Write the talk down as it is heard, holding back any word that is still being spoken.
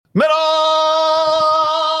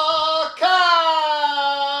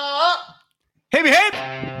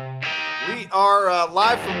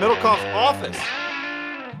Middlecoff's office.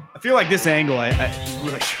 I feel like this angle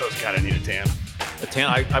really shows God I need a tan. A tan.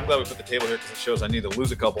 I'm glad we put the table here because it shows I need to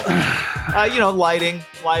lose a couple. Lighting.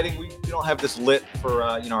 We don't have this lit for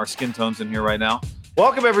our skin tones in here right now.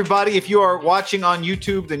 Welcome, everybody. If you are watching on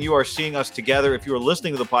YouTube, then you are seeing us together. If you are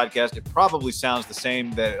listening to the podcast, it probably sounds the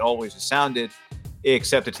same that it always has sounded,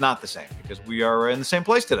 except it's not the same because we are in the same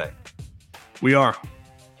place today. We are.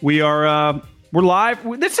 We're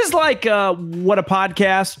live. This is like what a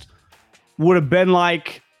podcast would have been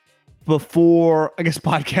like before, I guess,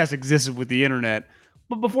 podcast existed with the internet,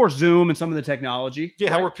 but before Zoom and some of the technology. Yeah,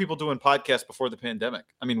 how were people doing podcasts before the pandemic?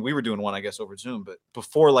 I mean, we were doing one, I guess, over Zoom, but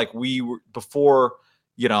before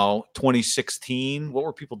 2016, what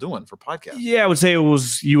were people doing for podcasts? Yeah, I would say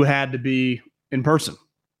you had to be in person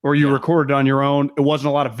or you recorded on your own. It wasn't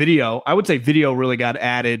a lot of video. I would say video really got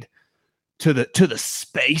added to the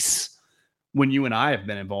space when you and I have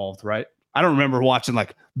been involved, right? I don't remember watching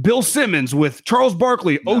like Bill Simmons with Charles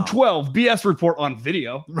Barkley, 012 BS report on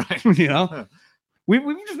video. Right. We've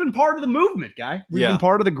just been part of the movement, guy. We've been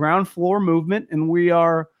part of the ground floor movement, and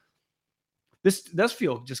this does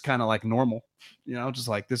feel just kind of like normal, just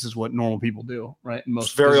like this is what normal people do, right? In most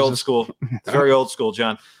it's very old school. Very old school,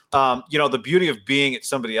 John. The beauty of being at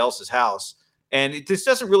somebody else's house, and this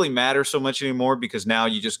doesn't really matter so much anymore because now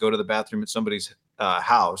you just go to the bathroom at somebody's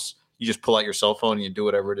house. You just pull out your cell phone and you do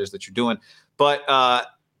whatever it is that you're doing. But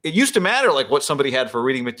it used to matter like what somebody had for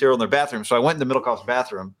reading material in their bathroom. So I went into Middlecoff's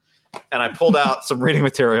bathroom and I pulled out some reading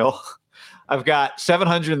material. I've got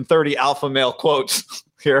 730 alpha male quotes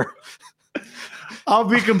here. I'll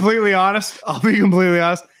be completely honest. A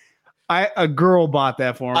girl bought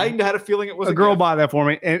that for me. I had a feeling it was a girl bought that for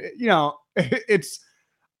me. And, you're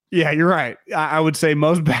right. I would say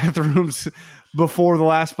most bathrooms before the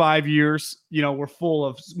last 5 years, were full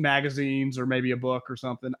of magazines or maybe a book or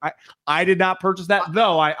something. I did not purchase that,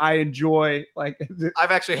 though. I enjoy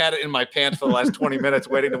I've actually had it in my pants for the last 20 minutes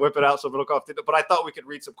waiting to whip it out so Middlecoff did it. But I thought we could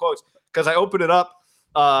read some quotes because I opened it up.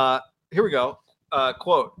 Here we go.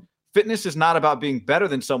 Quote, fitness is not about being better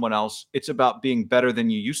than someone else. It's about being better than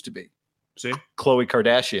you used to be. See? Khloe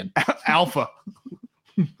Kardashian. Alpha.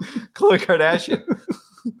 Khloe Kardashian.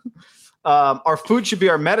 Our food should be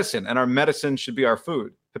our medicine, and our medicine should be our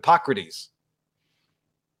food. Hippocrates.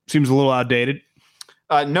 Seems a little outdated.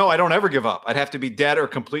 No, I don't ever give up. I'd have to be dead or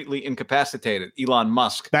completely incapacitated. Elon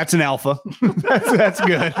Musk. That's an alpha. That's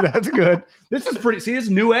good. That's good. This is pretty. See, it's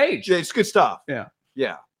new age. Yeah, it's good stuff. Yeah.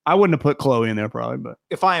 I wouldn't have put Khloe in there probably, but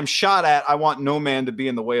if I am shot at, I want no man to be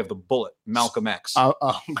in the way of the bullet. Malcolm X.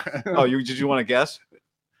 Did you want to guess?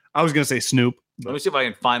 I was going to say Snoop. Let me see if I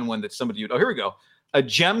can find one that somebody. Oh, here we go. A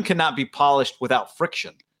gem cannot be polished without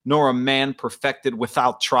friction, nor a man perfected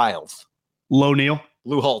without trials. Low Neal.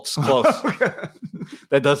 Lou Holtz. Close.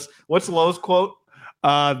 That does. What's Lowe's quote?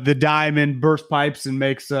 The diamond burst pipes and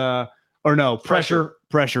makes, pressure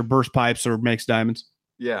burst pipes or makes diamonds.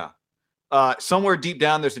 Yeah. Somewhere deep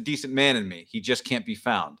down, there's a decent man in me. He just can't be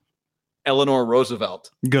found. Eleanor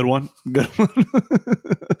Roosevelt. Good one.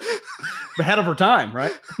 Ahead of her time,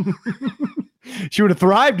 right? She would have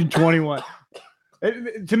thrived in 21.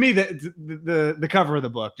 To me, the cover of the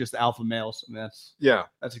book, just alpha males. And that's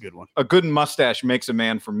a good one. A good mustache makes a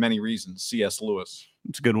man for many reasons. C.S. Lewis.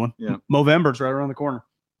 It's a good one. Yeah. Movember's right around the corner.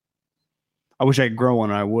 I wish I could grow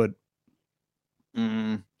one. I would.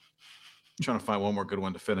 Trying to find one more good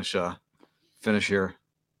one to finish here.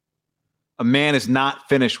 A man is not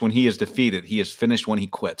finished when he is defeated. He is finished when he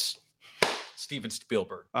quits. Steven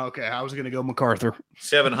Spielberg. Okay, I was going to go MacArthur.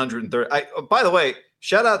 730. By the way,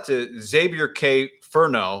 shout out to Xavier K.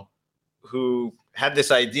 Furno, who had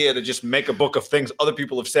this idea to just make a book of things other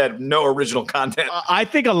people have said, no original content. I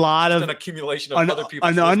think a lot of an accumulation of other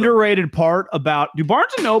people's wisdom. Underrated part about, do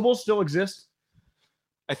Barnes and Noble still exist?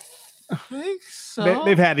 I think so.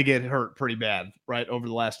 They've had to get hurt pretty bad, right, over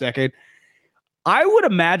the last decade. I would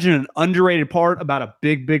imagine an underrated part about a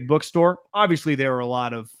big bookstore. Obviously, there are a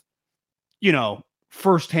lot of,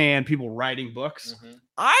 firsthand people writing books. Mm-hmm.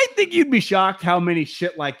 I think you'd be shocked how many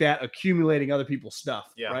shit like that accumulating other people's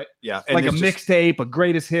stuff. Yeah. Right. Yeah. And like a mixtape, a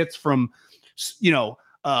greatest hits from,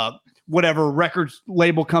 whatever record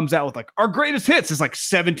label comes out with like our greatest hits is like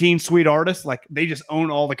 17 sweet artists. Like they just own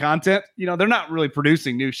all the content. They're not really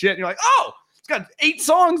producing new shit. And you're like, oh, it's got 8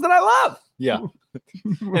 songs that I love. Yeah.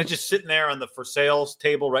 And it's just sitting there on the for sales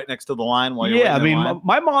table right next to the line while you're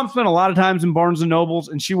my mom spent a lot of times in Barnes and Nobles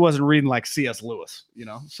and she wasn't reading like C.S. Lewis,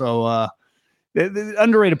 so the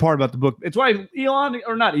underrated part about the book, it's why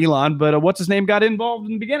what's his name got involved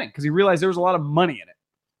in the beginning because he realized there was a lot of money in it.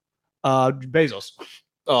 Bezos.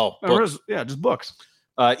 Oh, books. Just books.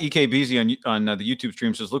 EKBZ on the YouTube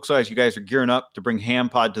stream says, looks like you guys are gearing up to bring Ham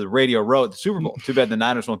Pod to the Radio Row at the Super Bowl. Too bad the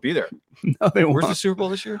Niners won't be there. No, they won't. Where's the Super Bowl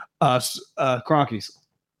this year? Cronkies.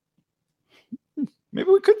 Maybe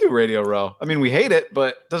we could do Radio Row. I mean, we hate it,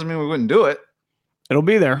 but doesn't mean we wouldn't do it. It'll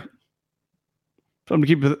be there.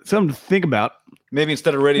 Something to think about. Maybe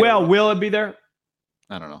instead of Radio Well, Row. will it be there?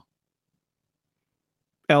 I don't know.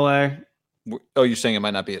 LA? Oh, you're saying it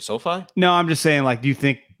might not be at SoFi? No, I'm just saying, like, do you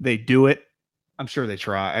think they do it? I'm sure they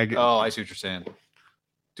try. I see what you're saying.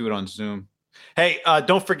 Do it on Zoom. Hey,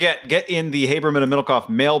 don't forget, get in the Haberman and Middlecoff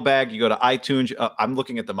mailbag. You go to iTunes. I'm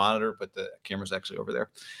looking at the monitor, but the camera's actually over there.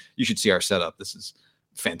 You should see our setup. This is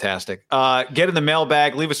fantastic. Get in the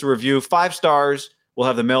mailbag. Leave us a review. 5 stars. We'll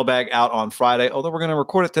have the mailbag out on Friday, although we're going to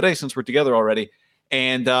record it today since we're together already.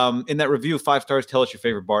 And in that review, 5 stars, tell us your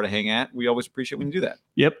favorite bar to hang at. We always appreciate when you do that.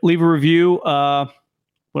 Yep. Leave a review. What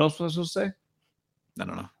else was I supposed to say? I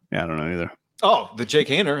don't know. Yeah, I don't know either. Oh, the Jake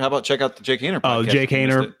Haener. How about check out the Jake Haener podcast? Oh, Jake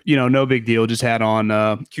Haener, no big deal. Just had on,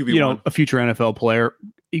 QB1. a future NFL player.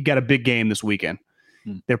 He got a big game this weekend.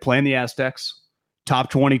 They're playing the Aztecs,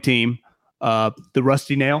 top 20 team. The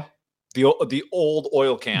Rusty Nail. The old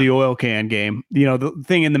oil can. The oil can game. The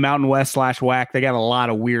thing in the Mountain West /WAC, they got a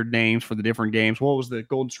lot of weird names for the different games. What was the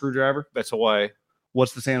Golden Screwdriver? That's Hawaii.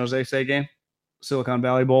 What's the San Jose State game? Silicon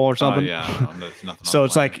Valley Bowl or something? Yeah. There's nothing so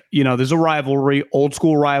it's like, there's a rivalry, old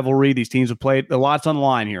school rivalry. These teams have played. A lot's on the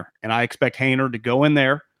line here. And I expect Haener to go in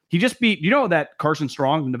there. He just beat, that Carson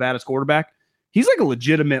Strong, the Nevada's quarterback? He's like a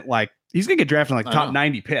legitimate, he's going to get drafted in top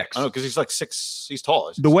 90 picks. I know, because he's like 6, he's tall.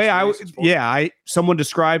 He's the way someone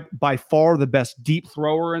described by far the best deep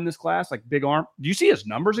thrower in this class, like big arm. Do you see his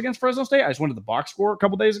numbers against Fresno State? I just went to the box score a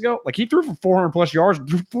couple days ago. Like he threw for 400 plus yards and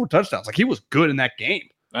threw 4 touchdowns. Like he was good in that game.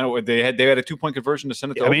 I know they had a 2-point conversion to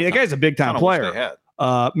send it to overtime. The guy's a big time player.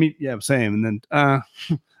 Same. And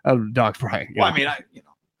then Doc's probably. Well,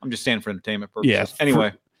 I'm just saying for entertainment purposes. Yeah.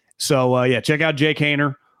 Anyway. Check out Jake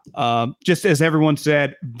Haener. Just as everyone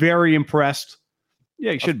said, very impressed.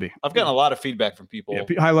 Yeah, you should be. I've gotten a lot of feedback from people. Yeah,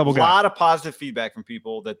 high level guy. A lot of positive feedback from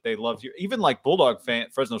people that they loved you. Even like Bulldog fan,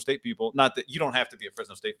 Fresno State people. Not that you don't have to be a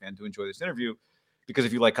Fresno State fan to enjoy this interview, because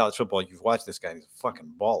if you like college football, you've watched this guy. He's a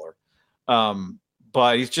fucking baller.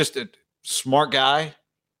 But he's just a smart guy,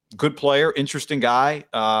 good player, interesting guy.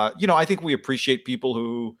 I think we appreciate people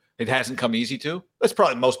who it hasn't come easy to. That's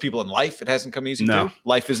probably most people in life. It hasn't come easy to.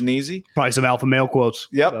 Life isn't easy. Probably some alpha male quotes.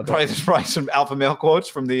 Yep. There's probably some alpha male quotes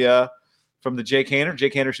from the Jake Haener.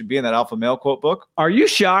 Jake Haener should be in that alpha male quote book. Are you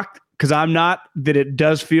shocked? Because I'm not, that it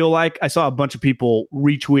does feel like I saw a bunch of people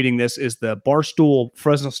retweeting this. Is the Barstool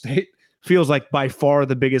Fresno State feels like by far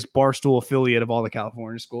the biggest Barstool affiliate of all the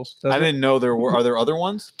California schools. I didn't know are there other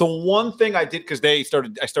ones? The one thing I did, because I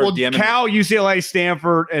started DMing. Cal, UCLA,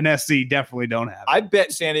 Stanford, and SC definitely don't have it. I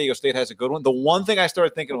bet San Diego State has a good one. The one thing I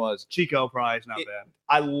started thinking was Chico probably is not bad.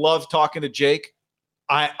 I love talking to Jake.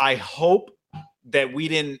 I hope that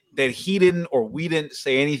he didn't or we didn't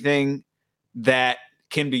say anything that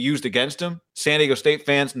can be used against him. San Diego State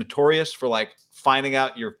fans notorious for finding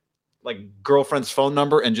out your girlfriend's phone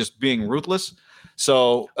number and just being ruthless.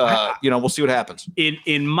 So, we'll see what happens.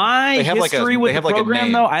 In my history with the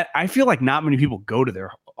program, though, I feel like not many people go to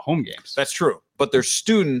their home games. That's true. But their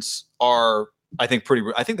students are, I think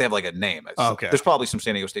they have a name. Okay. There's probably some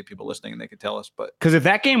San Diego State people listening and they could tell us. But because if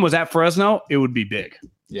that game was at Fresno, it would be big.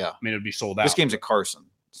 Yeah. It would be sold out. This game's at Carson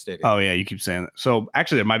Stadium. Oh, yeah. You keep saying that. So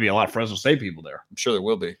actually, there might be a lot of Fresno State people there. I'm sure there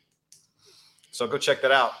will be. So go check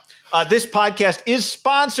that out. This podcast is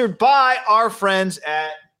sponsored by our friends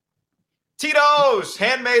at Tito's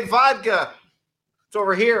Handmade Vodka. It's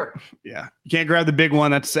over here. Yeah. You can't grab the big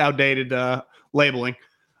one. That's outdated labeling.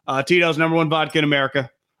 Tito's, #1 vodka in America.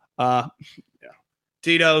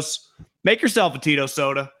 Tito's. Make yourself a Tito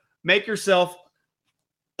soda. Make yourself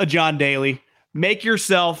a John Daly. Make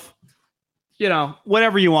yourself,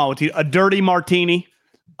 whatever you want with Tito. A dirty martini.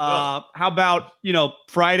 How about,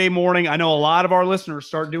 Friday morning? I know a lot of our listeners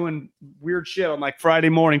start doing weird shit on Friday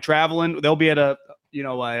morning traveling. They'll be at a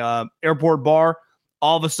airport bar.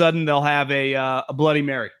 All of a sudden they'll have a Bloody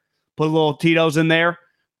Mary. Put a little Tito's in there.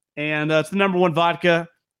 And it's the #1 vodka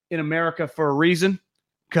in America for a reason,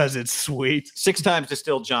 because it's sweet. 6 times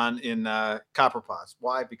distilled, John, in copper pots.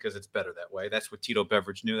 Why? Because it's better that way. That's what Tito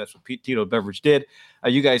Beverage knew. That's what Tito Beverage did.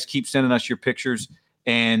 You guys keep sending us your pictures.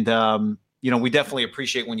 And, we definitely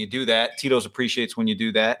appreciate when you do that. Tito's appreciates when you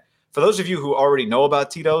do that. For those of you who already know about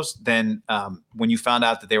Tito's, then when you found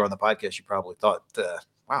out that they were on the podcast, you probably thought,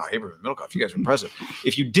 wow, Haberman and Middlecoff, you guys are impressive.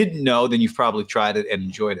 If you didn't know, then you've probably tried it and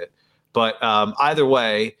enjoyed it. But either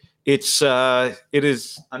way, it's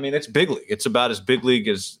big league. It's about as big league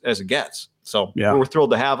as it gets. So we're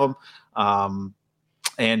thrilled to have them.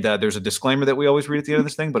 And there's a disclaimer that we always read at the end of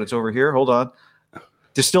this thing, but it's over here. Hold on.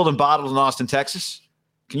 Distilled and bottled in Austin, Texas.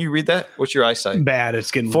 Can you read that? What's your eyesight? Bad.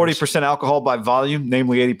 It's getting 40% alcohol by volume,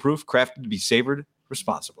 namely 80 proof, crafted to be savored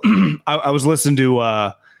responsibly. I was listening to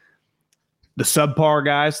the Subpar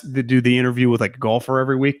guys that do the interview with like a golfer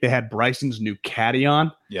every week. They had Bryson's new caddy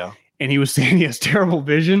on. Yeah. And he was saying he has terrible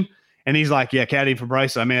vision. And he's like, yeah, caddy for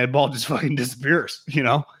Bryson. I mean, that ball just fucking disappears, you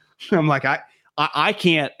know? I'm like, I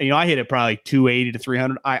can't, you know, I hit it probably 280 to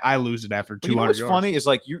 300. I lose it after 200 you know what's yards. funny is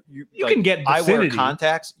like you like, can get I wear vicinity.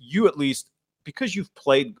 contacts. You at least, because you've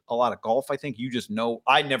played a lot of golf, I think you just know.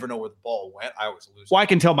 I never know where the ball went. I always lose. Well, I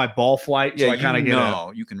can tell my ball flight. Yeah, So I kind of get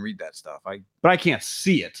it. You can read that stuff. But I can't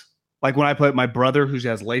see it. Like when I play with my brother who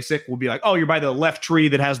has LASIK, will be like, oh, you're by the left tree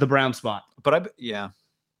that has the brown spot. But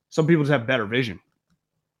Some people just have better vision.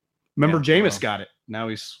 Remember, Yeah, Jameis well. got it. Now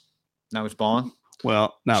he's balling.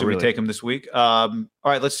 well, not Should really. we take him this week? All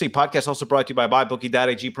right, let's see. Podcast also brought to you by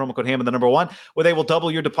MyBookie.ag, promo code HAM and the number 1, where they will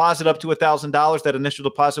double your deposit up to $1,000. That initial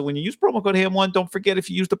deposit when you use promo code HAM1. Don't forget, if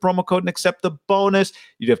you use the promo code and accept the bonus,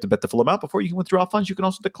 you'd have to bet the full amount before you can withdraw funds. You can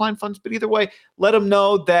also decline funds, but either way, let them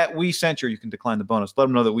know that we sent you. You can decline the bonus. Let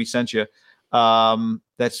them know that we sent you.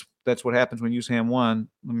 That's what happens when you use HAM1.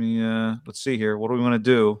 Let's see here. What do we want to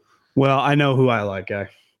do? Well, I know who I like.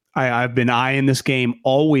 I've been eyeing this game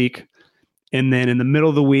all week. And then in the middle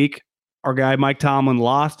of the week, our guy Mike Tomlin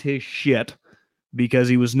lost his shit because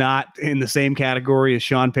he was not in the same category as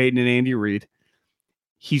Sean Payton and Andy Reid.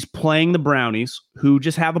 He's playing the Brownies, who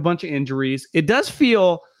just have a bunch of injuries. It does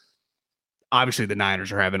feel, obviously, the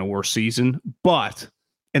Niners are having a worse season, and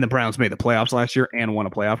the Browns made the playoffs last year and won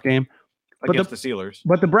a playoff game. Against the Steelers.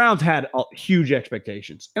 But the Browns had huge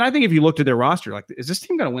expectations. And I think if you looked at their roster, like, is this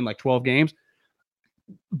team going to win like 12 games?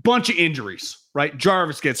 Bunch of injuries, right?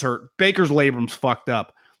 Jarvis gets hurt. Baker's labrum's fucked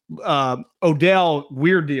up. Odell,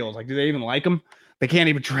 weird deals. Like, do they even like him? They can't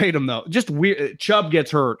even trade him, though. Just weird. Chubb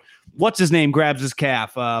gets hurt. What's his name? Grabs his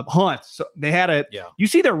calf. Hunt. So they had You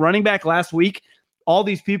see their running back last week? All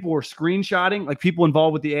these people were screenshotting, like people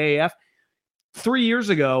involved with the AAF. 3 years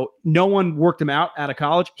ago, no one worked him out of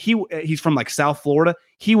college. He's from like South Florida.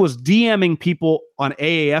 He was DMing people on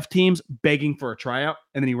AAF teams begging for a tryout,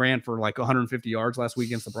 and then he ran for like 150 yards last week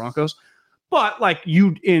against the Broncos. But like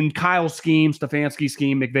in Kyle's scheme, Stefanski's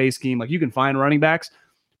scheme, McVay's scheme, like you can find running backs.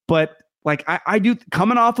 But like I do,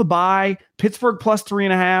 coming off a bye, Pittsburgh plus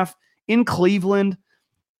 3.5 in Cleveland.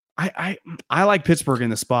 I like Pittsburgh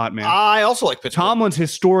in the spot, man. I also like Pittsburgh. Tomlin's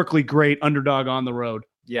historically great underdog on the road.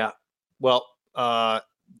 Yeah. Well,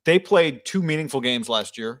 they played 2 meaningful games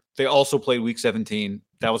last year. They also played Week 17.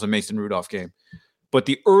 That was a Mason Rudolph game. But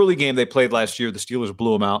the early game they played last year, the Steelers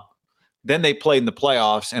blew them out. Then they played in the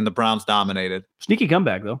playoffs, and the Browns dominated. Sneaky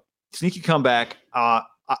comeback, though. Sneaky comeback. That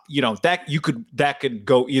could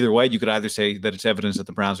go either way. You could either say that it's evidence that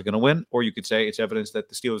the Browns are going to win, or you could say it's evidence that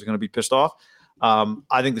the Steelers are going to be pissed off.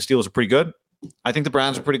 I think the Steelers are pretty good. I think the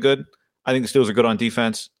Browns are pretty good. I think the Steelers are good on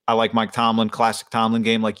defense. I like Mike Tomlin, classic Tomlin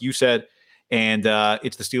game, like you said. And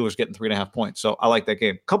it's the Steelers getting 3.5 points. So I like that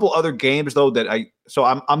game. A couple other games, though,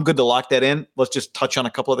 I'm good to lock that in. Let's just touch on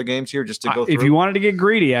a couple other games here just to go through. If you wanted to get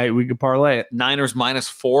greedy, we could parlay it. Niners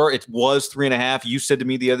 -4. It was 3.5. You said to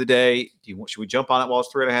me the other day, should we jump on it while it's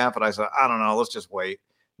 3.5? And I said, I don't know. Let's just wait.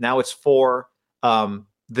 Now it's 4.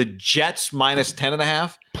 The Jets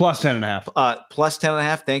 -10.5. Plus 10.5. Plus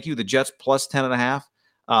 10.5. Thank you. The Jets plus 10.5.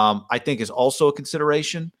 I think is also a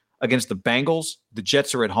consideration against the Bengals. The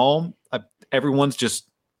Jets are at home. Everyone's just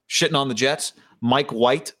shitting on the Jets. Mike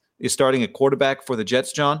White is starting at quarterback for the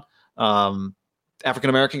Jets, John.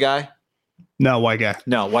 African-American guy? No, white guy.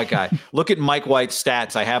 No, white guy. Look at Mike White's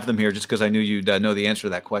stats. I have them here just because I knew you'd know the answer to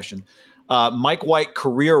that question. Mike White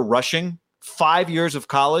career rushing, 5 years of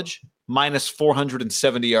college,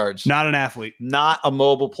 -470 yards. Not an athlete. Not a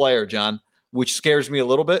mobile player, John, which scares me a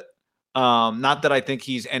little bit. Not that I think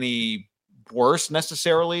he's any worse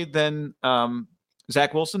necessarily than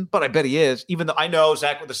Zach Wilson, but I bet he is. Even though I know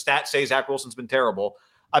the stats say Zach Wilson's been terrible,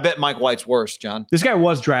 I bet Mike White's worse, John. This guy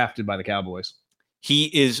was drafted by the Cowboys. He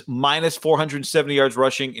is -470 yards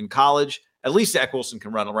rushing in college. At least Zach Wilson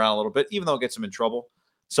can run around a little bit, even though it gets him in trouble.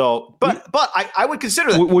 So, but I would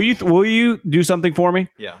consider that. Will you do something for me?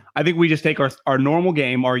 Yeah. I think we just take our normal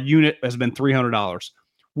game. Our unit has been $300.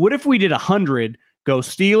 What if we did 100? Go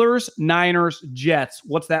Steelers, Niners, Jets.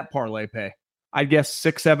 What's that parlay pay? I'd guess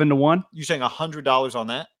 6-7 to 1. You're saying $100 on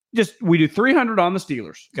that? Just we do 300 on the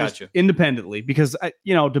Steelers. Gotcha. Independently, because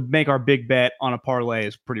to make our big bet on a parlay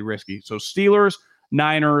is pretty risky. So Steelers,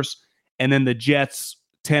 Niners, and then the Jets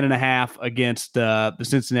 10.5 against the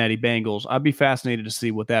Cincinnati Bengals. I'd be fascinated to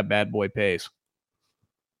see what that bad boy pays.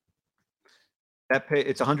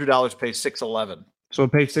 It's $100 pays 611. So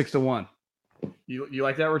it pays 6-1. You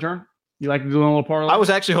like that return? You like doing a little parlay? I was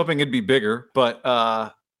actually hoping it'd be bigger, but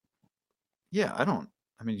yeah, I don't.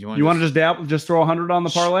 I mean, you want to just dabble, just throw 100 on the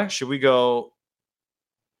parlay? Should we go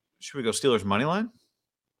Steelers money line?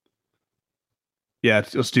 Yeah,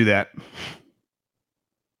 let's do that.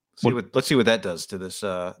 Let's see what that does to this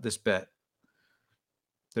this bet.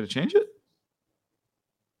 Did it change it?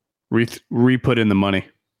 Re-put in the money.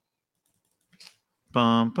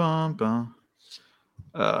 Bum bum bum.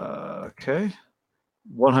 Okay.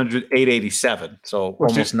 108.87. So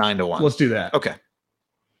almost 9-1. Let's do that. Okay.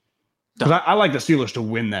 Because I like the Steelers to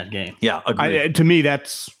win that game. Yeah, agreed. To me,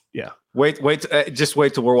 that's Just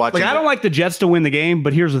wait till we're watching. Like, I don't like the Jets to win the game,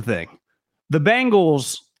 but here's the thing: the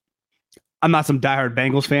Bengals. I'm not some diehard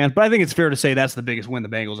Bengals fan, but I think it's fair to say that's the biggest win the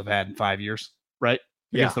Bengals have had in 5 years, right?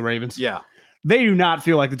 Against the Ravens. Yeah. They do not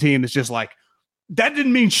feel like the team that's just like, that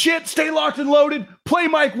didn't mean shit. Stay locked and loaded. Play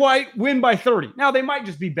Mike White. Win by 30. Now, they might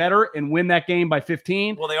just be better and win that game by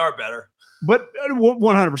 15. Well, they are better. But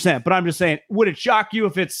 100%. But I'm just saying, would it shock you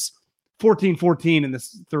if it's 14-14 in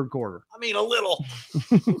this third quarter? I mean, a little.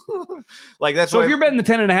 Like, that's so if you're betting the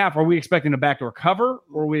 10.5, are we expecting a backdoor cover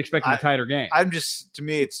or are we expecting a tighter game? To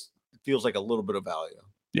me, it feels like a little bit of value.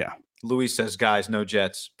 Yeah. Luis says, guys, no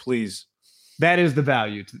Jets, please. That is the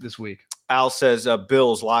value this week. Al says,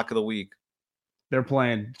 Bills lock of the week. They're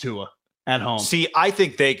playing Tua at home. See, I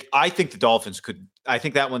think the Dolphins could. I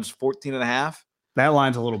think that one's 14.5. That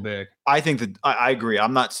line's a little big. I think that I agree.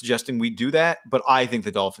 I'm not suggesting we do that, but I think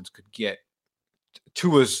the Dolphins could get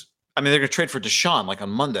Tua's. I mean, they're going to trade for Deshaun like on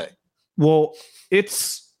Monday. Well,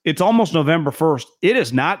 it's almost November 1st. It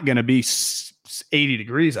is not going to be 80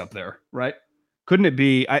 degrees up there, right? Couldn't it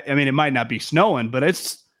be? I mean, it might not be snowing, but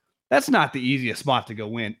that's not the easiest spot to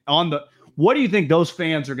go in. What do you think those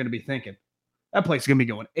fans are going to be thinking? That place is going to be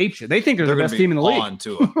going apeshit. They think they're the best team in the league. On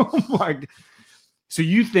to it. Oh my God. So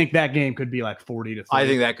you think that game could be like 40-30? I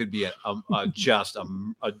think that could be just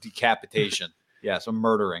a decapitation. Yes, a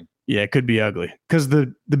murdering. Yeah, it could be ugly because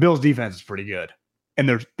the Bills' defense is pretty good, and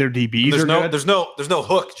their DBs are good. There's no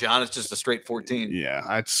hook, John. It's just a straight 14.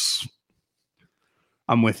 Yeah,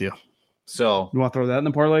 I'm with you. So you want to throw that in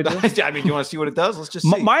the parlay too? I mean, you want to see what it does? Let's just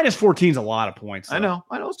see. Minus 14 is a lot of points. Though. I know.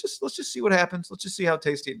 Let's just see what happens. Let's just see how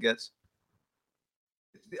tasty it gets.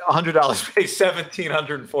 $100 pays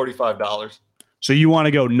 $1,745. So you want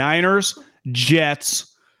to go Niners,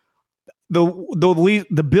 Jets,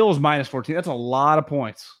 the Bills minus 14. That's a lot of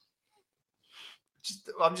points.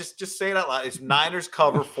 I'm just saying out loud. It's Niners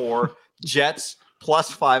cover 4, Jets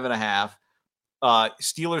plus 5.5,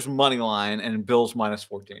 Steelers money line, and Bills minus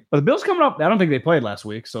 14. But the Bills coming up. I don't think they played last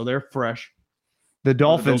week, so they're fresh. The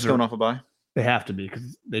Dolphins are coming off a bye. They have to be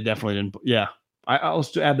because they definitely didn't. Yeah, I'll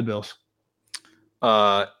add the Bills.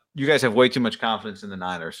 You guys have way too much confidence in the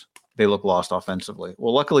Niners. They look lost offensively.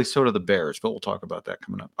 Well, luckily, so do the Bears, but we'll talk about that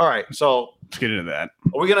coming up. All right, so let's get into that.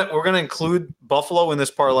 We're gonna include Buffalo in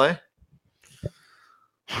this parlay.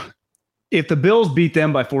 If the Bills beat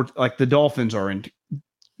them by 4, like the Dolphins are in,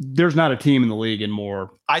 there's not a team in the league in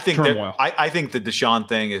more. I think turmoil. I think the Deshaun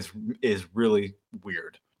thing is really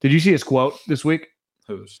weird. Did you see his quote this week?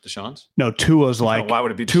 Who's Deshaun's? No, Tua's like. Why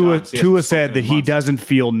would it be Deshaun's? Tua said that he doesn't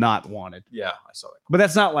feel not wanted. Yeah, I saw that. But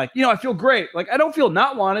that's not like, I feel great. Like, I don't feel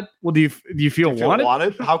not wanted. Well, do you feel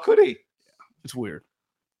wanted? How could he? It's weird.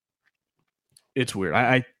 It's weird.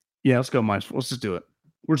 Yeah, let's go minus. Let's just do it.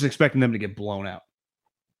 We're just expecting them to get blown out.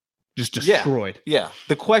 Just destroyed. Yeah.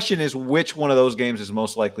 The question is, which one of those games is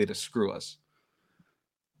most likely to screw us?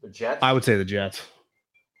 The Jets? I would say the Jets.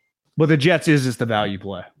 But the Jets is just the value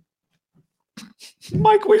play.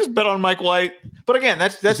 We just bet on Mike White. But again,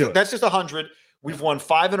 that's just 100. We've won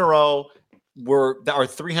 5 in a row. Our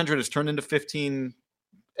 300 has turned into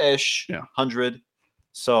 15-ish, 100.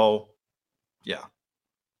 So, yeah.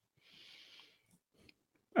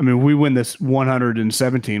 I mean, we win this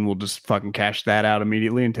 117, we'll just fucking cash that out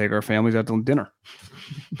immediately and take our families out to dinner.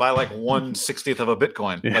 By like 1/60th of a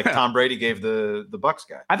Bitcoin, like Tom Brady gave the Bucks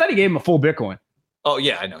guy. I thought he gave him a full Bitcoin. Oh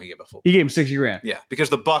yeah, I know he gave a full. He gave him $60,000. Yeah, because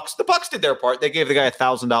the Bucks did their part. They gave the guy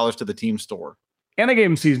 $1,000 to the team store, and they gave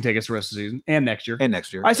him season tickets the rest of the season and next year.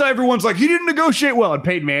 I saw everyone's like, he didn't negotiate well, and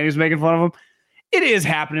Peyton Manning was making fun of him. It is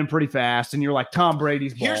happening pretty fast, and you're like Tom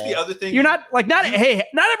Brady's ball. Here's the other thing: you're not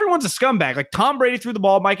everyone's a scumbag. Like Tom Brady threw the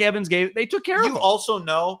ball, Mike Evans they took care of him. You also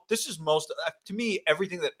know this is to me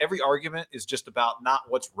every argument is just about not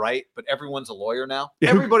what's right, but everyone's a lawyer now. Yeah,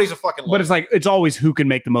 everybody's a fucking lawyer. But it's always who can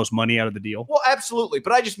make the most money out of the deal. Well, absolutely,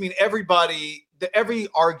 but I just mean every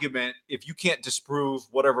argument. If you can't disprove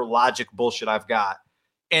whatever logic bullshit I've got,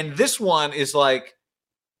 and this one is like,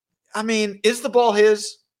 I mean, is the ball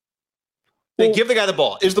his? They give the guy the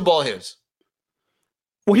ball. Is the ball his?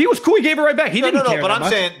 Well, he was cool. He gave it right back. He didn't care. But that I'm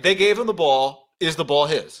much. saying they gave him the ball. Is the ball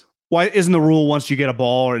his? Why isn't the rule once you get a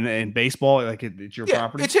ball in baseball, like it's your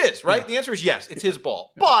property? It's his, right? Yeah. The answer is yes, it's his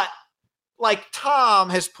ball. But like Tom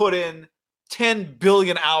has put in 10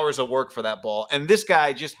 billion hours of work for that ball, and this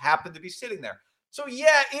guy just happened to be sitting there. So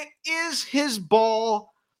yeah, it is his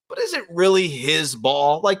ball, but is it really his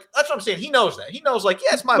ball? Like that's what I'm saying. He knows that. He knows, like,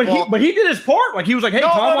 yeah, it's my ball. But he did his part. Like he was like, hey,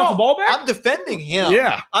 Tom wants the ball back. I'm defending him.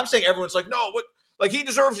 Yeah. I'm saying everyone's like, no, what? Like he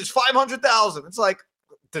deserves his 500,000. It's like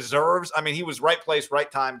deserves. I mean, he was right place,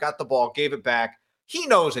 right time, got the ball, gave it back. He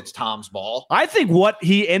knows it's Tom's ball. I think what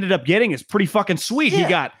he ended up getting is pretty fucking sweet. Yeah. He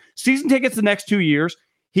got season tickets the next 2 years.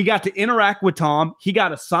 He got to interact with Tom. He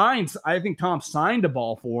got a sign. I think Tom signed a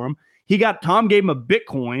ball for him. Tom gave him a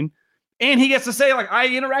Bitcoin, and he gets to say, like, I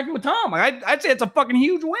interacted with Tom. Like, I'd say it's a fucking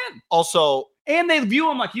huge win. Also, and they view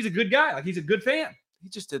him like he's a good guy, like he's a good fan. He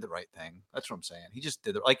just did the right thing. That's what I'm saying. He just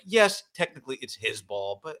did it. Like, yes, technically it's his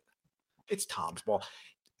ball, but it's Tom's ball.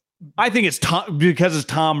 I think it's Tom because it's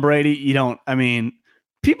Tom Brady.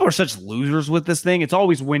 People are such losers with this thing. It's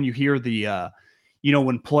always when you hear the,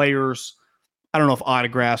 when players, I don't know if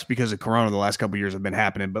autographs because of Corona the last couple of years have been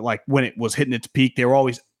happening, but like when it was hitting its peak, they were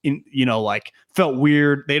always felt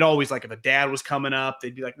weird. They'd always like if a dad was coming up,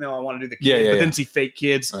 they'd be like, no, I want to do the kid, but then see fake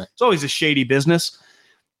kids. Right. It's always a shady business.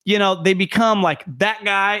 They become like that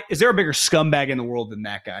guy. Is there a bigger scumbag in the world than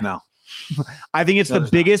that guy? No. I think it's the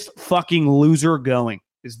biggest fucking loser going.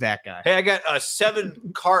 Is that guy? Hey, I got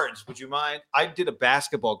 7 cards. Would you mind? I did a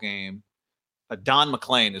basketball game. Don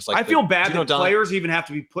McClain is like. I feel bad that players even have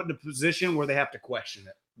to be put in a position where they have to question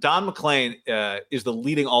it. Don McClain is the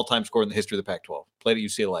leading all-time scorer in the history of the Pac-12. Played at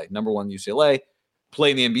UCLA, number 1 UCLA.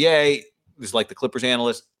 Played in the NBA. Is like the Clippers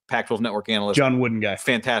analyst, Pac-12 network analyst. John Wooden guy,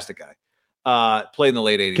 fantastic guy. Played in the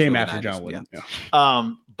late 80s. Came after 90s. John Wooden.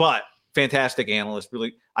 Yeah. But fantastic analyst.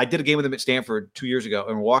 Really, I did a game with him at Stanford 2 years ago,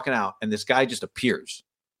 and we're walking out, and this guy just appears.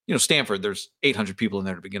 Stanford, there's 800 people in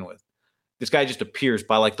there to begin with. This guy just appears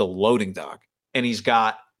by like the loading dock, and he's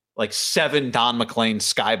got like 7 Don McClain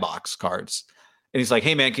Skybox cards. And he's like,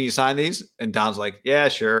 hey, man, can you sign these? And Don's like, yeah,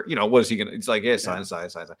 sure. What is he going to? He's like, yeah, sign.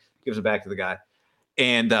 Gives it back to the guy.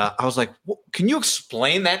 And I was like, can you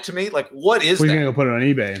explain that to me? Like, what is that? We're going to go put it on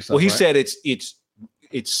eBay and stuff. Well, he said it's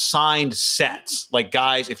signed sets. Like,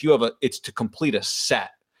 guys, if you have it's to complete a set.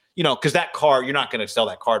 Because that card, you're not going to sell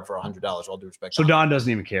that card for $100, all due respect. So Don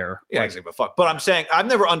doesn't even care. Yeah, exactly. But fuck. But I'm saying I've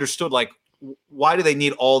never understood, like, why do they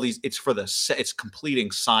need all these? It's for the set. It's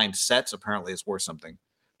completing signed sets. Apparently, it's worth something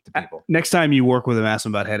to people. Next time you work with him, ask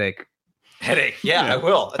him about headache. Headache. Yeah, I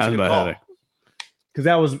will. That's a good call.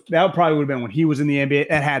 Because that probably would have been when he was in the NBA.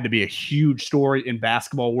 That had to be a huge story in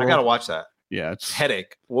basketball world. I got to watch that. Yeah, it's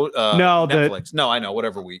headache. Netflix. No, I know.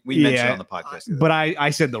 Whatever we mentioned on the podcast. But I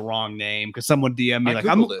said the wrong name because someone DM'd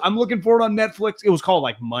me I'm looking for it on Netflix. It was called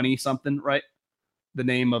like Money something, right? The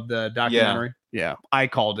name of the documentary. Yeah. I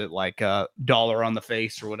called it like $1 on the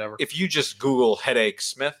face or whatever. If you just Google Headache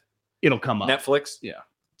Smith, it'll come up. Netflix. Yeah,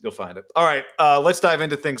 you'll find it. All right, let's dive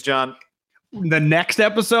into things, John. The next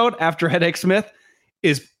episode after Headache Smith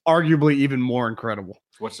is arguably even more incredible.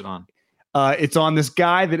 What's it on? It's on this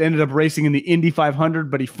guy that ended up racing in the Indy 500,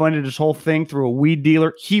 but he funded his whole thing through a weed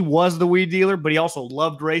dealer. He was the weed dealer, but he also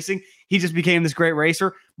loved racing. He just became this great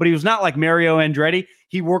racer, but he was not like Mario Andretti.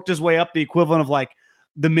 He worked his way up the equivalent of like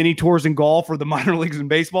the mini tours in golf or the minor leagues in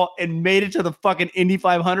baseball and made it to the fucking Indy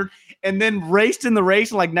 500 and then raced in the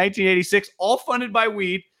race in like 1986, all funded by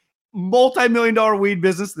weed, multi-million-dollar weed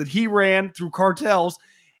business that he ran through cartels.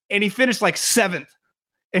 And he finished like 7th.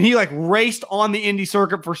 And he like raced on the Indy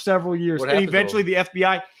circuit for several years. And eventually the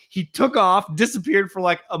FBI, he took off, disappeared for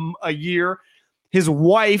like a year. His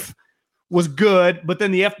wife was good, but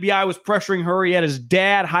then the FBI was pressuring her. He had his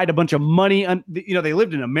dad hide a bunch of money. They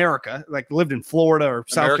lived in America, like lived in Florida or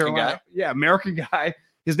South Carolina. Guy. Yeah, American guy.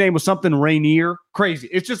 His name was something Rainier. Crazy.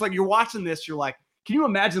 It's just like you're watching this. You're like, can you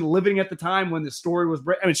imagine living at the time when the story was?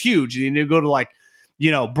 It's huge. You go to like,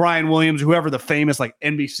 Brian Williams, whoever the famous like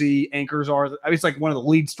NBC anchors are. It's like one of the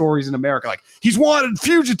lead stories in America. Like he's wanted,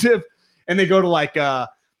 fugitive, and they go to like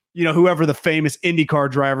whoever the famous IndyCar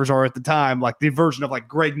drivers are at the time, like the version of like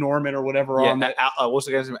Greg Norman or whatever. Yeah, on that. What's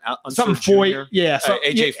the guy's name? Something Foyt. Yeah,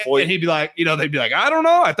 AJ Foyt. And he'd be like, they'd be like, I don't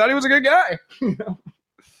know. I thought he was a good guy.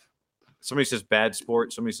 Somebody says bad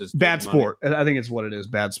sport. Somebody says bad sport. Money. I think it's what it is.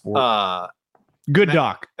 Bad sport. Good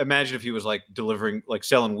doc. Imagine if he was like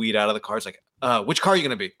selling weed out of the cars. Like, which car are you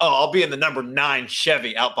going to be? Oh, I'll be in the number 9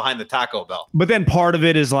 Chevy out behind the Taco Bell. But then part of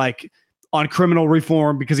it is like on criminal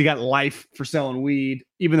reform because he got life for selling weed,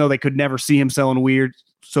 even though they could never see him selling weed.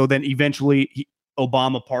 So then eventually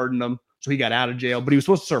Obama pardoned him. So he got out of jail, but he was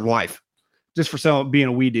supposed to serve life just for being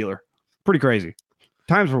a weed dealer. Pretty crazy.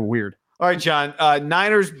 Times were weird. All right, John.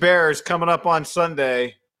 Niners Bears coming up on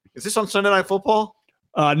Sunday. Is this on Sunday Night Football?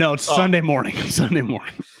 No, it's Sunday morning. Sunday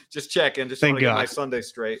morning. Just checking. Just Thank want to get God. my Sunday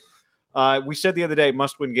straight. We said the other day,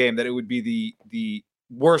 must-win game, that it would be the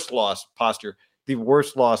worst loss posture, the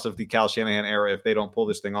worst loss of the Kyle Shanahan era if they don't pull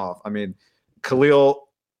this thing off. I mean, Khalil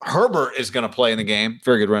Herbert is going to play in the game.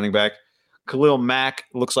 Very good running back. Khalil Mack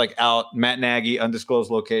looks like out. Matt Nagy,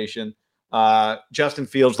 undisclosed location. Justin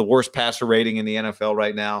Fields, the worst passer rating in the NFL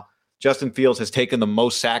right now. Justin Fields has taken the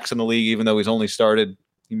most sacks in the league, even though he's only started.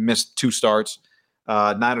 He missed 2 starts.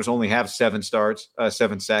 Niners only have 7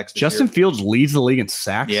 sacks. Justin Fields leads the league in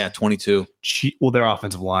sacks. Yeah, 22. Well, their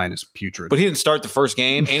offensive line is putrid. But he didn't start the first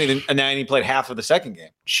game, and then he played half of the second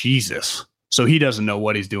game. Jesus. So he doesn't know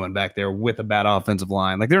what he's doing back there with a bad offensive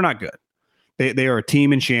line. Like, they're not good. They are a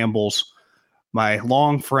team in shambles. My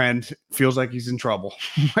long friend feels like he's in trouble.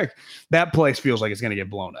 Like, that place feels like it's going to get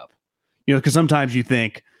blown up. You know, because sometimes you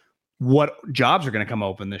think, what jobs are going to come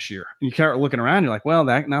open this year? And you start looking around, you're like, well,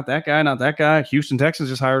 not that guy. Houston Texans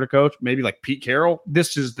just hired a coach, maybe like Pete Carroll.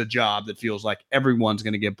 This is the job that feels like everyone's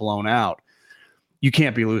going to get blown out. You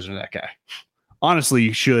can't be losing to that guy. Honestly,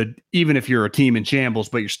 you should, even if you're a team in shambles,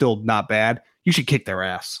 but you're still not bad, you should kick their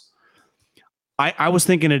ass. I was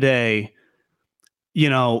thinking today, you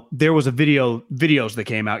know, there was videos that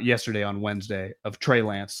came out yesterday on Wednesday of Trey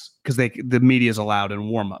Lance, because the media is allowed in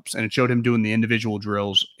warmups, and it showed him doing the individual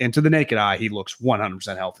drills. And to the naked eye, he looks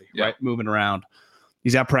 100% healthy, right? Moving around.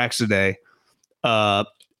 He's at practice today.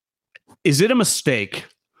 Is it a mistake?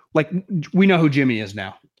 Like, we know who Jimmy is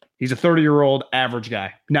now. He's a 30-year-old average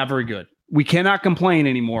guy, not very good. We cannot complain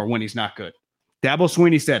anymore when he's not good. Dabo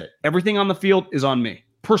Swinney said it. Everything on the field is on me.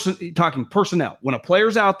 Talking personnel. When a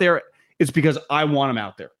player's out there, it's because I want him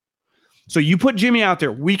out there. So you put Jimmy out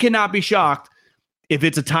there. We cannot be shocked if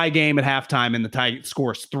it's a tie game at halftime and the tie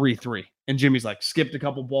scores 3-3. And Jimmy's like skipped a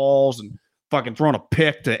couple balls and fucking thrown a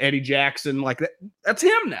pick to Eddie Jackson. Like that. That's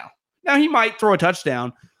him now. Now he might throw a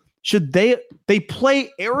touchdown. Should they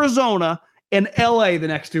play Arizona and LA the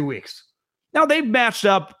next 2 weeks? Now they've matched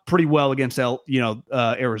up pretty well against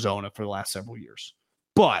Arizona for the last several years.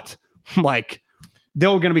 But like, they're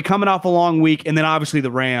going to be coming off a long week, and then obviously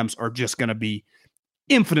the Rams are just going to be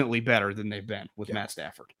infinitely better than they've been with Matt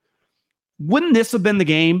Stafford. Wouldn't this have been the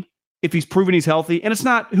game if he's proven he's healthy? And it's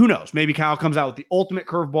not, who knows? Maybe Kyle comes out with the ultimate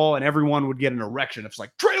curveball and everyone would get an erection. It's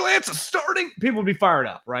like, Trey Lance is starting. People would be fired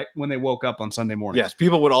up, right? When they woke up on Sunday morning. Yes,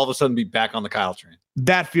 people would all of a sudden be back on the Kyle train.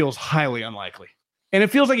 That feels highly unlikely. And it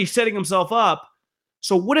feels like he's setting himself up.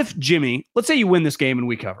 So what if Jimmy, let's say you win this game and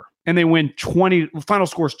we cover, and they win final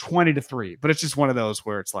score is 20-3, but it's just one of those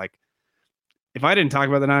where it's like, if I didn't talk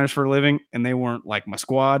about the Niners for a living and they weren't like my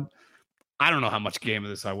squad, I don't know how much game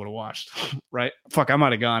of this I would have watched, right? Fuck, I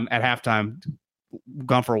might have gone at halftime,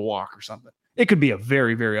 gone for a walk or something. It could be a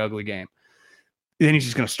very, very ugly game. And then he's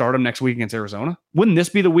just going to start him next week against Arizona. Wouldn't this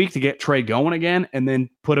be the week to get Trey going again and then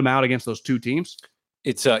put him out against those 2 teams?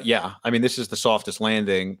 It's yeah. I mean, this is the softest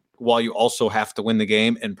landing. While you also have to win the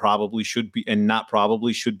game and should be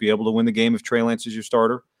able to win the game if Trey Lance is your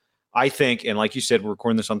starter. I think, and like you said, we're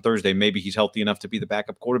recording this on Thursday. Maybe he's healthy enough to be the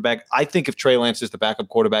backup quarterback. I think if Trey Lance is the backup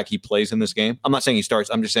quarterback, he plays in this game. I'm not saying he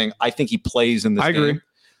starts. I'm just saying I think he plays in this game. Agree.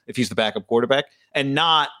 If he's the backup quarterback, and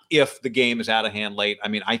not if the game is out of hand late. I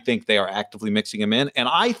mean, I think they are actively mixing him in. And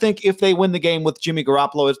I think if they win the game with Jimmy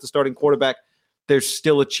Garoppolo as the starting quarterback, there's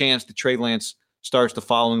still a chance that Trey Lance starts the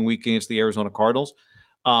following week against the Arizona Cardinals.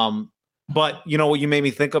 But you know what you made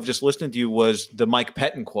me think of just listening to you was the Mike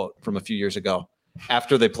Pettin quote from a few years ago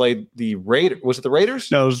after they played the Raiders. Was it the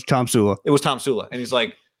Raiders? No, it was Tom Sula. It was Tom Sula. And he's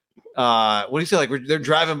like, what do you say? Like,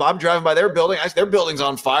 I'm driving by their building. Their building's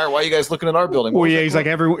on fire. Why are you guys looking at our building? Well, yeah,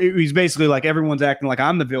 he's basically like, everyone's acting like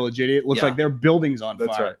I'm the village idiot. It looks like their building's on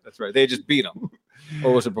fire. That's right. They just beat them.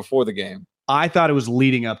 Or was it before the game? I thought it was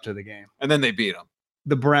leading up to the game. And then they beat them.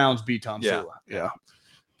 The Browns beat Tom Sula. Yeah.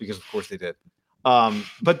 Because of course they did.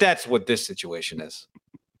 But that's what this situation is.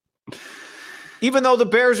 Even though the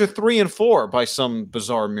Bears are 3-4 by some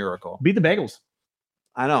bizarre miracle. Beat the Bengals.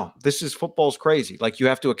 I know. Football's crazy. Like, you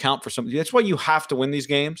have to account for something. That's why you have to win these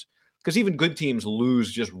games, because even good teams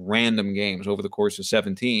lose just random games over the course of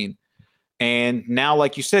 17. And now,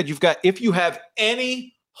 like you said, if you have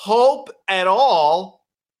any hope at all,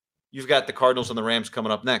 you've got the Cardinals and the Rams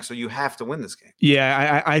coming up next. So you have to win this game.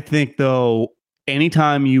 Yeah, I think, though,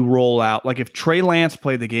 anytime you roll out, like if Trey Lance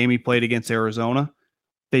played the game he played against Arizona,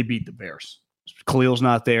 they beat the Bears. Khalil's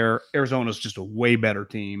not there. Arizona's just a way better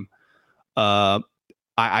team. I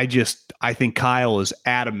think Kyle is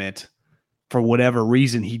adamant for whatever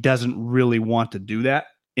reason. He doesn't really want to do that.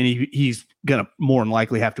 And he's going to more than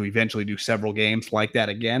likely have to eventually do several games like that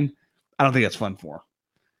again. I don't think that's fun for him.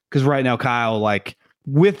 Because right now, Kyle, like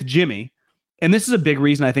with Jimmy, and this is a big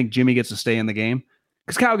reason I think Jimmy gets to stay in the game,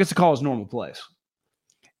 because Kyle gets to call his normal plays.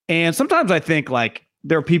 And sometimes I think like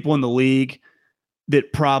there are people in the league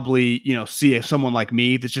that probably, see someone like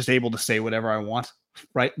me that's just able to say whatever I want,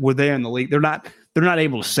 right? We're there in the league. They're not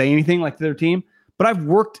able to say anything like their team. But I've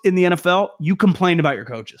worked in the NFL. You complain about your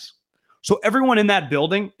coaches. So everyone in that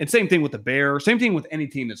building, and same thing with the Bears, same thing with any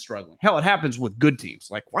team that's struggling. Hell, it happens with good teams.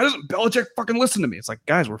 Like, why doesn't Belichick fucking listen to me? It's like,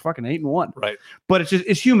 guys, we're fucking 8-1. Right. But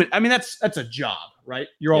it's human. I mean, that's a job, right?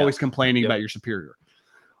 You're always complaining about your superior.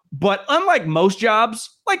 But unlike most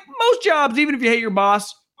jobs, even if you hate your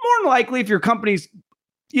boss, more than likely, if your company's,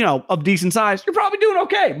 of decent size, you're probably doing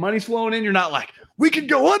okay. Money's flowing in. You're not like, we could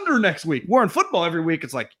go under next week. We're in football every week.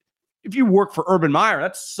 It's like, if you work for Urban Meyer,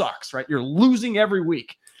 that sucks, right? You're losing every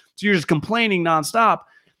week. So you're just complaining nonstop.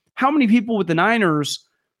 How many people with the Niners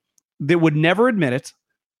that would never admit it?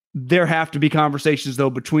 There have to be conversations, though,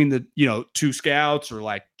 between the, two scouts or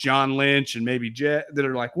like John Lynch and maybe Jet that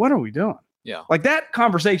are like, what are we doing? Yeah. Like that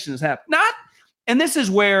conversation has happened. And this is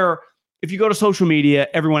where if you go to social media,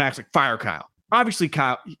 everyone acts like fire Kyle. Obviously,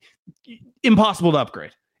 Kyle, impossible to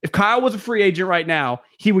upgrade. If Kyle was a free agent right now,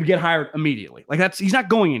 he would get hired immediately. Like he's not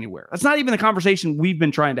going anywhere. That's not even the conversation we've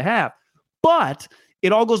been trying to have. But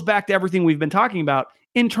it all goes back to everything we've been talking about.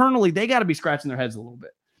 Internally, they got to be scratching their heads a little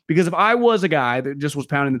bit. Because if I was a guy that just was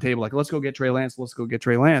pounding the table, like, let's go get Trey Lance,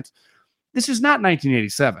 this is not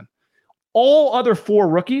 1987. All other 4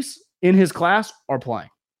 rookies in his class are playing.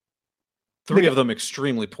 3 of them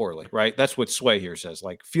extremely poorly, right? That's what Sway here says.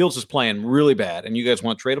 Like, Fields is playing really bad, and you guys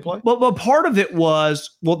want Trey to play? Well, part of it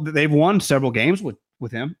was, they've won several games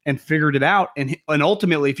with him and figured it out. And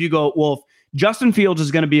ultimately, if you go, if Justin Fields is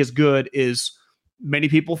going to be as good as many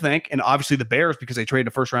people think, and obviously the Bears, because they traded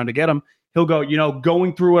the first round to get him, he'll go,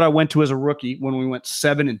 going through what I went to as a rookie when we went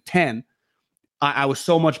 7-10, I was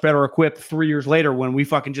so much better equipped 3 years later when we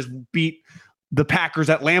fucking just beat the Packers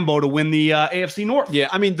at Lambeau to win the AFC North. Yeah,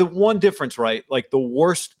 I mean, the one difference, right? Like the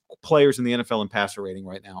worst players in the NFL in passer rating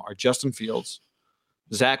right now are Justin Fields,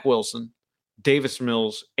 Zach Wilson, Davis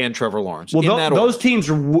Mills, and Trevor Lawrence. Well, those teams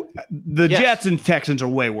are Jets and Texans are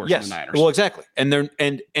way worse than the Niners. Well, exactly, and they're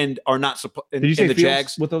and are not supposed. Did you say the Fields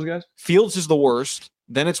Jags with those guys? Fields is the worst.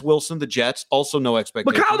 Then it's Wilson, the Jets, also no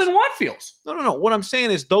expectations. But Kyle didn't want Fields. No. What I'm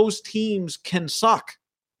saying is those teams can suck.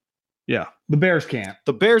 Yeah, the Bears can't.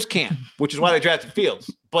 The Bears can't, which is why they drafted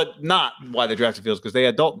Fields, but not why they drafted Fields, because they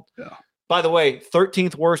had Dalton. Yeah. By the way,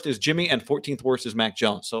 13th worst is Jimmy and 14th worst is Mac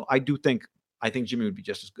Jones. So I think Jimmy would be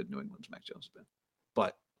just as good in New England as Mac Jones has been.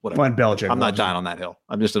 But whatever. Belichick, I'm not dying on that hill.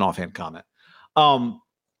 I'm just an offhand comment.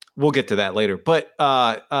 We'll get to that later. But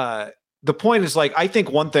the point is, like, I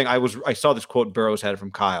think one thing I saw this quote Burrows had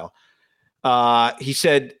from Kyle. He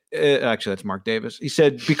said, actually, that's Mark Davis. He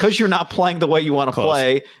said, because you're not playing the way you want to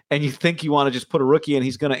play and you think you want to just put a rookie in,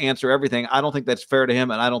 he's going to answer everything. I don't think that's fair to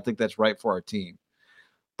him, and I don't think that's right for our team.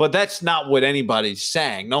 But that's not what anybody's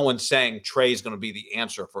saying. No one's saying Trey's going to be the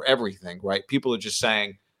answer for everything, right? People are just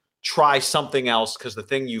saying, try something else because the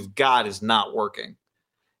thing you've got is not working.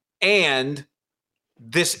 And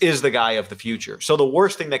this is the guy of the future. So the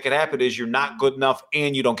worst thing that could happen is you're not good enough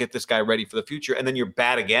and you don't get this guy ready for the future, and then you're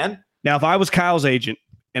bad again. Now, if I was Kyle's agent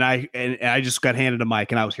and I just got handed a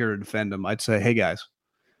mic and I was here to defend him, I'd say, hey, guys,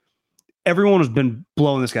 everyone has been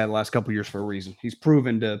blowing this guy the last couple of years for a reason. He's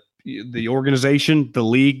proven to the organization, the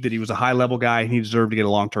league, that he was a high-level guy and he deserved to get a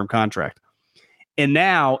long-term contract. And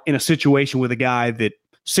now, in a situation with a guy that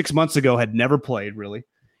 6 months ago had never played, really,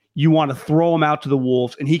 you want to throw him out to the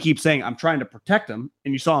wolves, and he keeps saying, I'm trying to protect him.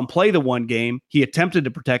 And you saw him play the one game. He attempted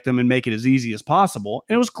to protect him and make it as easy as possible.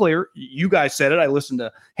 And it was clear. You guys said it. I listened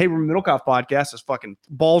to Haber Middlecoff podcast. His fucking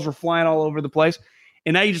balls were flying all over the place.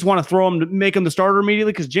 And now you just want to throw him to make him the starter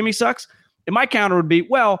immediately because Jimmy sucks. And my counter would be,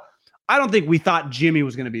 well, I don't think we thought Jimmy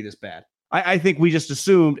was going to be this bad. I think we just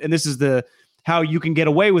assumed, and this is how you can get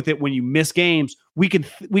away with it when you miss games. We can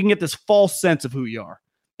get this false sense of who you are.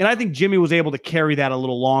 And I think Jimmy was able to carry that a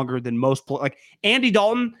little longer than most. Like Andy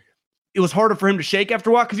Dalton, it was harder for him to shake after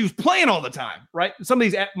a while because he was playing all the time, right? Some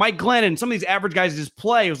of these, Mike Glennon, some of these average guys just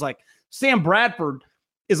play. It was like Sam Bradford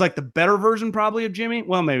is like the better version probably of Jimmy.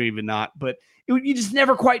 Well, maybe even not, but you just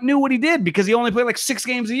never quite knew what he did because he only played like 6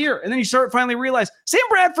 games a year. And then you finally realize Sam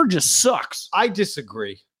Bradford just sucks. I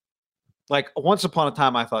disagree. Like, once upon a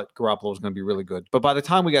time, I thought Garoppolo was going to be really good. But by the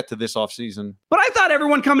time we got to this offseason. But I thought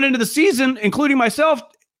everyone coming into the season, including myself,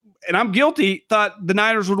 and I'm guilty, thought the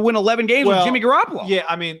Niners would win 11 games with Jimmy Garoppolo. Yeah,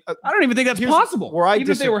 I mean. I don't even think that's possible, even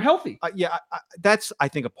if they were healthy. That's, I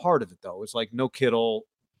think, a part of it, though. It's like no Kittle,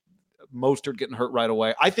 Mostert getting hurt right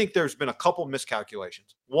away. I think there's been a couple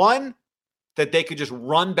miscalculations. One, that they could just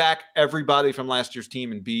run back everybody from last year's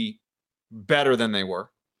team and be better than they were.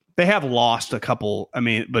 They have lost a couple. I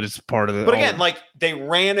mean, but it's part of it. But again, like they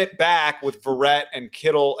ran it back with Verrett and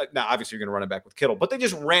Kittle. Now, obviously, you're going to run it back with Kittle, but they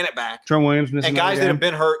just ran it back. Trent Williams missing and guys that have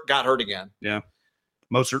been hurt got hurt again. Yeah,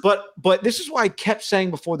 Mostert. But this is why I kept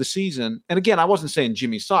saying before the season, and again, I wasn't saying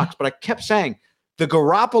Jimmy sucks, but I kept saying the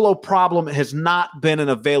Garoppolo problem has not been an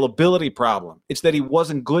availability problem. It's that he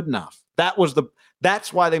wasn't good enough.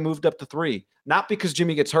 That's why they moved up to 3, not because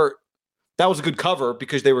Jimmy gets hurt. That was a good cover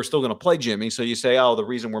because they were still going to play Jimmy. So you say, oh, the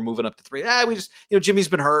reason we're moving up to 3, we just, Jimmy's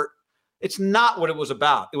been hurt. It's not what it was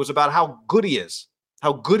about. It was about how good he is.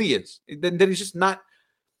 Then he's just not,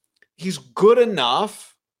 he's good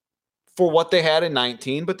enough for what they had in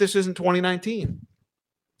 19, but this isn't 2019.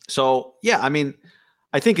 So, yeah, I mean,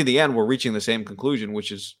 I think in the end, we're reaching the same conclusion,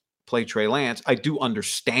 which is play Trey Lance. I do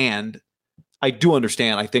understand. I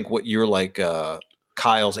think what you're like,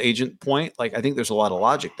 Kyle's agent point, like, I think there's a lot of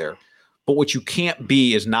logic there. But what you can't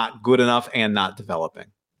be is not good enough and not developing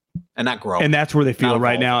and not growing. And that's where they feel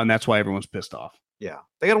right now. And that's why everyone's pissed off. Yeah.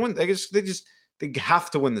 They got to win. They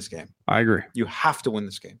have to win this game. I agree. You have to win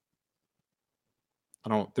this game.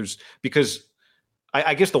 Because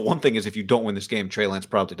I guess the one thing is if you don't win this game, Trey Lance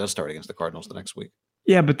probably does start against the Cardinals the next week.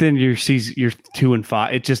 Yeah. But then you're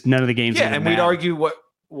 2-5. It's just none of the games. Yeah. And we'd argue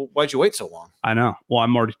why'd you wait so long? I know. Well,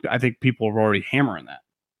 I think people are already hammering that.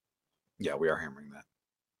 Yeah, we are hammering that.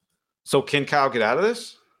 So can Kyle get out of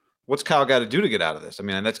this? What's Kyle got to do to get out of this? I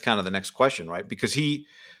mean, and that's kind of the next question, right? Because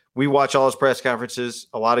we watch all his press conferences.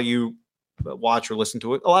 A lot of you watch or listen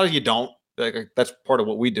to it. A lot of you don't. That's part of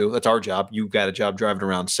what we do. That's our job. You got a job driving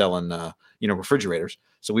around selling, refrigerators.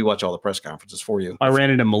 So we watch all the press conferences for you. I ran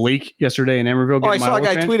into Malik yesterday in Emerville. I saw a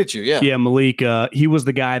guy tweet at you. Yeah. Yeah. Malik, he was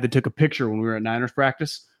the guy that took a picture when we were at Niners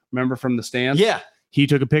practice. Remember from the stands? Yeah. He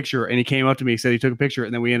took a picture and he came up to me. He said he took a picture,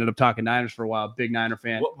 and then we ended up talking Niners for a while. Big Niner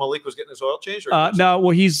fan. What, Malik was getting his oil changed? No,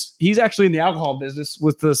 well, he's actually in the alcohol business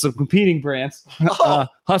with some competing brands.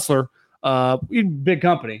 Hustler, big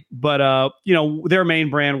company, but their main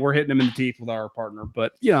brand, we're hitting him in the teeth with our partner.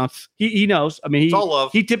 But he knows. I mean, it's all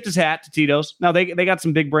love. He tipped his hat to Tito's. Now they got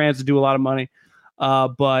some big brands that do a lot of money,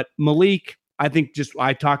 but Malik, I think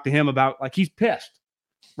I talked to him about he's pissed.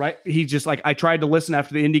 Right. He's just I tried to listen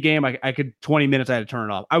after the Indy game. I could 20 minutes. I had to turn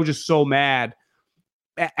it off. I was just so mad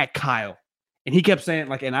at Kyle. And he kept saying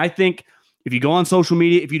and I think if you go on social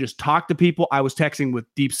media, if you just talk to people, I was texting with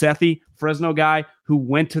Deep Sethi, Fresno guy who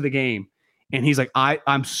went to the game. And he's like,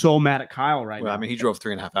 I'm so mad at Kyle right now. I mean, he drove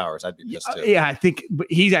 3.5 hours. I'd be pissed too. Yeah, I think but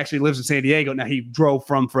he actually lives in San Diego. Now he drove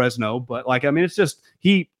from Fresno, but it's just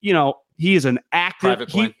he is an active private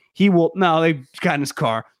plane. He will they've got in his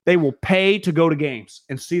car. They will pay to go to games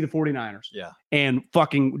and see the 49ers. Yeah. And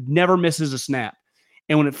fucking never misses a snap.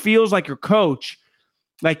 And when it feels like your coach,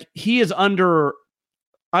 he is under,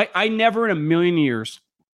 I never in a million years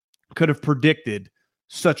could have predicted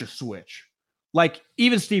such a switch.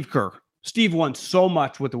 Even Steve Kerr. Steve won so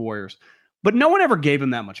much with the Warriors, but no one ever gave him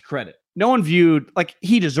that much credit. No one viewed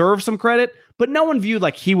he deserved some credit, but no one viewed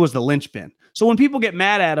he was the linchpin. So when people get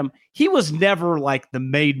mad at him, he was never the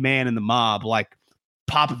made man in the mob,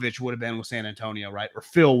 Popovich would have been with San Antonio, right? Or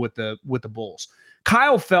Phil with the Bulls.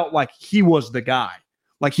 Kyle felt like he was the guy.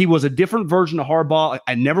 He was a different version of Harbaugh.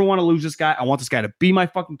 I never want to lose this guy. I want this guy to be my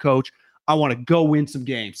fucking coach. I want to go win some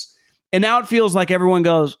games. And now it feels like everyone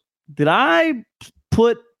goes, did I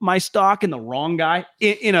put my stock in the wrong guy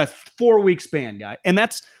in a 4-week span, guy? And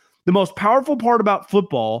that's the most powerful part about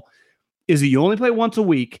football is that you only play once a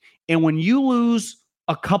week. And when you lose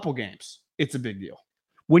a couple games, it's a big deal.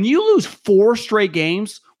 When you lose 4 straight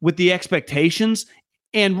games with the expectations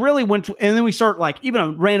and really and then we start even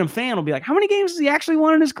a random fan will be like, how many games has he actually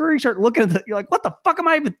won in his career? You start looking at you're like, what the fuck am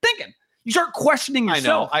I even thinking? You start questioning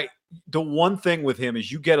yourself. I know. The one thing with him is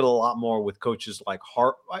you get it a lot more with coaches like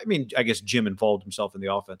Hart. I mean, I guess Jim involved himself in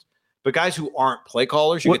the offense, but guys who aren't play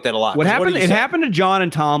callers, you get that a lot. What happened? It happened to John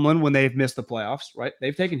and Tomlin when they've missed the playoffs, right?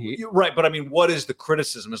 They've taken heat. Right. But I mean, what is the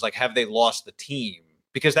criticism is have they lost the team?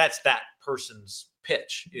 Because that's that person's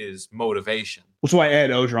pitch is motivation. That's why Ed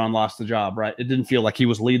Ogeron lost the job, right? It didn't feel like he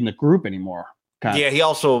was leading the group anymore. Yeah,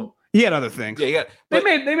 he had other things. Yeah, they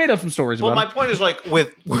made up some stories. Well, about my point is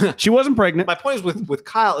with she wasn't pregnant. My point is with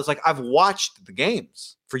Kyle is I've watched the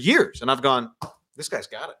games for years and I've gone, this guy's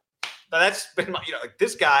got it. Now that's been my,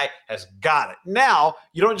 this guy has got it. Now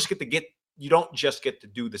you don't just get to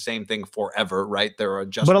do the same thing forever, right? There are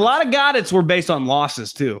adjustments. But a lot of got it's were based on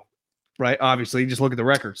losses too. Right, obviously, you just look at the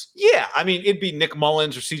records. Yeah, I mean, it'd be Nick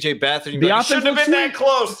Mullins or CJ Beathard. The offense shouldn't have been that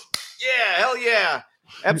close. Yeah, hell yeah,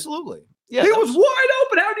 absolutely. Yeah, he was wide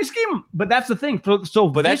open. How did he scheme him? But that's the thing. So,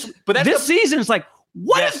 this season, it's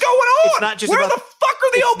What is going on? It's not just Where about, the fuck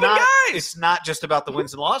are the open guys? It's not just about the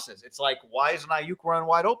wins and losses. It's like, why isn't Ayuk running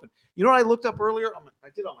wide open? You know what I looked up earlier? I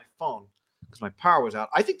did on my phone because my power was out.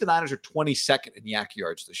 I think the Niners are 22nd in yak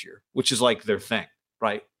yards this year, which is like their thing,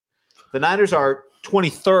 right? The Niners are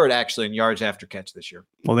 23rd actually in yards after catch this year.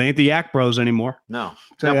 Well, they ain't the yak bros anymore. No.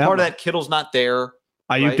 Now, part of that, Kittle's not there.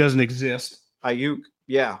 Ayuk right? doesn't exist. Ayuk,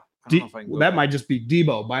 yeah. I don't know if I can that might just be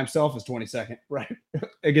Debo by himself is 22nd, right?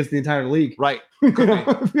 Against the entire league. Right.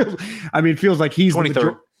 I mean, it feels like he's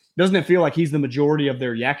 23rd. Doesn't it feel like he's the majority of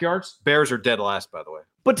their yak yards? Bears are dead last, by the way.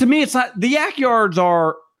 But to me, it's not. The yak yards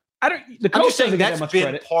are. I'm just saying that's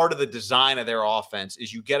been part of the design of their offense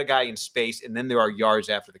is you get a guy in space and then there are yards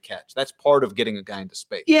after the catch. That's part of getting a guy into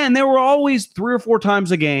space. Yeah, and there were always 3 or 4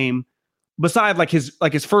 times a game, beside like his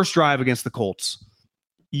first drive against the Colts,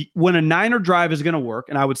 when a Niner drive is going to work.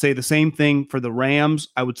 And I would say the same thing for the Rams.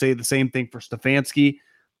 I would say the same thing for Stefanski.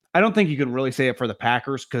 I don't think you can really say it for the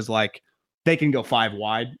Packers because like they can go 5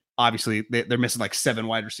 wide. Obviously, they're missing like 7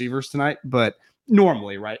 wide receivers tonight, but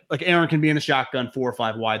normally, right? Like Aaron can be in the shotgun 4 or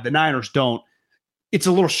 5 wide. The Niners don't. It's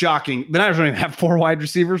a little shocking. The Niners don't even have 4 wide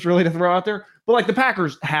receivers really to throw out there, but like the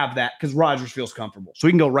Packers have that because Rodgers feels comfortable. So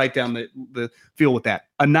he can go right down the field with that.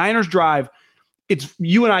 A Niners drive, it's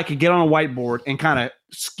you and I could get on a whiteboard and kind of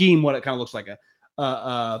scheme what it kind of looks like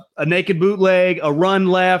a naked bootleg, a run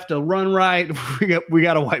left, a run right. We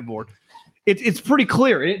got a whiteboard. It's pretty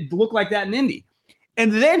clear. It looked like that in Indy.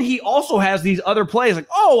 And then he also has these other plays like,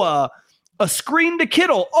 a screen to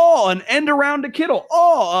Kittle. An end around to Kittle.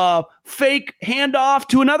 Fake handoff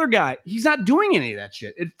to another guy. He's not doing any of that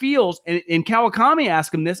shit. It feels, and Kawakami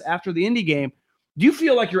asked him this after the Indy game, do you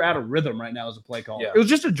feel like you're out of rhythm right now as a play caller? Yeah. It was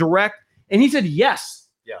just a direct, and he said yes.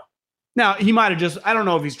 Yeah. Now, he might have just, I don't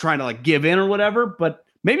know if he's trying to like give in or whatever, but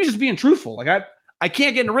maybe he's just being truthful. Like, I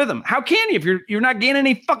can't get in a rhythm. How can you if you're not gaining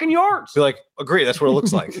any fucking yards? Be like, agree. That's what it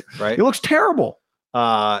looks like, right? It looks terrible.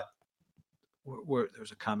 There's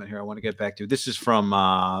a comment here I want to get back to. This is from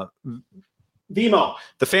Vimo.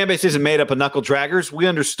 The fan base isn't made up of knuckle draggers. We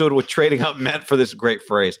understood what trading up meant for this great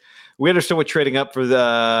phrase. We understood what trading up for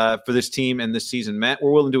this team and this season meant.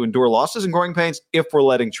 We're willing to endure losses and growing pains if we're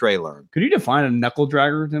letting Trey learn. Could you define a knuckle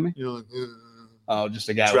dragger to me? You're like, just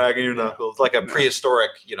a guy dragging your knuckles, like a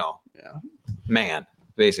prehistoric, man,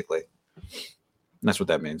 basically. And that's what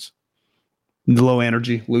that means. The low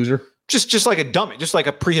energy loser. Just like a dummy, just like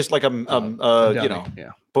a but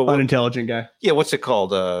unintelligent guy. Yeah, what's it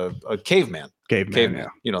called? A caveman. Caveman.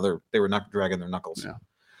 Yeah. They were dragging their knuckles. Yeah.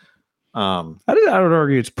 I would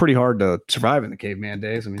argue it's pretty hard to survive in the caveman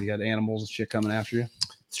days. I mean, you got animals and shit coming after you.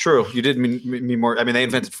 It's true. You did mean more. I mean, they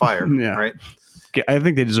invented fire. Yeah. Right. I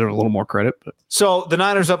think they deserve a little more credit. But so the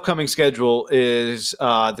Niners' upcoming schedule is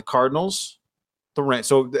the Cardinals. The Rams.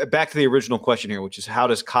 So back to the original question here, which is how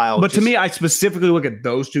does Kyle? But to me, I specifically look at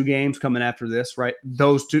those 2 games coming after this, right?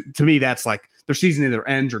 Those 2, to me, that's like their season either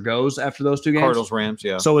ends or goes after those 2 games. Cardinals, Rams,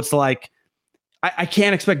 yeah. So it's like I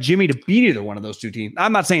can't expect Jimmy to beat either one of those 2 teams.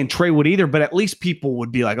 I'm not saying Trey would either, but at least people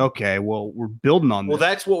would be like, okay, well, we're building on this. Well,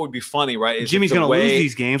 that's what would be funny, right? Jimmy's going to lose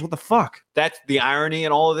these games. What the fuck? That's the irony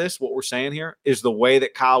in all of this. What we're saying here is the way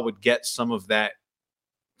that Kyle would get some of that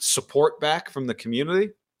support back from the community,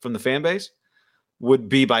 from the fan base, would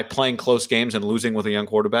be by playing close games and losing with a young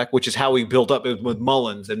quarterback, which is how we built up with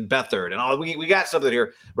Mullins and Beathard and all. We got something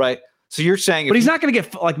here, right? So you're saying, but he's not going to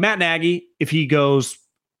get like Matt Nagy. If he goes,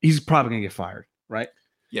 he's probably going to get fired, right?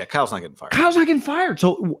 Yeah, Kyle's not getting fired. Kyle's not getting fired.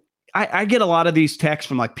 So I get a lot of these texts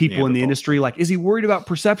from like people in the industry, like, is he worried about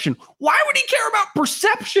perception? Why would he care about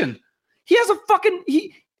perception? He has a fucking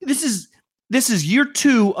This is year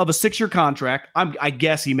 2 of a 6-year contract. I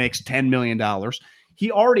guess he makes $10 million. He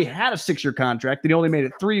already had a 6-year contract that he only made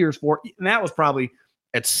it 3 years for, and that was probably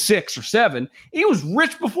at 6 or 7. He was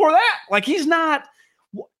rich before that. Like, he's not,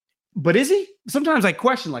 but is he? Sometimes I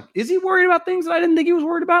question, like, is he worried about things that I didn't think he was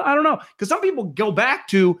worried about? I don't know. Because some people go back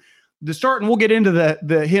to the start, and we'll get into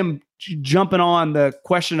the him jumping on the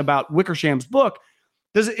question about Wickersham's book.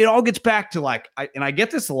 It all gets back to like, I get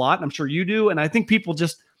this a lot, and I'm sure you do, and I think people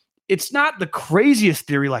just, it's not the craziest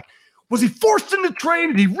theory, like, was he forced into trade?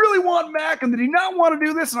 Did he really want Mac? And did he not want to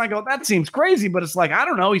do this? And I go, that seems crazy, but it's like, I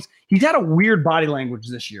don't know. He's had a weird body language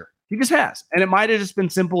this year. He just has. And it might have just been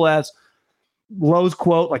simple as Lowe's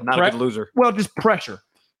quote, like not a good loser. Well, just pressure.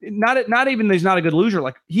 Not even that he's not a good loser.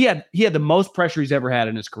 Like he had the most pressure he's ever had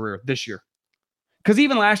in his career this year. Because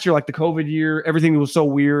even last year, like the COVID year, everything was so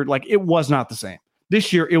weird. Like it was not the same.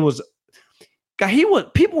 This year, it was.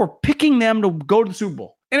 People were picking them to go to the Super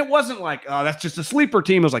Bowl. And it wasn't like, oh, that's just a sleeper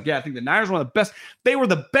team. It was like, yeah, I think the Niners were one of the best. They were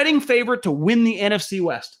the betting favorite to win the NFC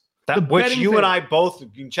West. Which you and I both, you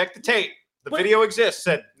can check the tape. The video exists.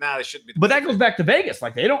 Said, nah, they shouldn't be. But that goes back to Vegas.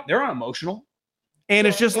 Like they're not emotional, and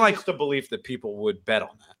it's just like the belief that people would bet on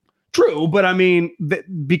that. True, but I mean,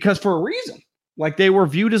 because for a reason, like they were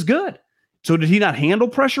viewed as good. So did he not handle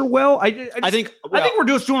pressure well? I think we're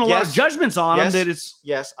just doing a lot of judgments on him. That it's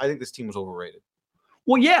I think this team was overrated.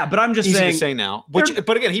 Well, yeah, but I'm just easy saying. To say now,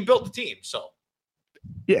 but again, he built the team, so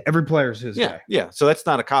yeah, every player's his guy. Yeah, so that's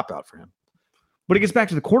not a cop out for him. But it gets back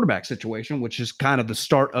to the quarterback situation, which is kind of the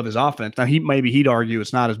start of his offense. Now, he'd argue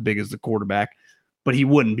it's not as big as the quarterback, but he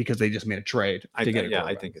wouldn't because they just made a trade to get a quarterback.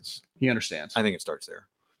 I think he understands. I think it starts there.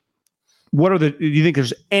 Do you think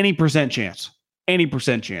there's any percent chance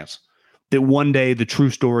that one day the true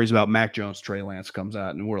stories about Mac Jones, Trey Lance comes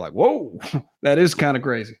out and we're like, whoa, that is kind of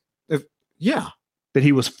crazy. That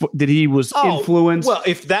he was influenced. Well,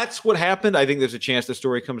 if that's what happened, I think there's a chance the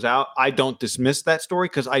story comes out. I don't dismiss that story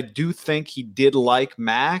because I do think he did like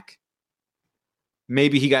Mac.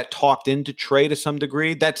 Maybe he got talked into Trey to some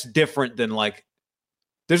degree. That's different than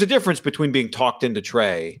there's a difference between being talked into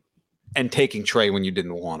Trey and taking Trey when you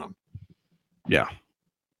didn't want him. Yeah.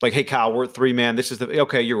 Like, hey, Kyle, we're 3-man. This is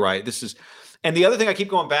okay, you're right. And the other thing I keep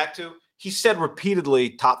going back to, he said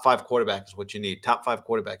repeatedly, top 5 quarterback is what you need. Top 5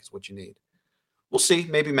 quarterback is what you need. We'll see,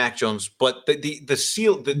 maybe Mac Jones, but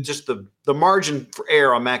the margin for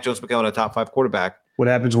error on Mac Jones becoming a top 5 quarterback. What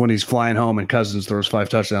happens when he's flying home and Cousins throws 5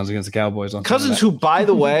 touchdowns against the Cowboys on Cousins, who, by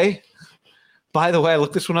the way, I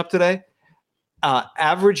looked this one up today.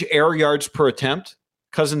 Average air yards per attempt,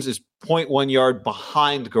 Cousins is 0.1 yard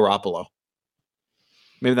behind Garoppolo.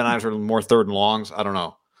 Maybe the Niners are more third and longs. I don't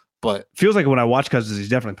know. But feels like when I watch Cousins, he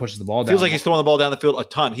definitely pushes the ball down. Feels like he's throwing the ball down the field a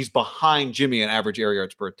ton. He's behind Jimmy in average air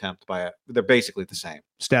yards per attempt. They're basically the same.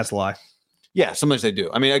 Stats lie. Yeah, sometimes they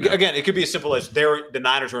do. I mean, again, it could be as simple as the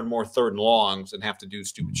Niners are in more third and longs and have to do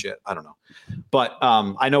stupid shit. I don't know. But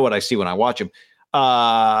I know what I see when I watch him.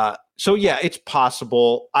 So, yeah, it's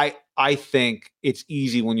possible. I think it's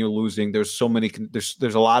easy when you're losing. There's so many – there's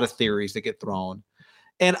a lot of theories that get thrown.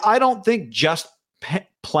 And I don't think just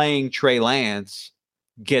playing Trey Lance –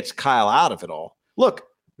 gets Kyle out of it all. Look,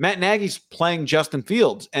 Matt Nagy's playing Justin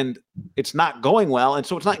Fields, and it's not going well, and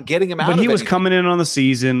so it's not getting him out. But he was coming in on the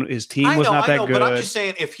season. His team was not that good. But I'm just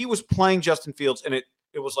saying, if he was playing Justin Fields, and it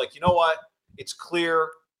was like, you know what? It's clear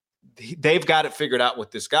they've got it figured out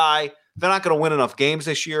with this guy. They're not going to win enough games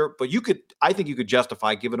this year, but I think you could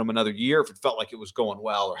justify giving them another year if it felt like it was going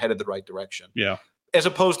well or headed the right direction. Yeah. As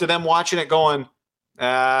opposed to them watching it going,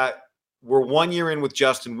 we're 1 year in with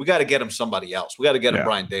Justin. We got to get him somebody else. We got to get him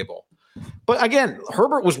Brian Daboll. But again,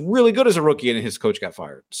 Herbert was really good as a rookie, and his coach got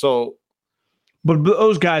fired. So, but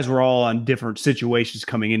those guys were all on different situations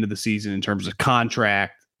coming into the season in terms of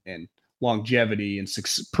contract and longevity and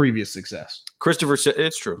previous success. Christopher said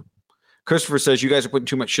it's true. Christopher says you guys are putting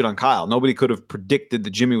too much shit on Kyle. Nobody could have predicted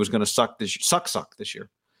that Jimmy was going to suck this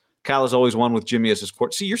year. Kyle has always won with Jimmy as his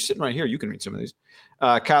quarterback. See, you're sitting right here. You can read some of these.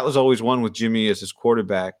 Kyle has always won with Jimmy as his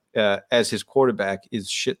quarterback. As his quarterback is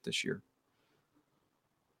shit this year.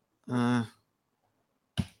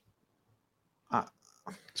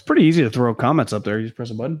 It's pretty easy to throw comments up there. You just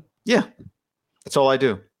press a button. Yeah, that's all I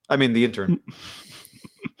do. I mean, the intern.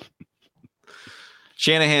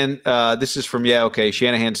 Shanahan, this is from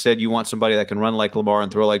Shanahan said you want somebody that can run like Lamar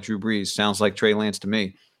and throw like Drew Brees. Sounds like Trey Lance to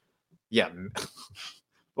me. Yeah.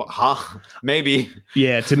 Well, maybe.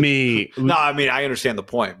 Yeah, to me. No, I mean, I understand the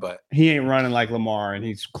point, but he ain't running like Lamar, and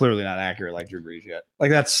he's clearly not accurate like Drew Brees yet.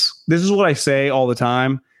 This is what I say all the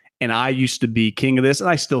time, and I used to be king of this, and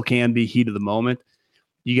I still can be heat of the moment.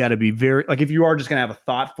 You got to be very, if you are just going to have a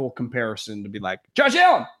thoughtful comparison to be like, Josh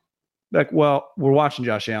Allen. Well, we're watching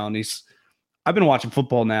Josh Allen. I've been watching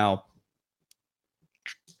football now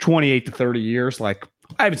 28 to 30 years. I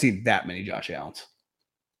haven't seen that many Josh Allens.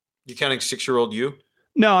 You counting 6-year-old you?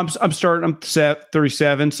 No, I'm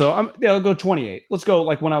 37, so I'll go 28. Let's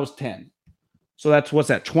go when I was 10. So that's what's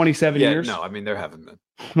that? 27 years? No, I mean there haven't been.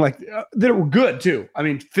 They were good too. I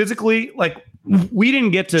mean, physically, we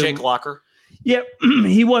didn't get to Jake Locker. Yeah,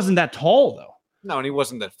 he wasn't that tall though. No, and he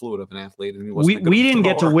wasn't that fluid of an athlete, and he wasn't. We didn't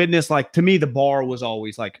get to witness to me the bar was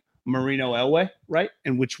always Marino Elway, right?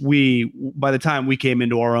 In which by the time we came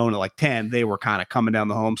into our own at 10, they were kind of coming down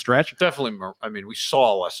the home stretch. Definitely. I mean, we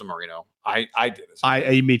saw less of Marino. I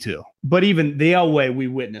did. Me too. But even the Elway we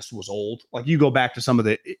witnessed was old. You go back to some of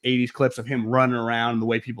the 80s clips of him running around and the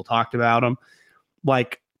way people talked about him.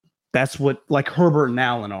 That's what Herbert and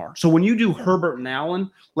Allen are. So when you do Herbert and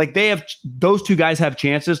Allen, those two guys have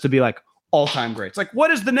chances to be all-time greats.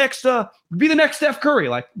 What is the next, be the next Steph Curry?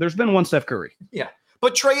 There's been one Steph Curry. Yeah.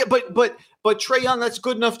 But Trae Young, that's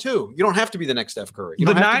good enough too. You don't have to be the next Steph Curry. You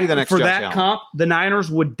don't have to be the next for Josh that Allen. comp. The Niners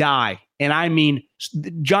would die, and I mean,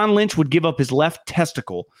 John Lynch would give up his left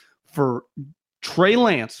testicle for Trey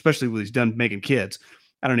Lance, especially when he's done making kids.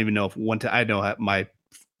 I don't even know if I know my.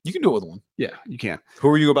 You can do it with one. Yeah, you can. Who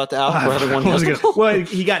are you about to out? Well,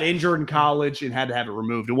 he got injured in college and had to have it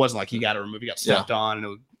removed. It wasn't like he got it removed. He got stepped on, and it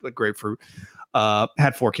was like grapefruit.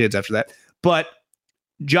 Had 4 kids after that. But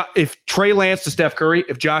if Trey Lance to Steph Curry,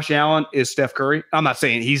 if Josh Allen is Steph Curry, I'm not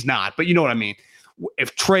saying he's not, but you know what I mean.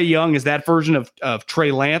 If Trae Young is that version of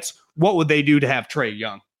Trey Lance, what would they do to have Trae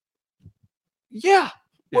Young? Yeah.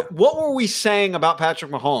 What were we saying about Patrick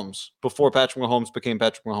Mahomes before Patrick Mahomes became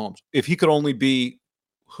Patrick Mahomes? If he could only be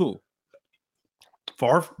who?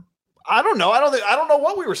 Favre? I don't know. I don't know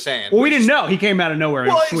what we were saying. Well, we didn't know. He came out of nowhere.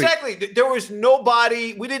 Well, exactly. There was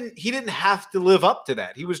nobody. He didn't have to live up to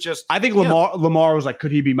that. He was just. I think Lamar was like,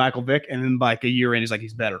 could he be Michael Vick? And then like a year in, he's like,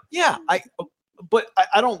 he's better. Yeah. But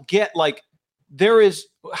I don't get like there is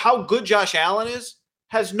how good Josh Allen is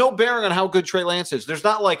has no bearing on how good Trey Lance is. There's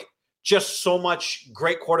not like just so much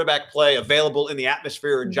great quarterback play available in the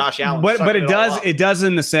atmosphere and Josh Allen. But it does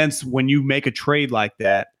in the sense when you make a trade like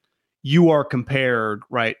that, you are compared,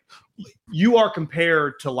 right? You are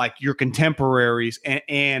compared to like your contemporaries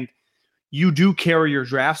and you do carry your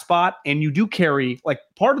draft spot and you do carry like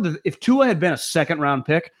part of if Tua had been a 2nd round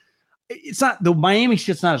pick, it's not the Miami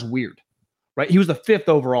shit's not as weird. Right, he was the 5th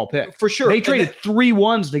overall pick for sure. They traded 3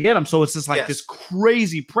 ones to get him, so it's just like this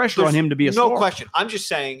crazy pressure on him to be a star. No question. I'm just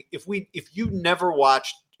saying, if you never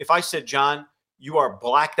watched, if I said, John, you are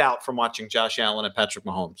blacked out from watching Josh Allen and Patrick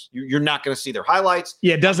Mahomes. You're not going to see their highlights.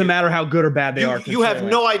 Yeah, it doesn't matter how good or bad they are. You have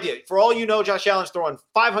no idea. For all you know, Josh Allen's throwing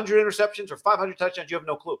 500 interceptions or 500 touchdowns. You have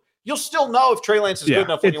no clue. You'll still know if Trey Lance is good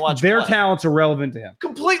enough when you watch their talent's irrelevant to him.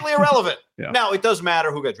 Completely irrelevant. Now, it does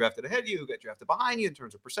matter who got drafted ahead of you, who got drafted behind you in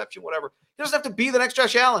terms of perception, whatever. He doesn't have to be the next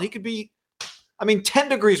Josh Allen. He could be, 10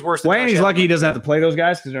 degrees worse than He's lucky he doesn't have to play those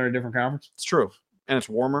guys because they're in a different conference. It's true. And it's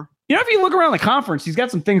warmer. If you look around the conference, he's got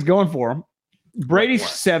some things going for him. Brady's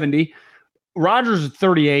 70. Rodgers is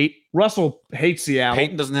 38. Russell hates Seattle.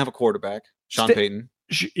 Peyton doesn't have a quarterback. Sean Payton.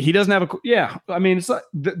 He doesn't have it's like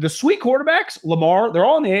the sweet quarterbacks, Lamar, they're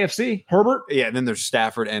all in the AFC. Herbert. Yeah, and then there's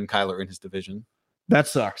Stafford and Kyler in his division. That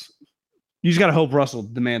sucks. You just got to hope Russell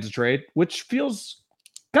demands a trade, which feels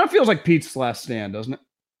like Pete's last stand, doesn't it?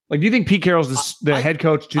 Like, do you think Pete Carroll's the head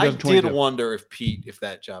coach 2022? I did wonder if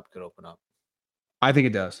that job could open up. I think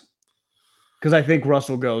it does. Because I think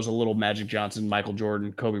Russell goes a little Magic Johnson, Michael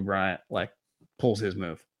Jordan, Kobe Bryant, like pulls his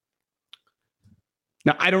move.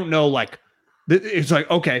 Now, I don't know, like, it's like,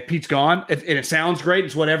 okay, Pete's gone. And it sounds great.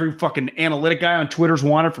 It's what every fucking analytic guy on Twitter's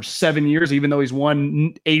wanted for 7 years, even though he's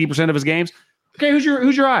won 80% of his games. Okay, who's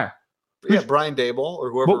your hire? Yeah, Brian Daboll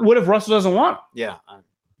or whoever. But what if Russell doesn't want him? Yeah.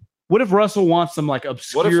 What if Russell wants some like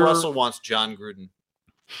obscure? What if Russell wants John Gruden?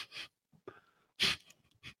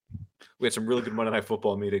 We had some really good Monday Night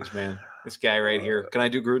Football meetings, man. This guy right here. Can I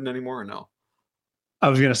do Gruden anymore or no? I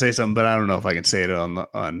was going to say something, but I don't know if I can say it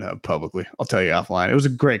on publicly. I'll tell you offline. It was a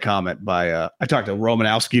great comment by I talked to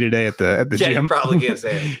Romanowski today at the gym. You probably can't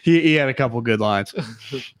say it. He had a couple of good lines.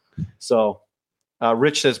 So,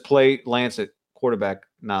 Rich says play Lance at quarterback,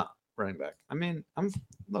 not running back.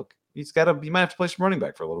 Look, he might have to play some running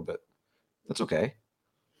back for a little bit. That's okay.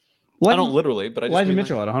 I don't literally, but I just Elijah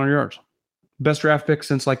Mitchell at 100 yards. Best draft pick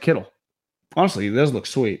since like Kittle. Honestly, he does look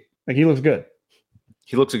sweet. Like he looks good.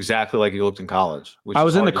 He looks exactly like he looked in college. I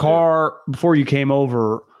was in the car before you came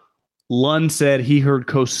over. Lund said he heard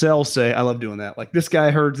Cosell say, I love doing that. Like this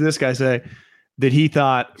guy heard this guy say that he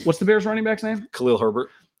thought, what's the Bears running back's name? Khalil Herbert.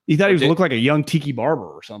 He thought he looked like a young Tiki Barber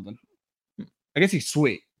or something. I guess he's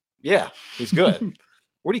sweet. Yeah, he's good.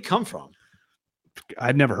 Where'd he come from?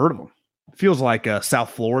 I'd never heard of him. Feels like South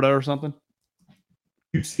Florida or something.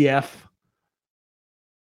 UCF.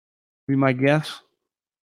 Be my guess.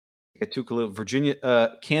 Virginia,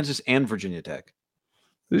 Kansas, and Virginia Tech.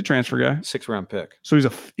 He's a transfer guy. 6th round pick. So he's a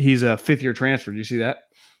 5th-year transfer. Do you see that?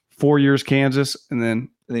 4 years Kansas, and then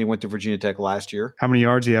he went to Virginia Tech last year. How many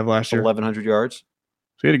yards did he have last year? 1,100 yards.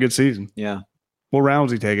 So he had a good season. Yeah. What round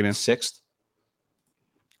was he taking in? 6th.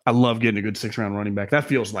 I love getting a good 6th-round running back. That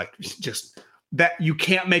feels like just that you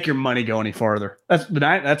can't make your money go any farther.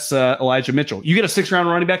 That's Elijah Mitchell. You get a 6th-round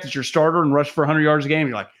running back that's your starter and rush for 100 yards a game.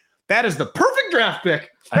 You're like, that is the perfect draft pick.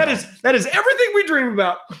 That is everything we dream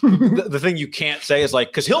about. the thing you can't say is like,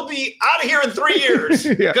 because he'll be out of here in 3 years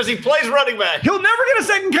because he plays running back. He'll never get a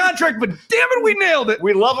second contract, but damn it, we nailed it.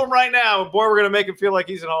 We love him right now. Boy, we're going to make him feel like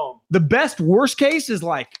he's at home. The best worst case is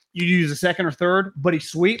like you use a 2nd or 3rd, but he's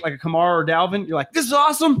sweet, like a Kamara or Dalvin. You're like, this is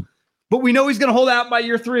awesome. But we know he's going to hold out by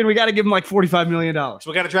year 3, and we got to give him like $45 million.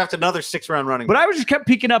 So we got to draft another 6th-round running But back. I was just kept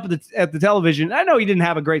peeking up at the television. I know he didn't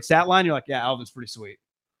have a great stat line. You're like, yeah, Alvin's pretty sweet.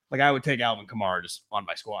 Like, I would take Alvin Kamara just on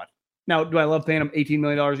my squad. Now, do I love paying him $18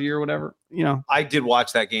 million a year or whatever? You know, I did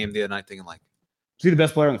watch that game the other night thinking, like, is he the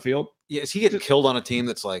best player on the field? yeah, is he getting killed on a team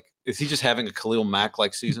that's like, is he just having a Khalil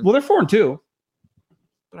Mack-like season? Well, they're 4-2.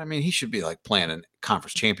 But, I mean, he should be, like, playing in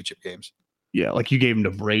conference championship games. Yeah, like you gave him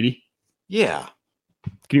to Brady. Yeah.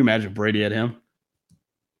 Can you imagine if Brady had him?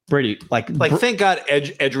 Brady, Thank God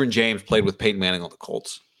Edgerrin James played with Peyton Manning on the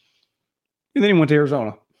Colts. And then he went to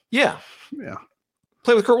Arizona. Yeah. Yeah.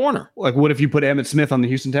 Play with Kurt Warner. Like, what if you put Emmitt Smith on the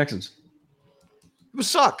Houston Texans? It would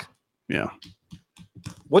suck. Yeah.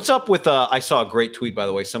 What's up with I saw a great tweet, by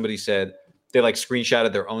the way. Somebody said they like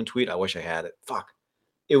screenshotted their own tweet. I wish I had it. Fuck.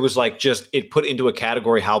 It was like just it put into a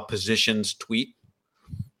category how positions tweet.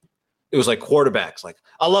 It was like quarterbacks, like,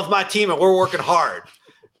 I love my team and we're working hard.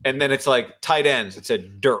 And then it's like tight ends. It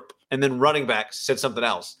said derp. And then running backs said something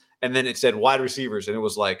else. And then it said wide receivers. And it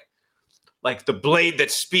was like the blade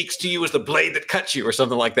that speaks to you is the blade that cuts you or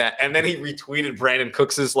something like that. And then he retweeted Brandon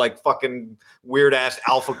Cooks's like fucking weird ass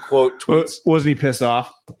alpha quote tweets. Wasn't he pissed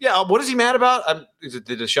off? Yeah. What is he mad about? Is it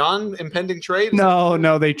the Deshaun impending trade?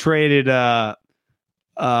 No, they traded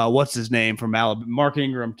what's his name from Alabama, Mark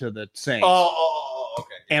Ingram to the Saints. Oh, okay.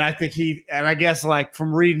 And I guess like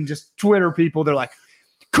from reading just Twitter people, they're like,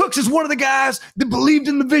 Cooks is one of the guys that believed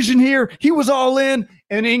in the vision here. He was all in.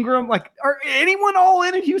 And Ingram, like, are anyone all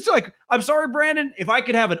in? And he was like, I'm sorry, Brandon, if I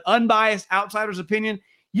could have an unbiased outsider's opinion,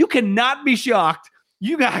 you cannot be shocked.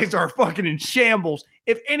 You guys are fucking in shambles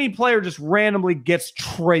if any player just randomly gets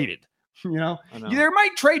traded. You know? There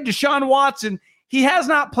might trade Deshaun Watson. He has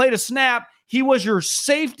not played a snap. He was your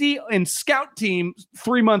safety and scout team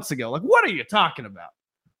 3 months ago. Like, what are you talking about?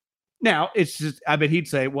 Now, it's just, I bet he'd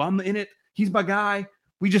say, well, I'm in it. He's my guy.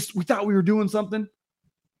 We thought we were doing something.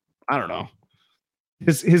 I don't know.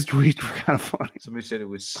 His tweets were kind of funny. Somebody said it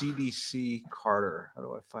was CDC Carter. How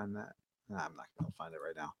do I find that? Nah, I'm not going to find it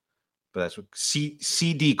right now. But that's what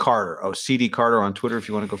CD Carter. Oh, CD Carter on Twitter if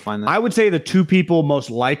you want to go find that. I would say the 2 people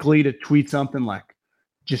most likely to tweet something like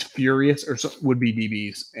just furious or so, would be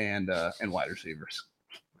DBs and wide receivers.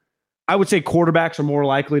 I would say quarterbacks are more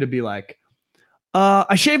likely to be like,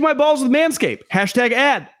 I shaved my balls with Manscaped.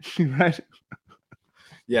 #ad. Right?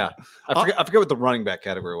 Yeah. I forget what the running back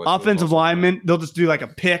category was. Offensive linemen, they'll just do like a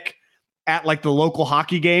pick at like the local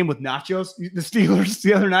hockey game with nachos. The Steelers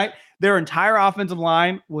the other night, their entire offensive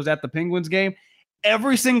line was at the Penguins game.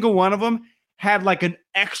 Every single one of them had like an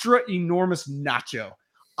extra enormous nacho.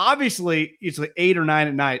 Obviously, it's like 8 or 9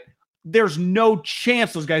 at night. There's no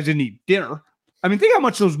chance those guys didn't eat dinner. I mean, think how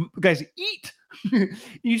much those guys eat.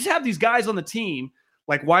 You just have these guys on the team,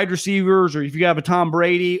 like wide receivers, or if you have a Tom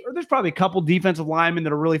Brady, or there's probably a couple defensive linemen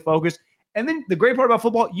that are really focused. And then the great part about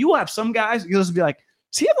football, you have some guys, you'll just be like,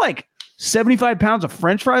 does he have like 75 pounds of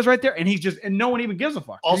French fries right there? And and no one even gives a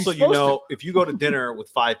fuck. Also, if you go to dinner with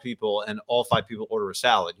 5 people and all 5 people order a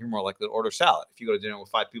salad, you're more likely to order salad. If you go to dinner with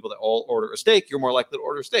 5 people that all order a steak, you're more likely to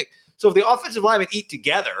order a steak. So if the offensive linemen eat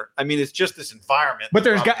together, I mean, it's just this environment. But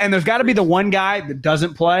there's got to be the one guy that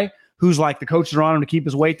doesn't play who's like the coaches are on him to keep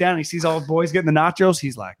his weight down. And he sees all the boys getting the nachos.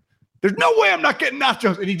 He's like, there's no way I'm not getting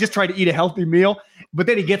nachos. And he just tried to eat a healthy meal, but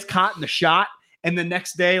then he gets caught in the shot. And the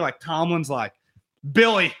next day, like Tomlin's like,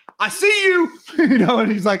 Billy, I see you,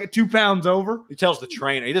 and he's like 2 pounds over. He tells the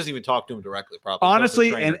trainer. He doesn't even talk to him directly, probably.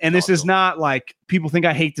 Honestly, and this is not like people think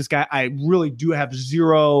I hate this guy. I really do have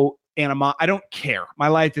zero animosity. I don't care. My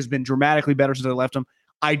life has been dramatically better since I left him.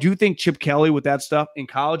 I do think Chip Kelly with that stuff in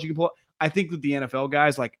college, you can pull. I think that the NFL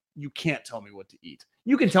guys, like, you can't tell me what to eat.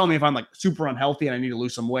 You can tell me if I'm like super unhealthy and I need to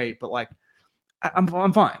lose some weight, but like, I'm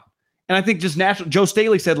fine. And I think just natural. Joe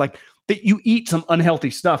Staley said like that you eat some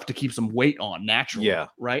unhealthy stuff to keep some weight on naturally. Yeah.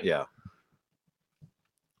 Right. Yeah.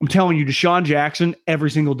 I'm telling you, Deshaun Jackson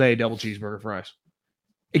every single day, double cheeseburger fries.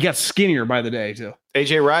 It got skinnier by the day too.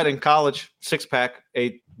 AJ Wright in college, 6-pack,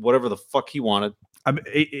 ate whatever the fuck he wanted.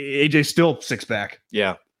 AJ still 6-pack.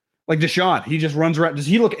 Yeah. Like Deshaun, he just runs around. Does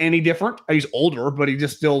he look any different? He's older, but he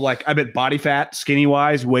just still like, I bet body fat, skinny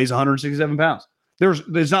wise, weighs 167 pounds.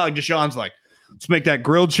 There's not like Deshaun's like, let's make that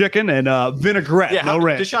grilled chicken and vinaigrette. Yeah, no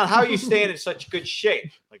ranch. Deshaun, how are you staying in such good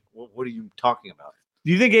shape? Like, what are you talking about?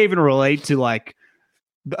 Do you think they even relate to like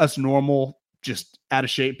us normal, just out of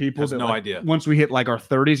shape people? I have no like, idea. Once we hit like our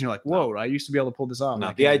 30s, and you're like, whoa, I used to be able to pull this off.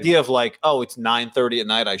 No, the idea of like, oh, it's 9:30 at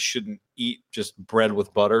night, I shouldn't eat just bread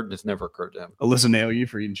with butter, just never occurred to him. Alyssa nailed you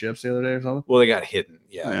for eating chips the other day or something? Well, they got hidden,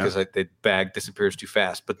 because the bag disappears too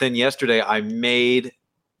fast. But then yesterday I made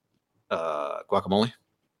guacamole.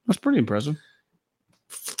 That's pretty impressive.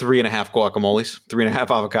 3.5 guacamoles, 3.5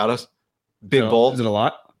 avocados. Big bowl. Is it a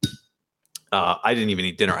lot? I didn't even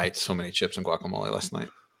eat dinner. I ate so many chips and guacamole last night.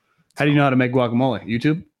 How do you know how to make guacamole?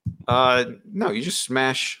 YouTube? No, you just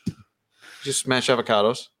smash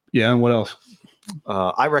avocados. Yeah, and what else?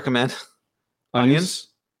 I recommend onions.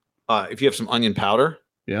 If you have some onion powder,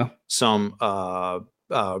 Yeah. some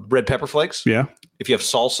red pepper flakes. Yeah. If you have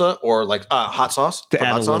salsa or like hot sauce To add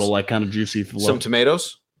hot a sauce, little like kind of juicy flavor. some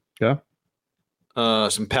tomatoes. Yeah.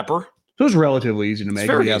 Some pepper. So it's relatively easy to make.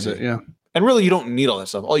 very You easy. yeah. And really, you don't need all that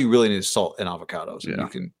stuff. All you really need is salt and avocados. Yeah.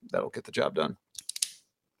 That'll get the job done.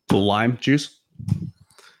 A little lime juice.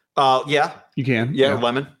 Yeah. You can. Yeah,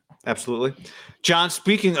 lemon. Absolutely. John,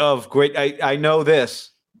 speaking of great, I know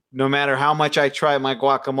this. No matter how much I try my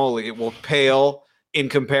guacamole, it will pale in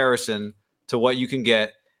comparison to what you can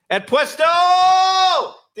get at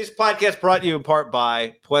Puesto. This podcast brought to you in part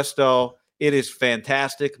by Puesto. It is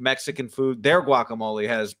fantastic Mexican food. Their guacamole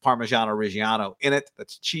has Parmigiano Reggiano in it.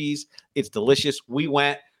 That's cheese. It's delicious. We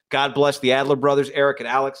went. God bless the Adler brothers, Eric and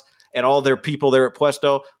Alex, and all their people there at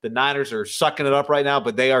Puesto. The Niners are sucking it up right now,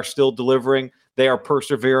 but they are still delivering. They are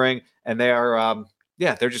persevering, and they are,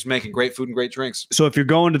 they're just making great food and great drinks. So if you're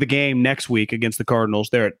going to the game next week against the Cardinals,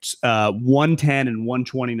 they're at 110 and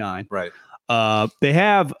 129. Right. They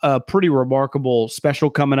have a pretty remarkable special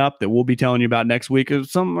coming up that we'll be telling you about next week.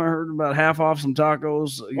 Some I heard about half off some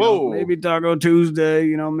tacos. Maybe Taco Tuesday,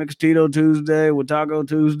 mixed Tito Tuesday with Taco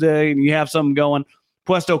Tuesday. And you have something going.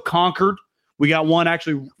 Puesto Concord. We got one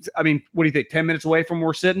actually. I mean, what do you think? 10 minutes away from where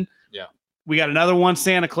we're sitting? Yeah. We got another one,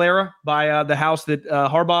 Santa Clara, by the house that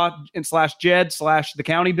Harbaugh / Jed / the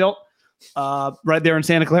county built right there in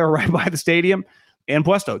Santa Clara, right by the stadium. And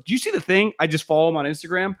Puesto. Do you see the thing? I just follow them on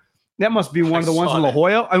Instagram. That must be one of the ones in La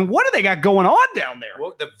Jolla. I mean, what do they got going on down there?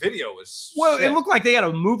 Well, the video was sick. It looked like they had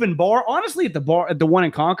a moving bar. Honestly, at the one in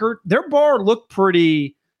Concord, their bar looked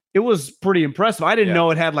pretty. It was pretty impressive. I didn't know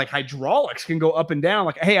it had like hydraulics, can go up and down.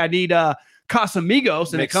 Like, hey, I need Casamigos,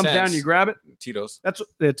 and Makes it comes sense. down and you grab it. Tito's. That's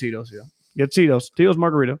Tito's, yeah. Yeah, Tito's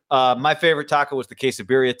margarita. My favorite taco was the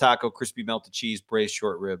quesadilla taco, crispy melted cheese, braised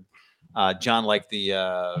short rib. John liked the.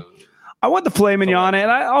 I want the filet mignon,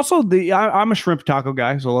 and I also I'm a shrimp taco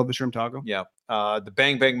guy, so I love the shrimp taco. Yeah, the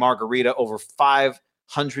Bang Bang Margarita, over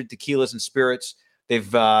 500 tequilas and spirits.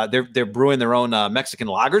 They're brewing their own Mexican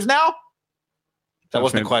lagers now. That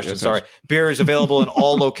wasn't a question. Sorry. Beer is available in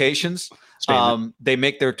all locations. They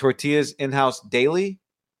make their tortillas in-house daily,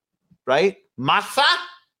 right? Masa,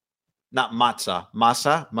 not matzah.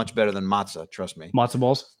 Masa, much better than matzah. Trust me. Matzo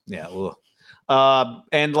balls. Yeah.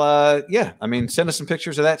 I mean, send us some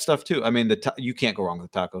pictures of that stuff too. I mean, you can't go wrong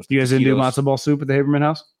with the tacos. You guys didn't do matzo ball soup at the Haberman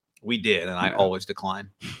house? We did, and I always decline.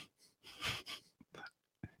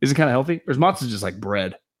 Is it kind of healthy? Or is matzo just like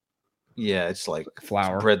bread? Yeah, it's like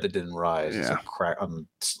flour, bread that didn't rise. Yeah.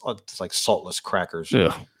 It's like saltless crackers.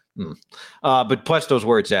 Yeah. But Puesto's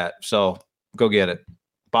where it's at, so go get it.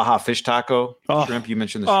 Baja fish taco, shrimp. You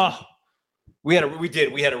mentioned the shrimp. We had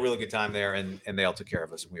a really good time there, and they all took care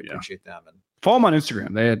of us, and we appreciate them. And follow them on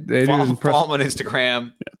Instagram. They follow them on Instagram.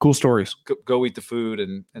 Yeah, cool stories. Go eat the food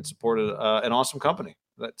and support an awesome company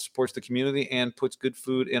that supports the community and puts good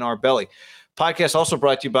food in our belly. Podcast also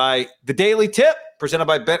brought to you by The Daily Tip, presented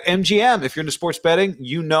by BetMGM. If you're into sports betting,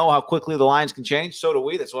 you know how quickly the lines can change. So do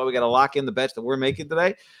we. That's why we got to lock in the bets that we're making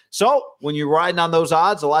today. So when you're riding on those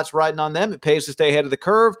odds, a lot's riding on them. It pays to stay ahead of the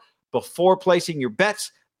curve. Before placing your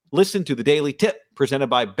bets, listen to The Daily Tip, presented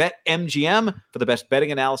by BetMGM, for the best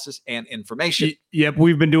betting analysis and information. Yep,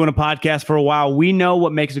 we've been doing a podcast for a while. We know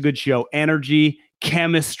what makes a good show. Energy,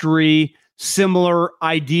 chemistry, similar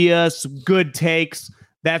ideas, good takes.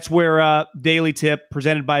 That's where Daily Tip,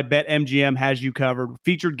 presented by BetMGM, has you covered.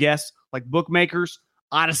 Featured guests like bookmakers,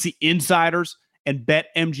 Odyssey insiders, and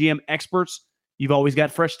BetMGM experts. You've always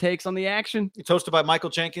got fresh takes on the action. It's hosted by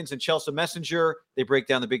Michael Jenkins and Chelsea Messenger. They break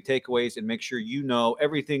down the big takeaways and make sure you know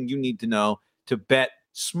everything you need to know to bet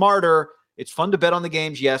smarter. It's fun to bet on the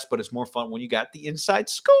games, yes, but it's more fun when you got the inside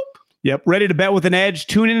scoop. Yep, ready to bet with an edge?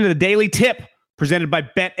 Tune into The Daily Tip, presented by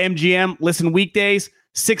BetMGM. Listen weekdays,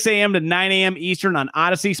 6 a.m. to 9 a.m. Eastern on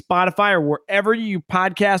Odyssey, Spotify, or wherever you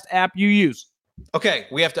podcast app you use. Okay,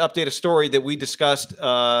 we have to update a story that we discussed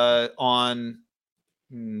on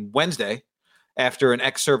Wednesday after an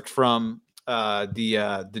excerpt from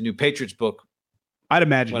the new Patriots book. I'd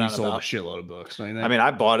imagine you sold a shitload of books. I mean,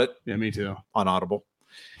 I bought it. Yeah, me too. On Audible.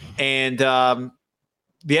 And the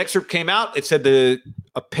excerpt came out. It said a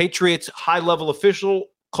Patriots high-level official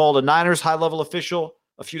called a Niners high-level official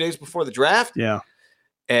a few days before the draft. Yeah.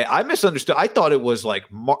 I misunderstood. I thought it was like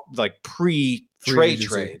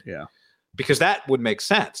pre-trade. Yeah. Because that would make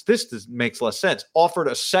sense. This makes less sense. Offered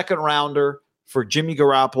a second rounder for Jimmy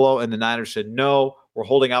Garoppolo, and the Niners said, no, were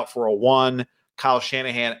holding out for a 1. Kyle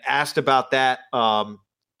Shanahan asked about that on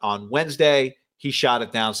Wednesday. He shot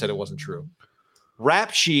it down, said it wasn't true.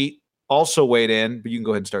 Rap Sheet also weighed in, but you can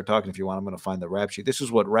go ahead and start talking if you want. I'm going to find the Rap Sheet. This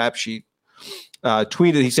is what Rap Sheet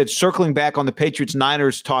tweeted. He said, circling back on the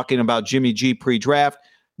Patriots-Niners talking about Jimmy G pre-draft,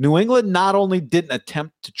 New England not only didn't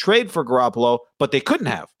attempt to trade for Garoppolo, but they couldn't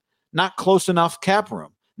have. Not close enough cap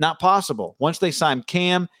room. Not possible. Once they signed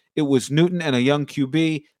Cam, it was Newton and a young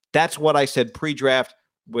QB. That's what I said pre-draft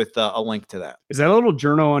with a link to that. Is that a little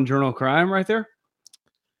journal on journal crime right there?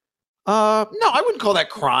 No, I wouldn't call that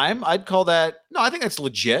crime. I'd call that, no, I think that's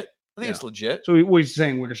legit. I think it's legit. So he's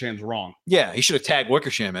saying Wickersham's wrong. Yeah, he should have tagged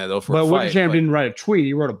Wickersham in though for but a fight. Wickersham didn't write a tweet.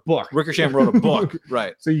 He wrote a book. Wickersham wrote a book,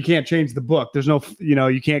 right. So you can't change the book. There's no,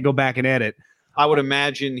 you can't go back and edit. I would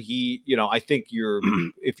imagine I think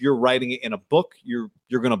if you're writing it in a book, you're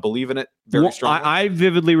going to believe in it very strongly. I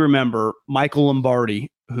vividly remember Michael Lombardi,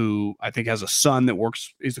 who I think has a son that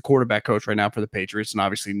is the quarterback coach right now for the Patriots and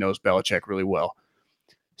obviously knows Belichick really well,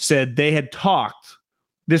 said they had talked.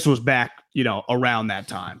 This was back, around that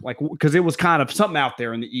time, like, because it was kind of something out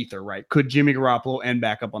there in the ether, right? Could Jimmy Garoppolo end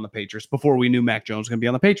back up on the Patriots before we knew Mac Jones was going to be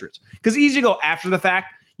on the Patriots? Because easy to go after the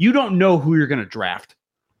fact. You don't know who you're going to draft.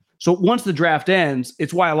 So once the draft ends,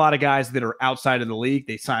 it's why a lot of guys that are outside of the league,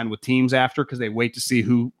 they sign with teams after because they wait to see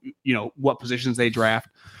who, what positions they draft,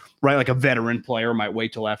 right? Like a veteran player might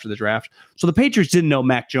wait till after the draft. So the Patriots didn't know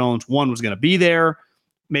Mac Jones, one, was going to be there.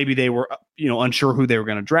 Maybe they were, unsure who they were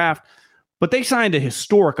going to draft. But they signed a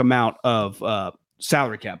historic amount of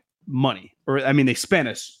salary cap money. They spent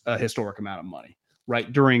a historic amount of money,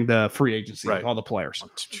 right, during the free agency with all the players.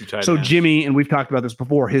 So Jimmy, and we've talked about this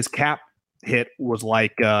before, his cap hit was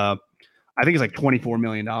like, I think it's like $24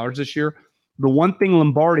 million this year. The one thing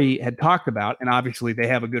Lombardi had talked about, and obviously they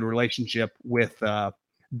have a good relationship with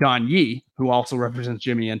Don Yee, who also represents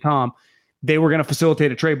Jimmy and Tom, they were going to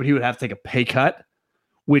facilitate a trade, but he would have to take a pay cut,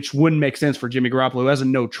 which wouldn't make sense for Jimmy Garoppolo, who has a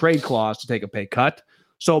no trade clause to take a pay cut.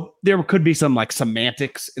 So there could be some like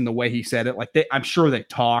semantics in the way he said it. Like I'm sure they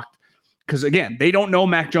talked because again, they don't know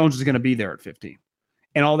Mac Jones is going to be there at 15.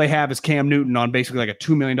 And all they have is Cam Newton on basically like a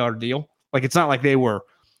 $2 million deal. Like it's not like they were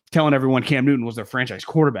telling everyone Cam Newton was their franchise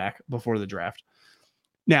quarterback before the draft.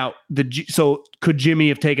 Now, so could Jimmy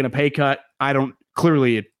have taken a pay cut?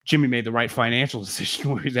 Clearly Jimmy made the right financial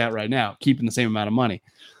decision where he's at right now, keeping the same amount of money.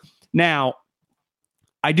 Now,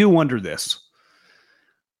 I do wonder this.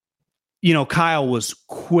 Kyle was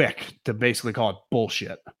quick to basically call it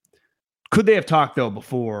bullshit. Could they have talked, though,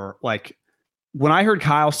 before? Like, when I heard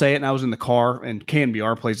Kyle say it and I was in the car and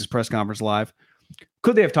KNBR plays his press conference live,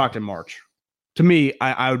 could they have talked in March? To me,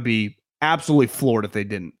 I would be absolutely floored if they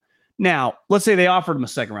didn't. Now, let's say they offered him a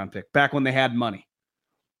second-round pick back when they had money.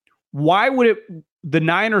 Why would the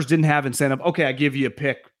Niners didn't have incentive? Okay, I give you a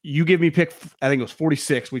pick. You give me pick, I think it was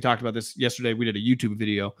 46. We talked about this yesterday. We did a YouTube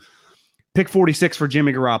video. Pick 46 for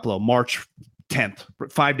Jimmy Garoppolo, March 10th,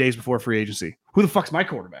 5 days before free agency. Who the fuck's my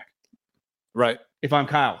quarterback? Right. If I'm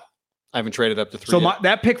Kyle. I haven't traded up to 3 So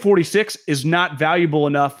that pick 46 is not valuable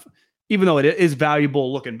enough, even though it is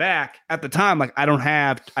valuable looking back. At the time, like I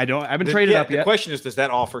haven't traded up yet. The question is, does that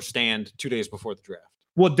offer stand 2 days before the draft?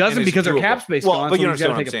 Well, it doesn't because their cap space. Well, but you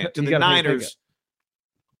understand what I'm saying. To the Niners,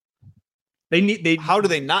 how do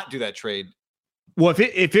they not do that trade? Well,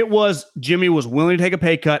 if it was Jimmy was willing to take a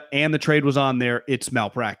pay cut and the trade was on there, it's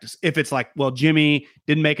malpractice. If it's like, well, Jimmy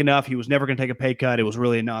didn't make enough, he was never going to take a pay cut, it was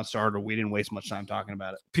really a non-starter, we didn't waste much time talking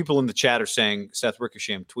about it. People in the chat are saying Seth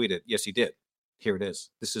Wickersham tweeted. Yes, he did. Here it is.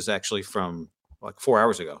 This is actually from like 4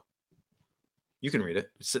 hours ago. You can read it.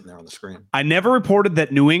 It's sitting there on the screen. I never reported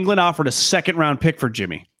that New England offered a second-round pick for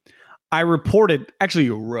Jimmy. I reported, actually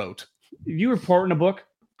you wrote. You report in a book?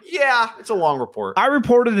 Yeah, it's a long report. I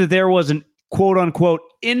reported that there was an quote-unquote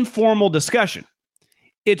informal discussion.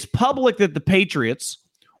 It's public that the Patriots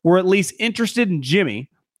were at least interested in Jimmy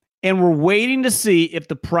and were waiting to see if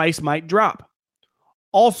the price might drop.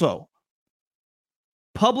 Also,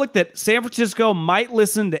 public that San Francisco might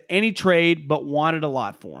listen to any trade but wanted a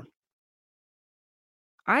lot for him.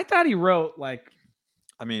 I thought he wrote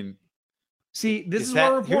see, this is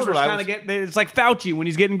where reporters kind of get. It's like Fauci when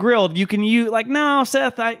he's getting grilled. No,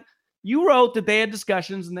 Seth, you wrote that they had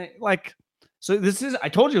discussions and they like. So this is. I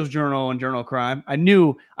told you it was journal and journal crime. I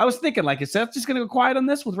was thinking is Seth just going to go quiet on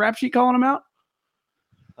this with Rap Sheet calling him out?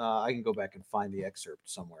 I can go back and find the excerpt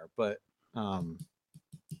somewhere, but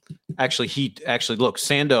actually, look,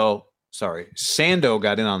 Sando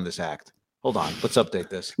got in on this act. Hold on, let's update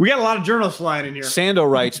this. We got a lot of journalists flying in here. Sando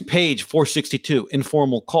writes page 462,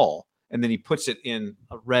 informal call, and then he puts it in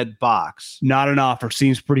a red box. Not an offer.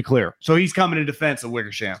 Seems pretty clear. So he's coming in defense of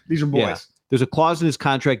Wickersham. These are boys. Yeah. There's a clause in his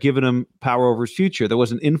contract giving him power over his future. There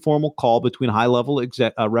was an informal call between a high-level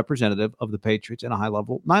representative of the Patriots and a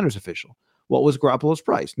high-level Niners official. What was Garoppolo's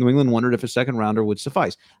price? New England wondered if a second rounder would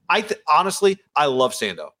suffice. Honestly, I love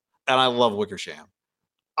Sando and I love Wickersham.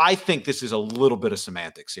 I think this is a little bit of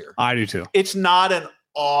semantics here. I do too. It's not an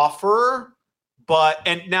offer,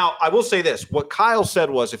 and now I will say this. What Kyle said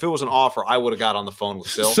was if it was an offer, I would have got on the phone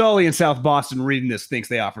with Bill. Sully in South Boston reading this thinks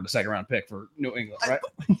they offered a second round pick for New England, right?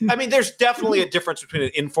 I mean, there's definitely a difference between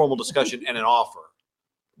an informal discussion and an offer.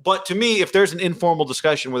 But to me, if there's an informal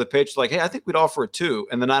discussion where the Patriots are like, hey, I think we'd offer it too,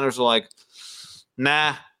 and the Niners are like,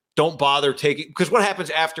 nah, don't bother taking, because what happens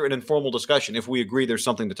after an informal discussion if we agree there's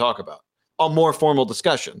something to talk about? A more formal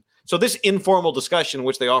discussion. So this informal discussion in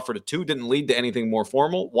which they offered a 2 didn't lead to anything more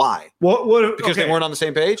formal. Why? Because they weren't on the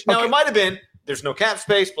same page? Now, it might have been, there's no cap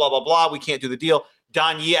space, blah, blah, blah. We can't do the deal.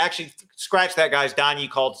 Don Yee, actually, scratch that, guys. Don Yee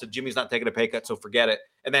called and said, Jimmy's not taking a pay cut, so forget it.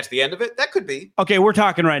 And that's the end of it? That could be. Okay, we're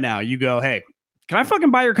talking right now. You go, hey, can I fucking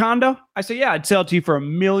buy your condo? I say, yeah, I'd sell it to you for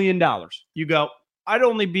 $1 million. You go, I'd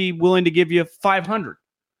only be willing to give you 500.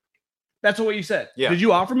 That's what you said. Yeah. Did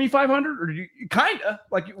you offer me 500 or did you kinda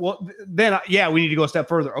like? Well, then we need to go a step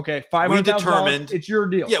further. Okay, $500,000. It's your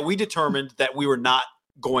deal. Yeah, we determined that we were not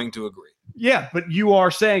going to agree. Yeah, but you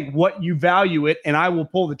are saying what you value it, and I will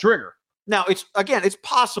pull the trigger. Now it's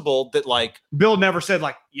possible that like Bill never said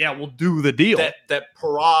like, yeah, we'll do the deal. That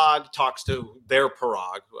Parag talks to their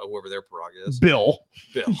Parag, whoever their Parag is. Bill.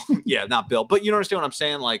 Yeah, not Bill, but you understand what I'm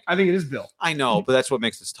saying? Like, I think it is Bill. I know, but that's what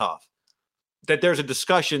makes this tough. That there's a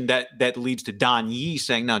discussion that leads to Don Yee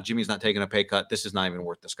saying, no, Jimmy's not taking a pay cut. This is not even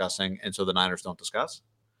worth discussing. And so the Niners don't discuss.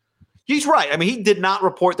 He's right. I mean, he did not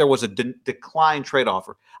report there was a decline trade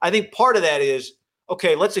offer. I think part of that is,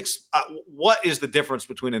 okay, what is the difference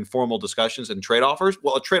between informal discussions and trade offers?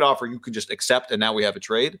 Well, a trade offer you can just accept and now we have a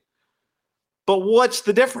trade. But what's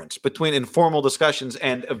the difference between informal discussions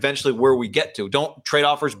and eventually where we get to? Don't trade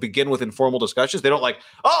offers begin with informal discussions? They don't like,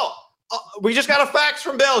 we just got a fax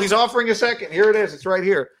from Bill. He's offering a second. Here it is. It's right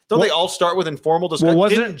here. Don't they all start with informal discussion? Well,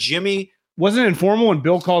 Wasn't it informal when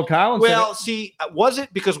Bill called Kyle? And was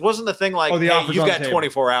it? Because wasn't the thing like, hey, you've got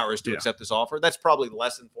 24 hours to accept this offer? That's probably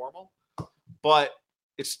less informal. But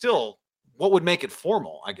it's still, what would make it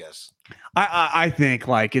formal, I guess? I think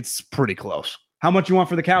like it's pretty close. How much you want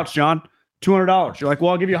for the couch, John? $200. You're like,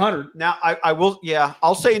 well, I'll give you 100. Now, I will, yeah.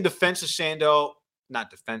 I'll say in defense of Sando, not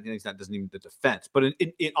defense. He's not doesn't even the defense, but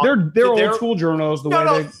they're old school journals.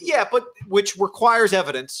 Yeah, but which requires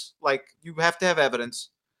evidence. Like you have to have evidence.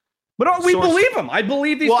 But we believe them. I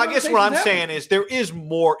believe these. Well, I guess what I'm saying is there is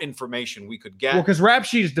more information we could get. Well, because Rap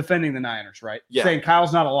Sheet is defending the Niners, right? Yeah. Saying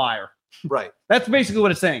Kyle's not a liar. Right. That's basically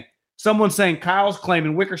what it's saying. Someone's saying Kyle's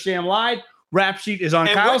claiming Wickersham lied. Rap Sheet is on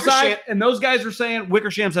Kyle's side, and those guys are saying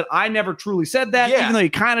Wickersham said I never truly said that, even though he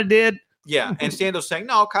kind of did. Yeah, and Sando's saying,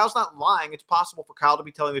 no, Kyle's not lying. It's possible for Kyle to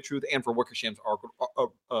be telling the truth and for Wickersham's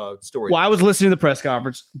story. Well, I was listening to the press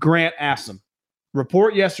conference. Grant asked him,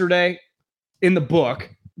 report yesterday in the book,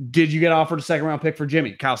 did you get offered a second-round pick for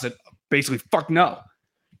Jimmy? Kyle said, basically, fuck no.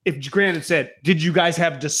 If Grant had said, did you guys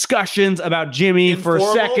have discussions about Jimmy for a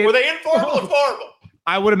second? Were they informal or formal?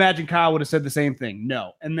 I would imagine Kyle would have said the same thing.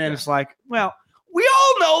 No. And then it's like, well, we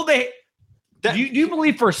all know do you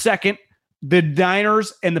believe for a second the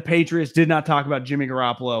Niners and the Patriots did not talk about Jimmy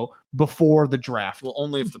Garoppolo before the draft? Well,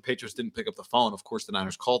 only if the Patriots didn't pick up the phone. Of course, the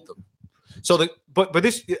Niners called them. So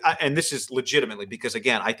this is legitimately because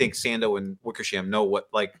again, I think Sando and Wickersham know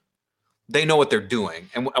they know what they're doing,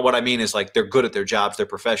 and what I mean is like they're good at their jobs. They're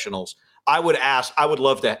professionals. I would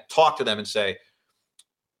love to talk to them and say,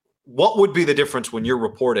 what would be the difference when you're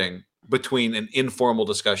reporting between an informal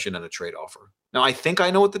discussion and a trade offer? Now, I think I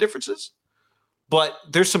know what the difference is. But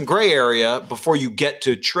there's some gray area before you get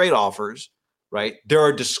to trade offers, right? There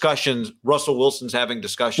are discussions. Russell Wilson's having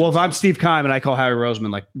discussions. Well, if I'm Steve Keim and I call Howie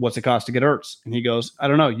Roseman, like, what's it cost to get Ertz? And he goes, I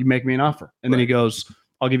don't know. You make me an offer. And then he goes,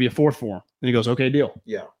 I'll give you a fourth for him. And he goes, okay, deal.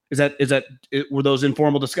 Yeah. Were those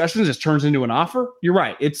informal discussions? It turns into an offer? You're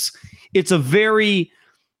right. It's a very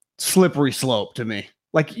slippery slope to me.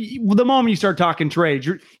 Like the moment you start talking trades,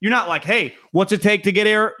 you're not like, hey, what's it take to get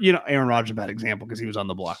Aaron Rodgers, a bad example because he was on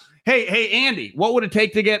the block. Hey, Andy, what would it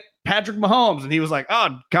take to get Patrick Mahomes? And he was like,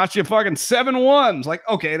 oh, cost you fucking 7 1s. Like,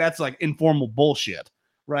 okay, that's like informal bullshit,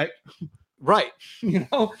 right? Right.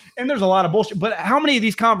 And there's a lot of bullshit. But how many of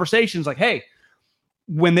these conversations, like, hey,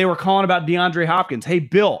 when they were calling about DeAndre Hopkins, hey,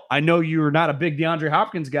 Bill, I know you're not a big DeAndre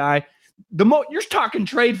Hopkins guy. You're talking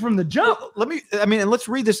trade from the jump. And let's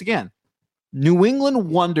read this again. New England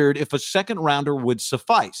wondered if a second rounder would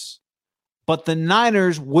suffice, but the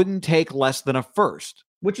Niners wouldn't take less than a first.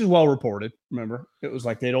 Which is well reported. Remember, it was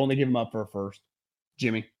like they'd only give him up for a first.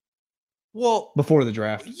 Jimmy. Well, before the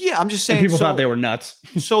draft. yeah, I'm just And saying. people thought they were nuts.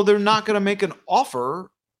 So they're not going to make an offer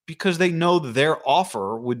because they know their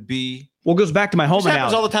offer would be. Well, it goes back to my home This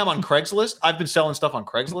happens analogy. all the time on Craigslist. I've been selling stuff on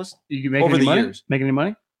Craigslist. You can make over any the money? years. Make any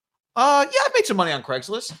money? Yeah, I've made some money on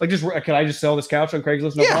Craigslist. Like, can I just sell this couch on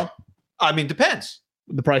Craigslist? No Yeah. problem. I mean, depends.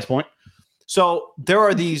 The price point. So there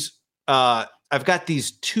are these. I've got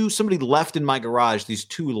these somebody left in my garage. These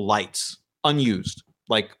 2 lights, unused,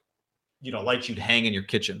 like lights you'd hang in your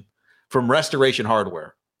kitchen, from Restoration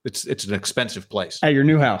Hardware. It's an expensive place. At your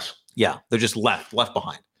new house. Yeah, they're just left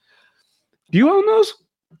behind. Do you own those?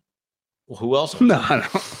 Well, who else? No, I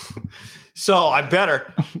don't. So I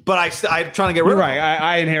better, but I'm trying to get rid of Right. them.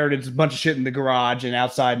 I inherited a bunch of shit in the garage and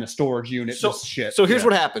outside in a storage unit. So, This shit. so here's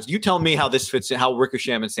what happens. You tell me how this fits in, how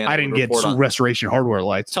Wickersham and Santa I didn't would get report on. Restoration Hardware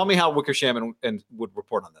lights. Tell me how Wickersham and would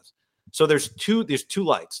report on this. So there's two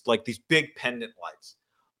lights, like these big pendant lights.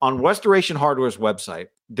 On Restoration Hardware's website,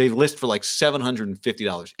 they list for like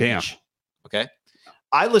 $750 Damn. each. Okay.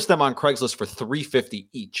 I list them on Craigslist for $350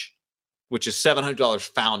 each, which is $700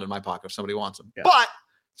 found in my pocket if somebody wants them. Yeah. But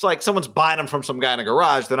it's like someone's buying them from some guy in a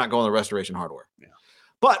garage. They're not going to Restoration Hardware. Yeah.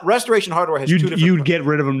 But Restoration Hardware has two different. You'd get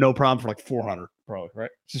rid of them no problem for like 400 probably, right?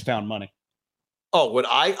 Just found money. Oh, would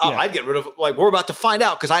I? Yeah. I'd get rid of. Like, we're about to find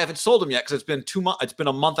out because I haven't sold them yet because it's been 2 months. It's been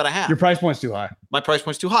a month and a half. Your price point's too high. My price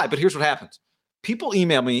point's too high. But here's what happens: people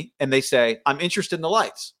email me and they say, "I'm interested in the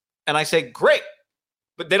lights," and I say, "Great,"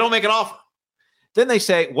 but they don't make an offer. Then they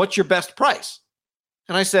say, "What's your best price?"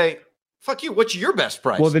 And I say, "Fuck you. What's your best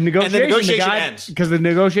price?" Well, the negotiation, and the negotiation guy, ends because the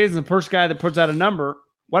negotiation, the first guy that puts out a number.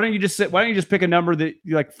 Why don't you just pick a number that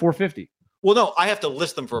you like 450? Well, no, I have to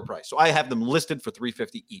list them for a price, so I have them listed for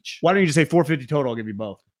 $350 each. Why don't you just say 450 total? I'll give you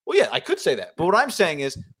both. Well, yeah, I could say that, but what I'm saying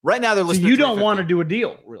is, right now they're So listed. you at don't $350. want to do a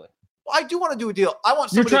deal, really. Well, I do want to do a deal. I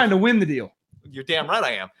want. You're Somebody trying to win the deal. You're damn right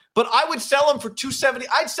I am. But I would sell them for $270.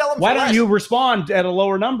 I'd sell them. Why for don't less. you respond at a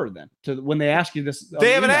lower number then to when they ask you this?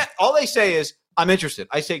 They haven't. All they say is, "I'm interested."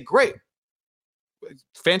 I say, "Great,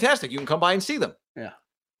 fantastic. You can come by and see them." Yeah.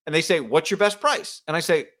 And they say, "What's your best price?" And I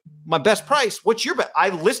say, "My best price. What's your best?" I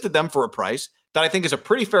listed them for a price that I think is a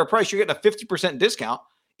pretty fair price. You're getting a 50% discount.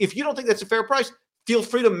 If you don't think that's a fair price, feel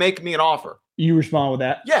free to make me an offer. You respond with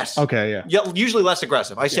that? Yes. Okay. Yeah. Yeah. Usually less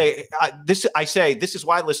aggressive. I say, this is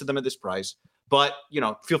why I listed them at this price, but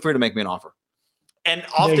feel free to make me an offer. And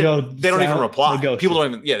often they don't even reply. People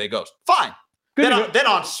don't even. Yeah, they ghost. Fine. Then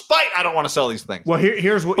on spite, I don't want to sell these things. Well,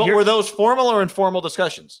 here's what. But were those formal or informal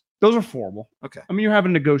discussions? Those are formal. Okay. I mean, you're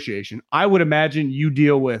having a negotiation. I would imagine you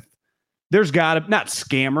deal with. There's got to not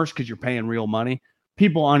scammers because you're paying real money.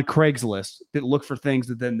 People on Craigslist that look for things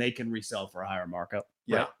that then they can resell for a higher markup.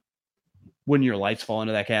 Yeah. Right? Wouldn't your lights fall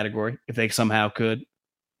into that category if they somehow could?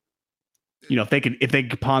 If they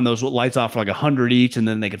could pawn those lights off for like 100 each, and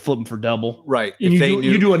then they could flip them for double. Right. And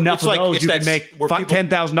you do enough of those, you can make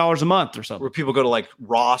 $10,000 a month or something. Where people go to like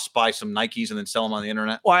Ross, buy some Nikes, and then sell them on the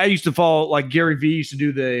internet. Well, I used to follow like Gary Vee used to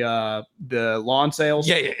do the lawn sales.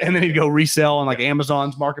 Yeah. And then he'd go resell on like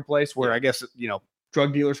Amazon's marketplace, where I guess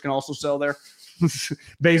drug dealers can also sell there.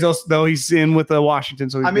 Bezos, though, he's in with Washington,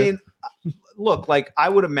 so look, like I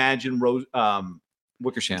would imagine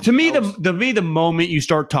Wickersham. To me, the moment you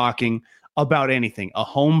start talking about anything, a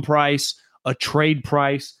home price, a trade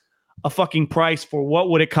price, a fucking price for what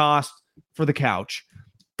would it cost for the couch,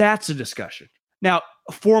 that's a discussion. Now,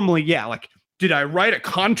 formally, yeah, like, did I write a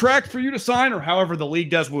contract for you to sign, or however the league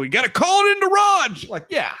does? Well, we got to call it into Raj. Like,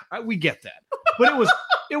 yeah, we get that, but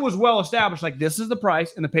it was well established. Like, this is the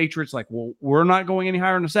price, and the Patriots like, well, we're not going any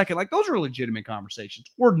higher in a second. Like, those are legitimate conversations.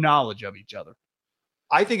 We're knowledge of each other.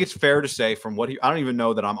 I think it's fair to say from what I don't even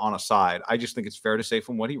know that I'm on a side. I just think it's fair to say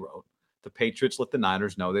from what he wrote, the Patriots let the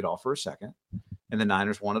Niners know they'd offer a second, and the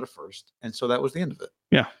Niners wanted a first. And so that was the end of it.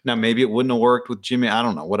 Yeah. Now, maybe it wouldn't have worked with Jimmy. I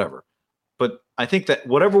don't know, whatever. But I think that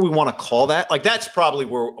whatever we want to call that, like that's probably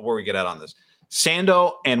where we get at on this.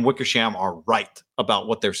 Sando and Wickersham are right about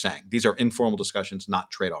what they're saying. These are informal discussions, not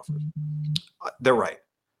trade offers. They're right.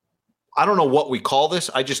 I don't know what we call this.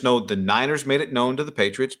 I just know the Niners made it known to the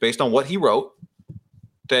Patriots based on what he wrote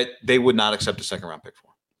that they would not accept a second round pick for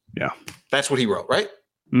him. Yeah. That's what he wrote, right?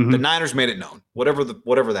 Mm-hmm. The Niners made it known, whatever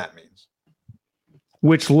that means.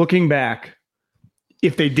 Which, looking back,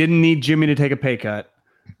 if they didn't need Jimmy to take a pay cut,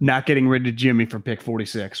 not getting rid of Jimmy for pick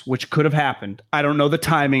 46, which could have happened. I don't know the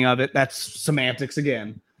timing of it. That's semantics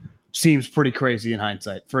again. Seems pretty crazy in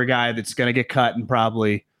hindsight for a guy that's going to get cut and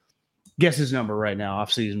probably guess his number right now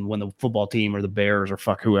off season when the football team or the Bears or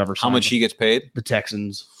fuck whoever. How much he gets paid? The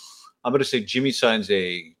Texans. I'm going to say Jimmy signs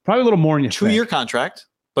a probably a little more than you 2-year contract,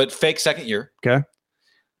 but fake second year. Okay.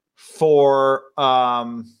 For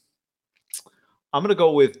I'm going to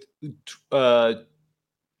go with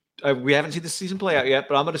we haven't seen the season play out yet,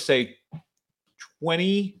 but I'm going to say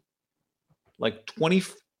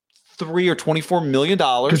 23 or $24 million.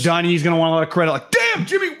 Because Johnny's going to want a lot of credit. Like, damn,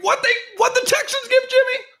 Jimmy, what the Texans give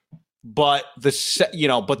Jimmy? But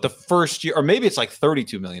but the first year, or maybe it's like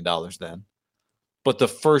 $32 million then. But the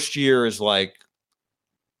first year is like,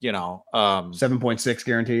 7.6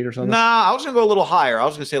 guaranteed or something. Nah, I was going to go a little higher. I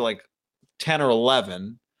was going to say like 10 or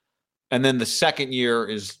 11. And then the second year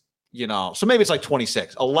is, so maybe it's like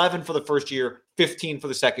 26, 11 for the first year, 15 for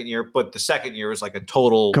the second year. But the second year is like a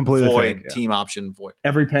total completely void, fake, yeah. Team option void.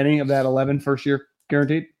 Every penny of that 11 first year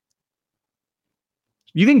guaranteed.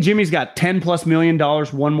 You think Jimmy's got $10+ million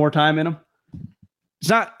one more time in him?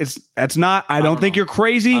 I don't think you're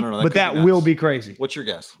crazy, but that will be crazy. What's your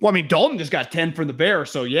guess? Well, I mean, Dalton just got 10 for the Bears.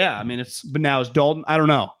 So yeah, I mean, but now it's Dalton. I don't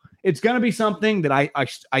know. It's going to be something that I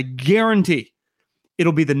guarantee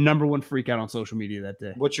it'll be the number one freak out on social media that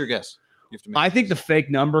day. What's your guess? I think the fake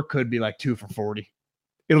number could be like 2 for 40.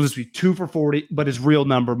 It'll just be 2 for 40, but his real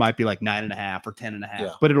number might be like 9.5 or 10.5.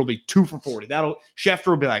 Yeah. But it'll be 2 for 40. Schefter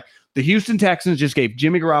will be like, the Houston Texans just gave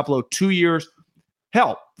Jimmy Garoppolo 2 years.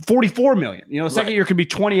 Hell, $44 million. The second year could be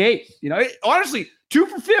 28. Honestly, 2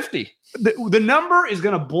 for 50. The number is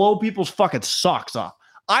going to blow people's fucking socks off.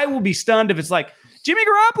 I will be stunned if it's like Jimmy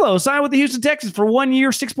Garoppolo signed with the Houston Texans for 1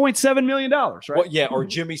 year, $6.7 million, right? Well, yeah, or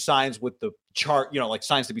Jimmy signs with the chart, like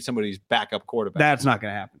signs to be somebody's backup quarterback. That's not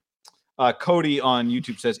going to happen. Cody on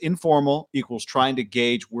YouTube says informal equals trying to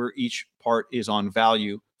gauge where each part is on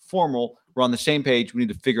value. Formal, we're on the same page. We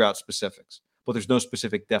need to figure out specifics. But there's no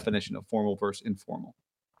specific definition of formal versus informal.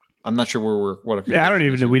 I'm not sure I don't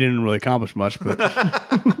even know. We didn't really accomplish much, but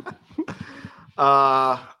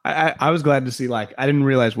I was glad to see. I didn't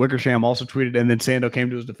realize Wickersham also tweeted, and then Sando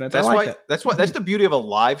came to his defense. That's the beauty of a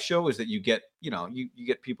live show is that you get you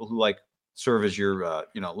get people who serve as your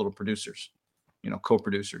little producers,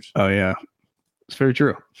 co-producers. Oh yeah, it's very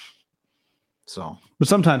true. So, but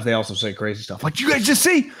sometimes they also say crazy stuff. Like, you guys just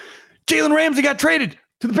see Jalen Ramsey got traded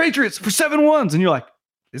to the Patriots for 7 ones. And you're like,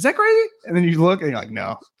 is that crazy? And then you look and you're like,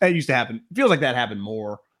 no, that used to happen. It feels like that happened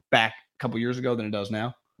more back a couple years ago than it does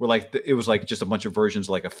now. Where it was just a bunch of versions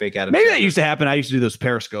of a fake Adam. Maybe that used to happen. I used to do those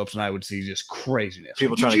periscopes and I would see just craziness.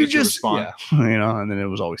 People trying to get you to respond. Yeah, and then it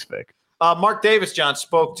was always fake. Mark Davis, John,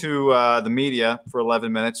 spoke to the media for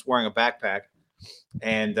 11 minutes wearing a backpack.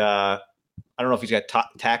 And I don't know if he's got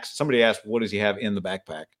tax. Somebody asked, what does he have in the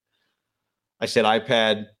backpack? I said,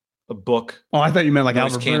 iPad, a book. Oh, I thought you meant like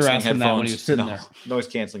Albert Breer asked him that when he was sitting there. Noise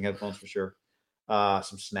canceling headphones for sure.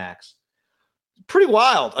 Some snacks. Pretty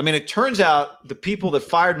wild. I mean, it turns out the people that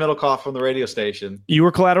fired Middlecoff from the radio station. You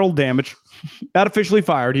were collateral damage. Not officially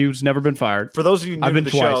fired. He was never been fired. For those of you new to the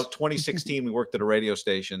show, 2016, we worked at a radio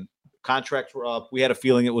station. Contracts were up. We had a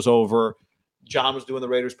feeling it was over. John was doing the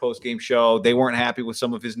Raiders post-game show. They weren't happy with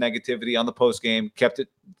some of his negativity on the post-game.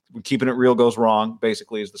 Keeping it real goes wrong,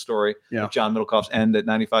 basically, is the story. Yeah. John Middlecoff's end at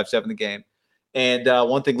 95-7 the game. And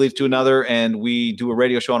one thing leads to another, and we do a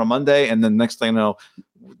radio show on a Monday, and then next thing you know,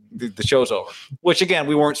 the show's over. Which, again,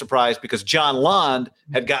 we weren't surprised because John Lund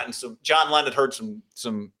had heard some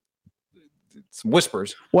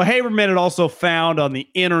whispers. Well, Haberman had also found on the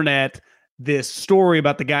internet this story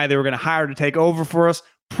about the guy they were going to hire to take over for us,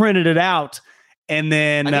 printed it out. And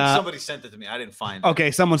then I think somebody sent it to me. I didn't find it.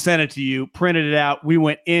 Okay, someone sent it to you, printed it out. We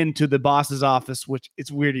went into the boss's office, which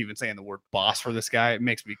it's weird even saying the word boss for this guy. It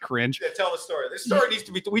makes me cringe. Yeah, tell the story. This story needs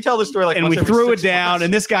to be. We tell this story and we threw it down. months.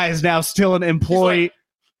 And this guy is now still an employee.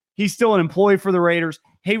 He's still an employee for the Raiders.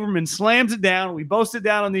 Haberman slams it down. We both sit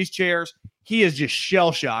down on these chairs. He is just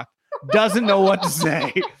shell shocked. Doesn't know what to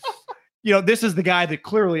say. This is the guy that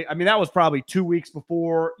clearly. I mean, that was probably 2 weeks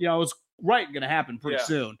before. It was going to happen pretty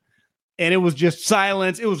soon. And it was just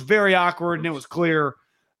silence. It was very awkward, and it was clear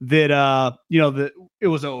that that it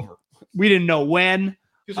was over. We didn't know when.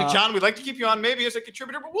 He was like, John, we'd like to keep you on maybe as a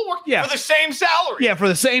contributor, but we'll work for the same salary. Yeah, for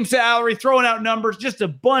the same salary, throwing out numbers, just a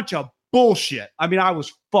bunch of bullshit. I mean, I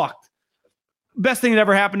was fucked. Best thing that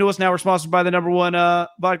ever happened to us. Now we're sponsored by the number one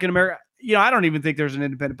vodka in America. I don't even think there's an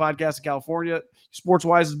independent podcast in California,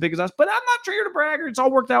 sports-wise, as big as us. But I'm not sure you're a bragger. It's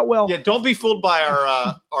all worked out well. Yeah, don't be fooled by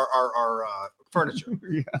our furniture.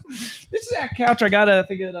 Yeah, this is that couch I got. I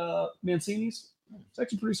think at Mancini's. It's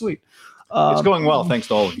actually pretty sweet. It's going well, thanks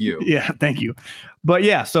to all of you. Yeah, thank you. But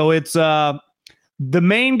yeah, so it's the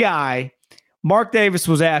main guy. Mark Davis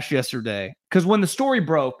was asked yesterday because when the story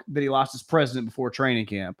broke that he lost his president before training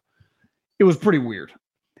camp, it was pretty weird.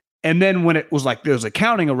 And then when it was like there was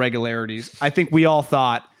accounting irregularities, I think we all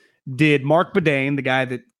thought, did Mark Bedane, the guy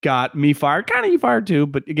that got me fired, kind of you fired too,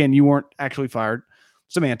 but again, you weren't actually fired.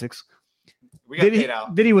 Semantics. We got paid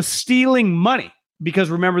out. That he was stealing money because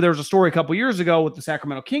remember, there was a story a couple years ago with the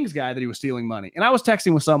Sacramento Kings guy that he was stealing money. And I was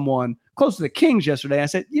texting with someone close to the Kings yesterday. I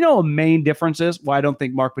said, a main difference is why I don't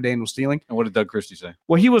think Mark Bedane was stealing. And what did Doug Christie say?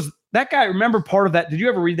 Well, that guy, remember part of that. Did you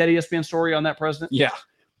ever read that ESPN story on that president? Yeah.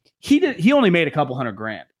 He only made a couple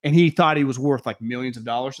 $100,000 and he thought he was worth like millions of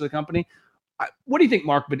dollars to the company. What do you think,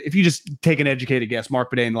 Mark? But if you just take an educated guess,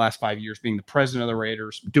 Mark Bedane in the last 5 years being the president of the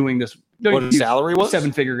Raiders, doing this, what his salary was?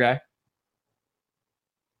 7-figure guy.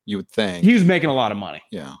 You would think he was making a lot of money.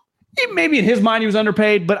 Yeah. Maybe in his mind he was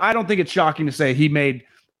underpaid, but I don't think it's shocking to say he made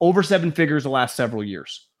over 7 figures the last several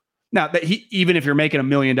years. Now that even if you're making $1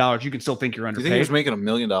 million, you can still think you're underpaid. Do you think he was making $1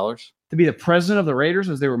 million to be the president of the Raiders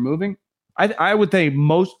as they were moving? I would think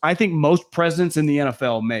most presidents in the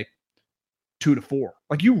NFL make 2 to 4.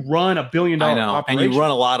 Like you run $1 billion operation. And you run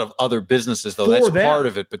a lot of other businesses though. That's part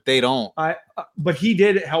of it, but they don't. But he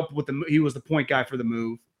did help with he was the point guy for the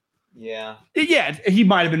move. Yeah. Yeah, he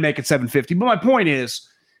might have been making $750, but my point is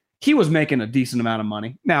he was making a decent amount of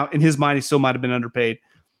money. Now, in his mind, he still might have been underpaid.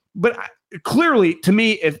 But clearly, to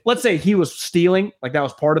me, if let's say he was stealing, like that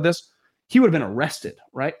was part of this, he would have been arrested,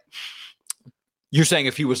 right? You're saying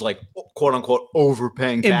if he was like, quote unquote,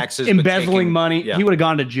 overpaying taxes, embezzling money, yeah. He would have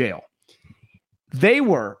gone to jail. They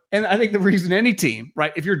were, and I think the reason any team,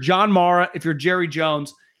 right? If you're John Mara, if you're Jerry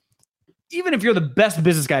Jones, even if you're the best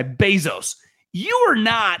business guy, Bezos, you are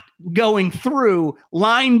not going through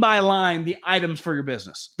line by line the items for your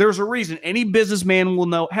business. There's a reason. Any businessman will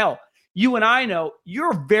know. Hell, you and I know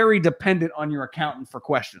you're very dependent on your accountant for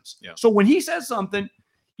questions. Yeah. So when he says something,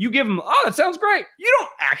 you give him, oh, that sounds great. You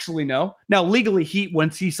don't actually know. Now, legally,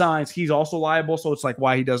 once he signs, he's also liable. So it's like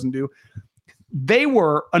why he doesn't do. They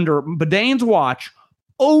were, under Bedane's watch,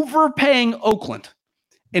 overpaying Oakland.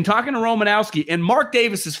 And talking to Romanowski, and Mark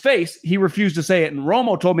Davis's face, he refused to say it. And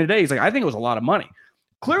Romo told me today, he's like, I think it was a lot of money.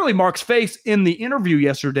 Clearly, Mark's face in the interview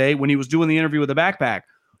yesterday, when he was doing the interview with the backpack,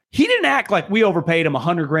 he didn't act like we overpaid him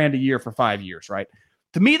 $100,000 a year for 5 years, right?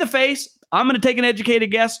 To me, the face, I'm going to take an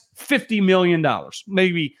educated guess, $50 million,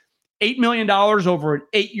 maybe $8 million over an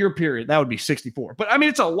 8-year period. That would be 64. But I mean,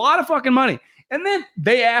 it's a lot of fucking money. And then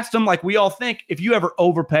they asked him, like we all think, if you ever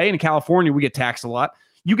overpay, in California, we get taxed a lot.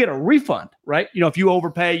 You get a refund, right? If you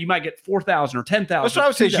overpay, you might get $4,000 or $10,000. That's what I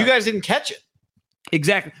would say. You guys didn't catch it.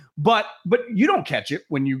 Exactly. But you don't catch it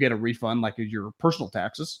when you get a refund, like your personal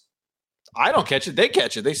taxes. I don't catch it. They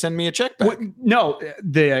catch it. They send me a check back. No,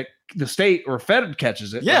 the state or Fed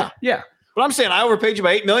catches it. Yeah. Right? Yeah. But I'm saying I overpaid you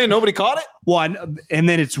by $8 million. Nobody caught it. Well, and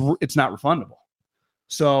then it's not refundable.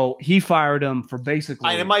 So he fired him for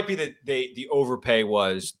basically. And it might be that the overpay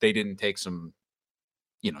was they didn't take some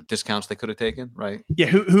discounts they could have taken, right? Yeah,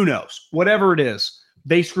 who knows? Whatever it is,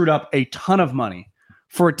 they screwed up a ton of money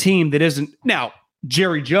for a team that isn't. Now,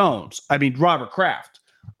 Jerry Jones, Robert Kraft,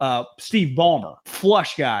 Steve Ballmer,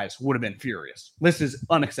 flush guys would have been furious. This is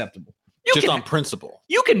unacceptable. On principle.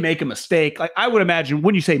 You can make a mistake. Like I would imagine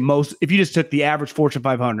when you say most, if you just took the average Fortune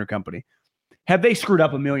 500 company, have they screwed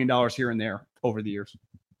up $1 million here and there over the years?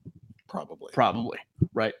 Probably,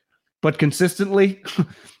 right? But consistently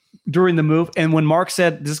during the move, and when Mark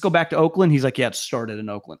said, "Does this go back to Oakland?" He's like, "Yeah, it started in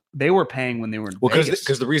Oakland." They were paying when they were in Vegas.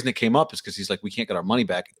 Because the reason it came up is because he's like, "We can't get our money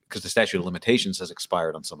back because the statute of limitations has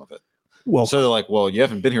expired on some of it." Well, so they're like, "Well, you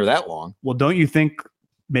haven't been here that long." Well, don't you think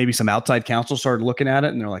maybe some outside counsel started looking at it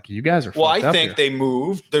and they're like, "You guys are." Well, I think they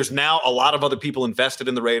moved. There's now a lot of other people invested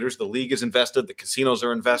in the Raiders. The league is invested. The casinos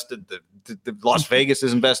are invested. The Las Vegas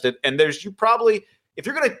is invested. And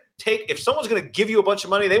if someone's going to give you a bunch of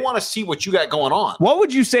money, they want to see what you got going on. What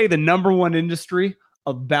would you say the number one industry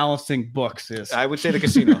of balancing books is? I would say the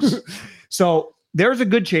casinos. So there's a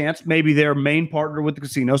good chance maybe their main partner with the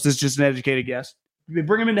casinos is just an educated guess. They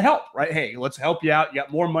bring them in to help, right? Hey, let's help you out. You got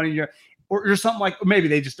more money here. Or something like, or maybe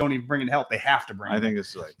they just don't even bring in help. They have to bring. I think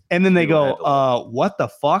it's like, and then they go, "What the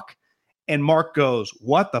fuck?" And Mark goes,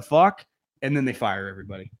 "What the fuck?" And then they fire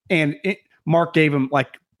everybody. And Mark gave him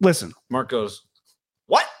listen. Mark goes,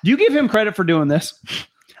 "What?" Do you give him credit for doing this?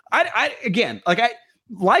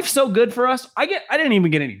 Life's so good for us. I didn't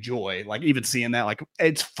even get any joy, even seeing that.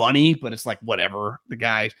 It's funny, but it's whatever. The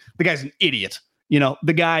guy's an idiot.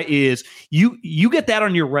 The guy is. You get that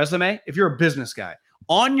on your resume if you're a business guy.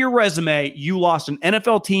 On your resume, you lost an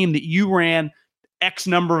NFL team that you ran X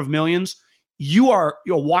number of millions. You are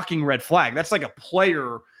a walking red flag. That's like a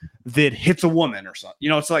player that hits a woman or something.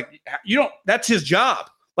 It's like that's his job.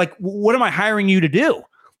 What am I hiring you to do?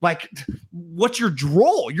 What's your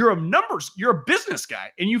role? You're a business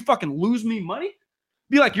guy and you fucking lose me money?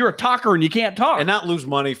 Be like, you're a talker and you can't talk. And not lose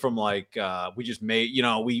money from we just made,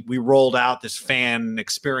 we rolled out this fan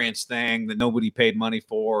experience thing that nobody paid money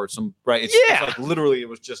for or some, right? It's literally, it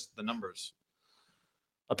was just the numbers,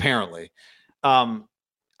 apparently.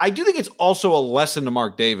 I do think it's also a lesson to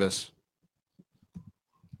Mark Davis.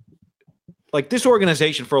 Like, this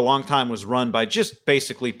organization for a long time was run by just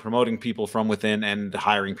basically promoting people from within and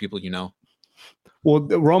hiring people, Well,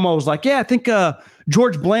 Romo was like, yeah, I think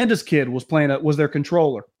George Blanda's kid was their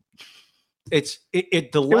controller. It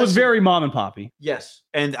was very mom and poppy. Yes.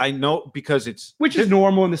 And I know because which is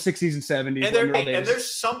normal in the 60s and 70s. And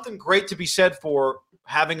there's something great to be said for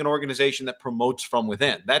having an organization that promotes from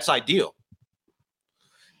within. That's ideal.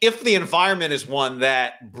 If the environment is one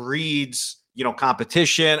that breeds,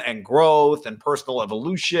 competition and growth and personal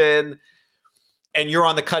evolution, and you're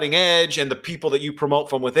on the cutting edge, and the people that you promote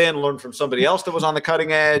from within learn from somebody else that was on the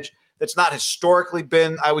cutting edge, that's not historically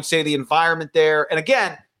been, I would say, the environment there. And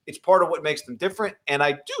again, it's part of what makes them different. And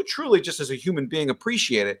I do truly, just as a human being,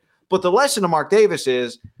 appreciate it. But the lesson to Mark Davis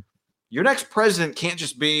is your next president can't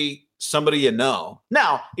just be somebody you know.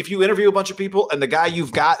 Now, if you interview a bunch of people and the guy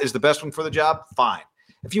you've got is the best one for the job, fine.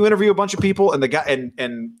 If you interview a bunch of people and the guy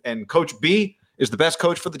and Coach B is the best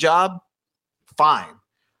coach for the job, fine.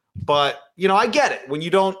 But I get it. When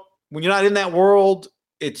you're not in that world,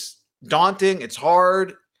 it's daunting. It's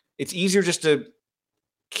hard. It's easier just to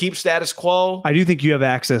keep status quo. I do think you have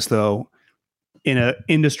access, though, in an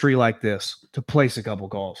industry like this, to place a couple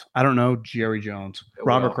calls. I don't know, Jerry Jones,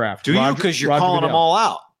 Robert Kraft. Do you? Because you're calling them all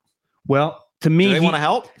out. Well, to me, do they want to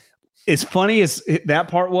help? As funny as that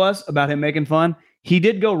part was about him making fun, he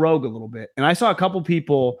did go rogue a little bit. And I saw a couple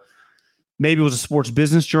people, maybe it was a Sports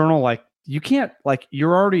Business Journal, like, you can't, like, they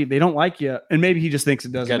don't like you. And maybe he just thinks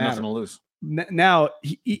it doesn't matter. Nothing to lose. Now,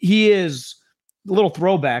 he is a little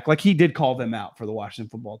throwback. Like, he did call them out for the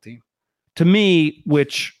Washington football team. To me,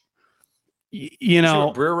 which, You know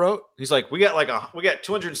what Breer wrote? He's like, we got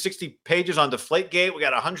 260 pages on Deflategate. We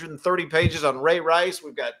got 130 pages on Ray Rice.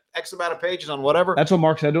 We've got X amount of pages on whatever. That's what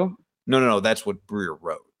Mark said to him? No. That's what Breer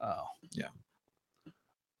wrote. Oh. Yeah.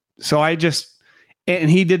 So and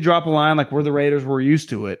he did drop a line like, we're the Raiders, we're used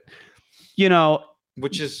to it.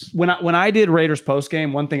 Which is when I did Raiders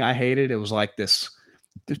postgame, one thing I hated, it was like this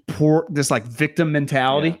like victim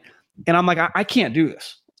mentality. Yeah. And I'm like, I can't do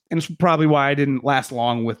this. And it's probably why I didn't last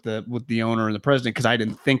long with the owner and the president, because I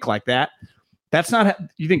didn't think like that. That's not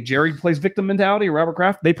you think Jerry plays victim mentality or Robert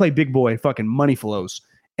Kraft? They play big boy fucking money flows.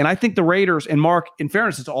 And I think the Raiders, and Mark, in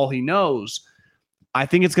fairness, it's all he knows. I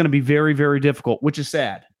think it's going to be very, very difficult, which is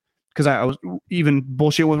sad. Because I was even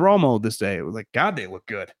bullshit with Romo this day. It was like, God, they look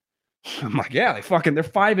good. I'm like, yeah, they're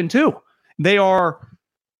 5-2.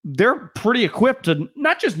 They're pretty equipped to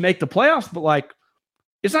not just make the playoffs, but like,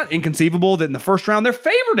 it's not inconceivable that in the first round they're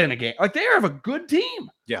favored in a game. Like, they have a good team.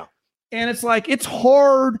 Yeah. And it's like, it's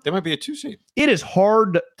hard. They might be a 2 seed. It is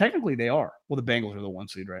hard. Technically, they are. Well, the Bengals are the 1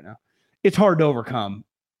 seed right now. It's hard to overcome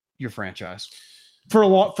your franchise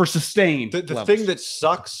for sustained. The thing that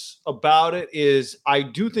sucks about it is I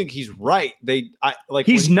do think he's right.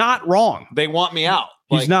 He's not wrong. They want me out.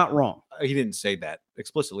 He's not wrong. He didn't say that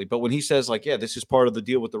explicitly, but when he says like, yeah, this is part of the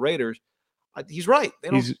deal with the Raiders, he's right.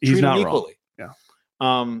 They don't treat him equally. Wrong.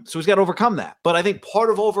 Yeah. So he's got to overcome that. But I think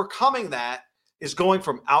part of overcoming that is going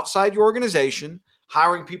from outside your organization,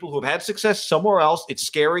 hiring people who have had success somewhere else. It's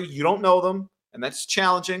scary. You don't know them, and that's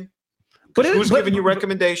challenging. But who's giving you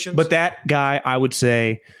recommendations? But that guy, I would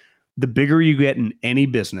say, the bigger you get in any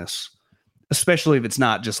business, especially if it's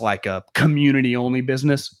not just like a community-only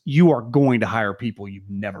business, you are going to hire people you've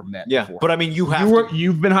never met before. But I mean, you've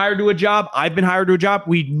been hired to a job. I've been hired to a job.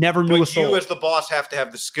 We never knew a soul. You as the boss have to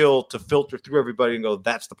have the skill to filter through everybody and go,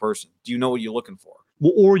 that's the person. Do you know what you're looking for?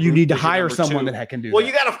 Well, or you need to hire someone that can do that. Well,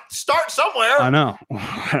 you got to start somewhere. I know.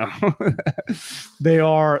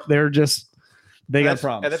 They got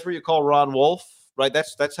problems. And that's where you call Ron Wolf, right?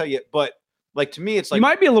 That's how you, but like, to me, it's like, you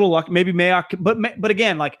might be a little lucky. Maybe Mayock, but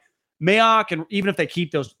again, like Mayock, and even if they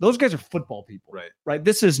keep those guys are football people, right?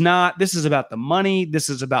 This is about the money. This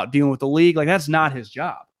is about dealing with the league. Like, that's not his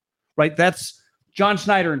job, right? That's John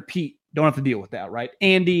Snyder and Pete don't have to deal with that, right?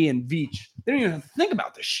 Andy and Veach, they don't even have to think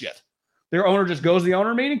about this shit. Their owner just goes to the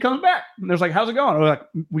owner meeting, comes back, and there's like, how's it going? We're like,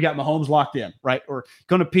 we got Mahomes locked in, right? Or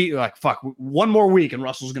going to Pete, like, fuck, one more week and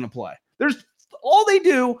Russell's going to play. There's all they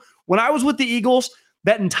do. When I was with the Eagles,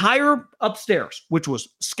 that entire upstairs, which was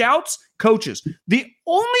scouts, coaches, the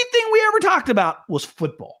only thing we ever talked about was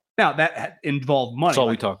football. Now, that involved money. That's all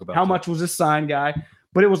we talk about. How much was this sign guy?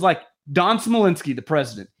 But it was like Don Smolinski, the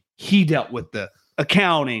president, he dealt with the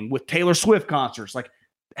accounting, with Taylor Swift concerts. Like,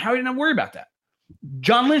 how are you not worry about that?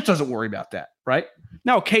 John Lynch doesn't worry about that, right?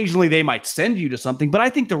 Now, occasionally they might send you to something, but I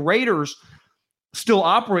think the Raiders still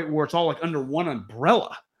operate where it's all like under one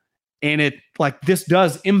umbrella. And this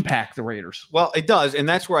does impact the Raiders. Well, it does. And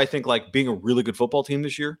that's where I think like being a really good football team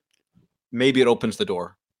this year, maybe it opens the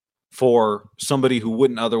door. for somebody who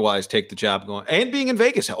wouldn't otherwise take the job going. And being in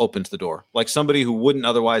Vegas opens the door. Like somebody who wouldn't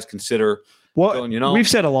otherwise consider going, we've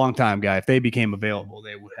said a long time, guy, if they became available,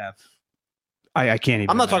 they would have. I can't even.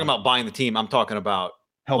 I'm not talking about buying the team. I'm talking about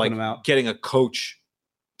helping them out. Getting a coach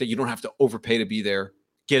that you don't have to overpay to be there.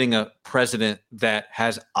 Getting a president that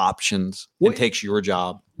has options and takes your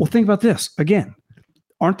job. Well, think about this again.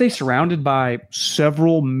 Aren't they surrounded by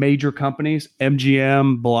several major companies?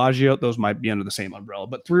 MGM, Bellagio, those might be under the same umbrella,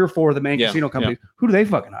 but 3 or 4 of the main casino companies. Who do they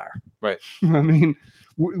fucking hire? Right. I mean,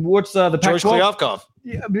 what's the George Kliavkov?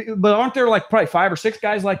 Yeah, but aren't there like probably 5 or 6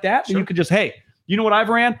 guys like that? Sure. And you could just, hey, you know what I've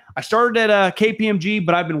ran? I started at KPMG,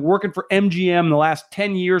 but I've been working for MGM the last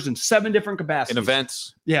 10 years in 7 different capacities. In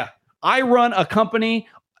events. Yeah. I run a company.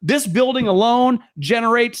 This building alone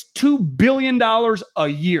generates $2 billion a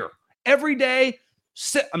year. Every day,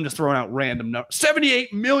 I'm just throwing out random numbers.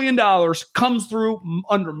 $78 million comes through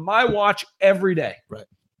under my watch every day. Right.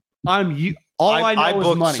 I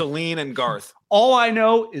know is money. Celine and Garth. All I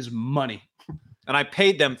know is money. And I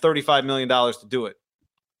paid them $35 million to do it.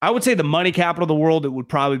 I would say the money capital of the world, it would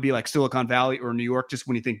probably be like Silicon Valley or New York, just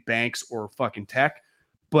when you think banks or fucking tech.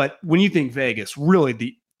 But when you think Vegas, really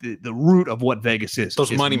the root of what Vegas is.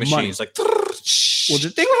 Those money machines. Like, well,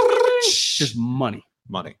 just money.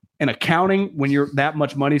 Money. And accounting, when you're that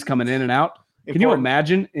much money's coming in and out. Can you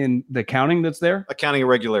imagine in the accounting that's there? Accounting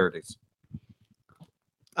irregularities.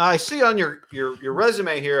 I see on your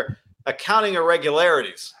resume here, accounting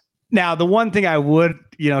irregularities. Now, the one thing I would,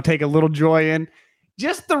 take a little joy in,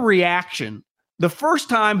 just the reaction. The first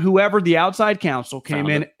time whoever the outside counsel came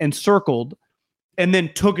in and circled and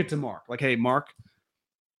then took it to Mark. Like, hey, Mark,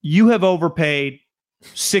 you have overpaid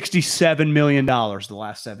 $67 million the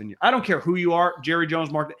last 7 years. I don't care who you are, Jerry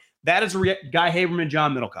Jones, Mark. That is Guy Haberman,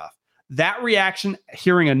 John Middlecoff. That reaction,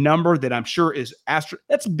 hearing a number that I'm sure is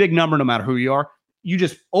that's a big number no matter who you are. You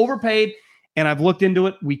just overpaid, and I've looked into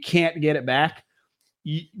it. We can't get it back.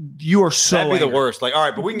 You are so That'd be angry. The worst. Like, all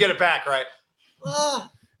right, but we can get it back, right?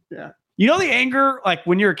 Yeah. You know the anger, like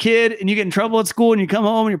when you're a kid and you get in trouble at school and you come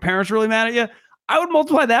home and your parents are really mad at you? I would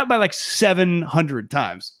multiply that by like 700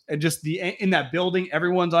 times. And just in that building,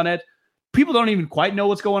 everyone's on edge. People don't even quite know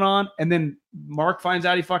what's going on. And then Mark finds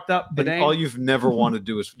out he fucked up. But all you've never wanted to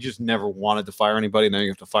do is you just never wanted to fire anybody. Now you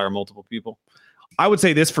have to fire multiple people. I would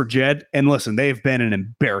say this for Jed. And listen, they've been an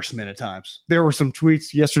embarrassment at times. There were some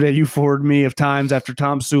tweets yesterday you forwarded me of times after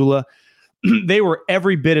Tom Sula. They were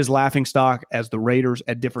every bit as laughingstock as the Raiders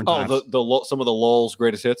at different times. Some of the Lowell's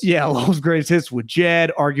greatest hits. Yeah, Lowell's greatest hits with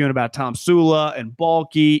Jed arguing about Tom Sula and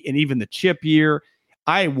Balky and even the chip year.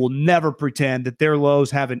 I will never pretend that their lows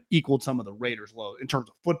haven't equaled some of the Raiders' lows in terms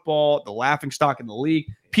of football, the laughingstock in the league.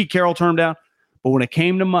 Pete Carroll turned down. But when it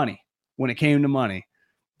came to money,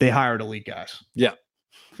 they hired elite guys. Yeah.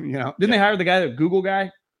 Didn't they hire the guy, the Google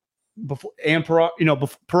guy? Before and Parag,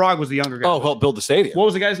 Parag was the younger guy. Oh, help build the stadium. What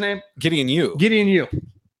was the guy's name? Gideon Yu.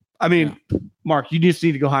 I mean, yeah. Mark, you just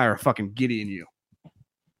need to go hire a fucking Gideon Yu.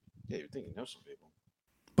 Yeah, you're thinking know some people.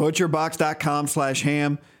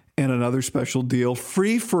 ButcherBox.com/ham and another special deal.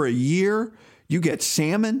 Free for a year. You get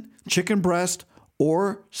salmon, chicken breast,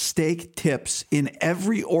 or steak tips in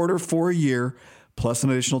every order for a year, plus an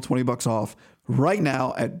additional $20 off. Right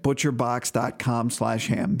now at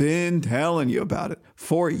butcherbox.com/ham. Been telling you about it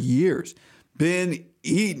for years. Been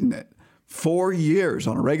eating it for years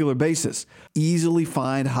on a regular basis. Easily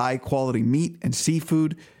find high quality meat and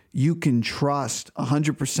seafood you can trust.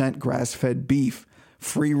 100% grass-fed beef,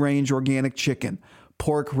 free-range organic chicken,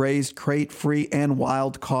 pork raised crate-free and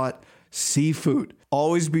wild-caught seafood.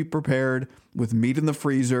 Always be prepared with meat in the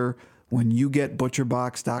freezer when you get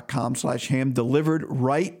butcherbox.com/ham delivered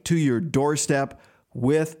right to your doorstep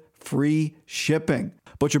with free shipping.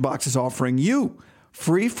 ButcherBox is offering you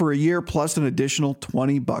free for a year plus an additional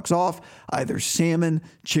 $20 off either salmon,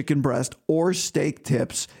 chicken breast, or steak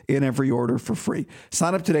tips in every order for free.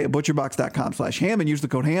 Sign up today at butcherbox.com/ham and use the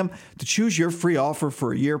code HAM to choose your free offer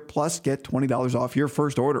for a year plus get $20 off your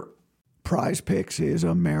first order. Prize Picks is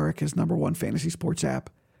America's #1 fantasy sports app,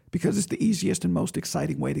 because it's the easiest and most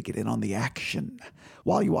exciting way to get in on the action.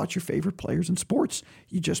 While you watch your favorite players in sports,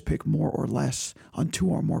 you just pick more or less on 2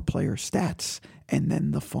 or more player stats, and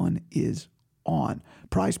then the fun is on.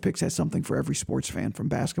 Prize Picks has something for every sports fan, from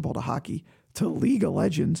basketball to hockey to League of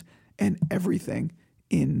Legends and everything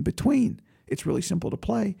in between. It's really simple to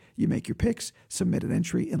play. You make your picks, submit an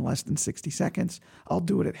entry in less than 60 seconds. I'll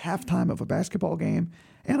do it at halftime of a basketball game,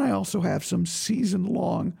 and I also have some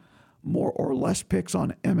season-long more or less picks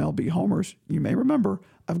on MLB homers. You may remember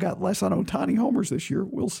I've got less on Ohtani homers this year.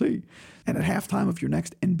 We'll see. And at halftime of your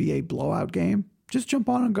next NBA blowout game, Just jump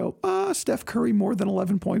on and go, Steph Curry more than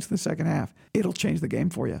 11 points in the second half. It'll change the game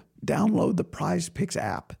for you. Download the Prize Picks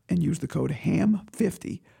app and use the code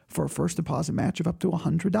HAM50 for a first deposit match of up to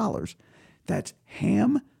 $100. That's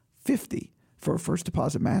HAM50 for a first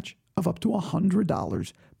deposit match of up to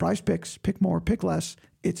 $100. Prize Picks, pick more, pick less.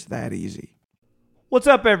 It's that easy. What's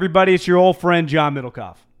up, everybody? It's your old friend, John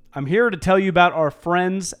Middlecoff. I'm here to tell you about our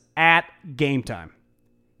friends at Game Time.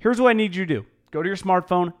 Here's what I need you to do. Go to your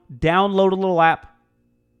smartphone, download a little app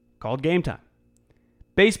called Game Time.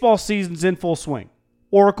 Baseball season's in full swing.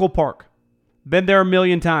 Oracle Park. Been there a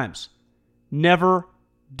million times. Never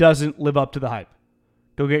doesn't live up to the hype.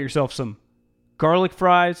 Go get yourself some garlic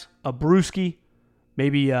fries, a brewski,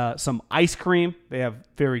 maybe some ice cream. They have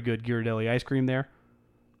very good Ghirardelli ice cream there.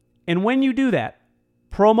 And when you do that,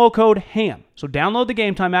 promo code HAM. So download the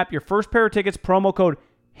Game Time app. Your first pair of tickets, promo code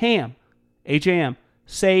HAM, H-A-M,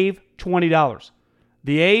 save $20.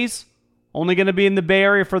 The A's, only going to be in the Bay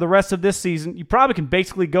Area for the rest of this season. You probably can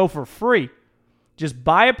basically go for free. Just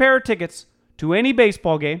buy a pair of tickets to any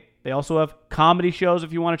baseball game. They also have comedy shows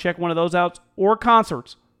if you want to check one of those out, or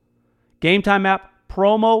concerts. Game Time app,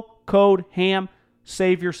 promo code HAM,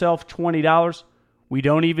 save yourself $20. We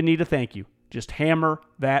don't even need a thank you. Just hammer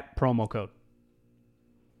that promo code.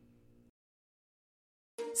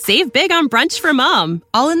 Save big on brunch for mom,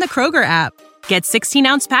 all in the Kroger app. Get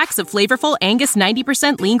 16-ounce packs of flavorful Angus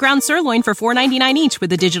 90% lean ground sirloin for $4.99 each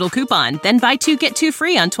with a digital coupon. Then buy 2, get 2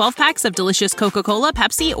 free on 12 packs of delicious Coca-Cola,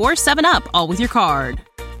 Pepsi, or 7-Up, all with your card.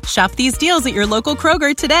 Shop these deals at your local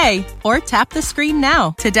Kroger today, or tap the screen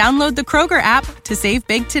now to download the Kroger app to save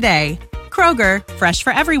big today. Kroger, fresh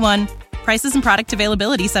for everyone. Prices and product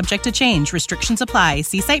availability subject to change. Restrictions apply.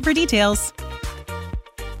 See site for details.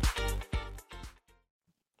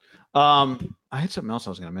 I had something else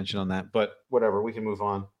I was going to mention on that, but whatever. We can move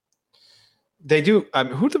on. They do.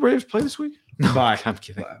 Who did the Braves play this week? No, Bye. I'm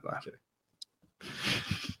kidding. Bye. I'm kidding.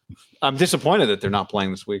 I'm disappointed that they're not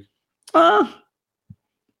playing this week. I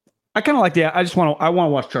kind of like the. I want to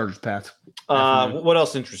watch Chargers Pats. What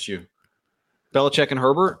else interests you? Belichick and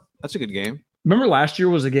Herbert. That's a good game. Remember last year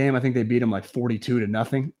was a game. I think they beat them like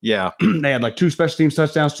 42-0. Yeah, they had like 2 special teams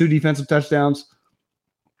touchdowns, 2 defensive touchdowns.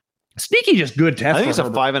 Sneaky, just good test. I think it's a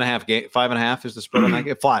 5.5 game. 5.5 is the spread on that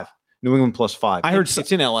game. 5. New England plus 5. I heard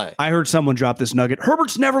it's in LA. I heard someone drop this nugget.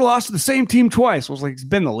 Herbert's never lost to the same team twice. I was like, he's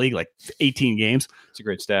been in the league like 18 games. It's a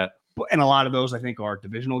great stat. And a lot of those I think are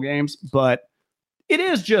divisional games. But it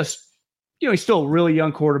is just, he's still a really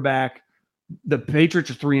young quarterback. The Patriots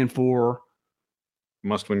are 3-4.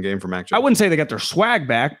 Must-win game for Mac Jones. I wouldn't say they got their swag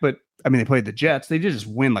back, but I mean they played the Jets. They did just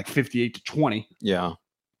win like 58-20. Yeah.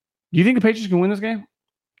 Do you think the Patriots can win this game?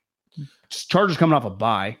 Chargers coming off a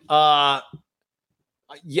bye.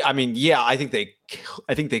 Yeah, I think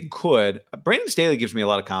they could. Brandon Staley gives me a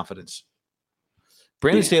lot of confidence.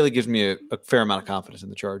 Staley gives me a fair amount of confidence in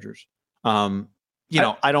the Chargers. I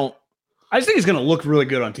just think it's going to look really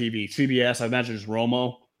good on TV. CBS, I imagine it's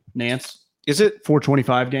Romo, Nance. Is it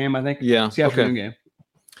 4:25 game? I think. Yeah, it's the afternoon game.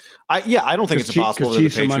 I don't think it's impossible that the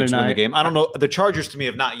Patriots win the game. I don't know. The Chargers to me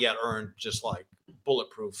have not yet earned just like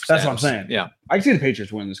bulletproof status. That's what I'm saying. Yeah, I can see the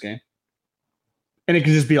Patriots win this game. And it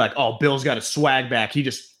could just be like, oh, Bill's got a swag back.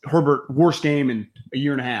 Herbert, worst game in a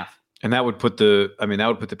year and a half. And that would put the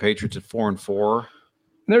Patriots at 4-4.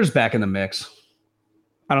 They're just back in the mix.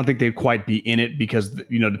 I don't think they'd quite be in it because,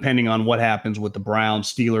 depending on what happens with the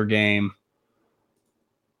Browns-Steeler game.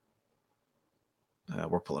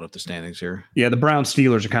 We're pulling up the standings here. Yeah, the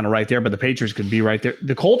Browns-Steelers are kind of right there, but the Patriots could be right there.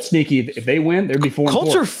 The Colts sneaky. If they win, they'd be 4-4.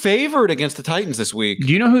 Colts are favored against the Titans this week.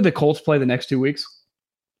 Do you know who the Colts play the next 2 weeks?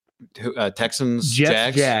 Texans,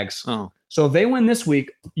 Jets, Jags. Oh, so if they win this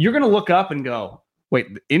week, you're going to look up and go, wait,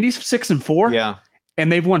 Indy's 6-4? Yeah.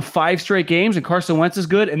 And they've won 5 straight games and Carson Wentz is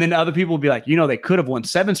good. And then other people will be like, they could have won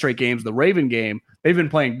 7 straight games. The Raven game, they've been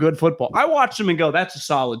playing good football. I watched them and go, that's a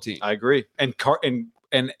solid team. I agree. And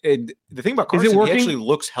the thing about Carson, he actually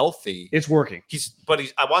looks healthy. It's working.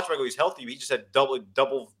 I watched him go, he's healthy. He just had double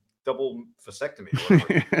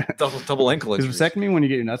vasectomy. double ankle injury. Is vasectomy when you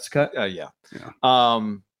get your nuts cut? Yeah.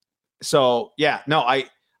 So yeah, no, I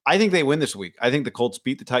think they win this week. I think the Colts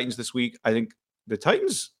beat the Titans this week. I think the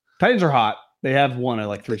Titans are hot. They have won at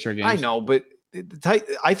like 3 straight games. I know, but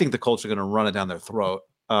I think the Colts are going to run it down their throat.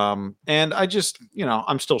 And I just,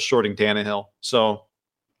 I'm still shorting Tannehill. So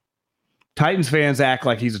Titans fans act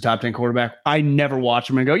like he's a top 10 quarterback. I never watch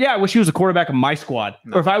him and go, yeah, I wish he was a quarterback of my squad.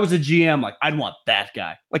 No. Or if I was a GM, like I'd want that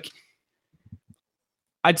guy. Like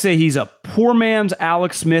I'd say he's a poor man's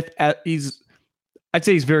Alex Smith. I'd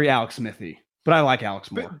say he's very Alex Smithy, but I like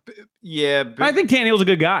Alex more. But I think Tannehill's a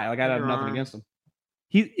good guy. Like I have nothing against him.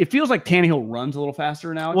 It feels like Tannehill runs a little faster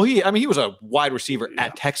than Alex. Well, he was a wide receiver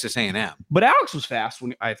at Texas A&M. But Alex was fast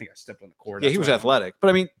when I think I stepped on the court. Yeah, he was athletic. But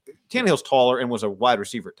I mean, Tannehill's taller and was a wide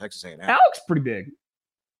receiver at Texas A&M. Alex pretty big.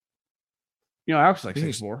 Alex is like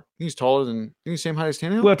 6'4". He's taller than the same height as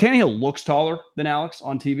Tannehill. Well, Tannehill looks taller than Alex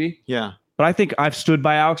on TV. Yeah. But I think I've stood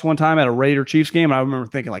by Alex one time at a Raider Chiefs game, and I remember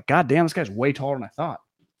thinking, like, God damn, this guy's way taller than I thought.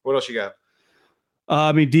 What else you got?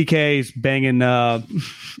 DK's banging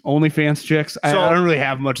OnlyFans chicks. I don't really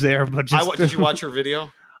have much there, but just did you watch her video?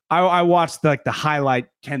 I watched the highlight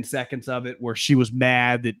 10 seconds of it where she was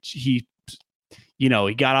mad that he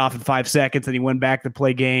got off in 5 seconds and he went back to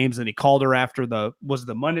play games and he called her after the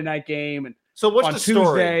Monday night game. And so what's on the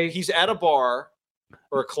story? Tuesday, he's at a bar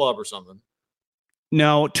or a club or something.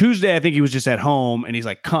 No, Tuesday I think he was just at home and he's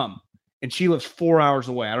like, come. And she lives 4 hours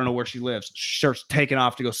away. I don't know where she lives. She starts taking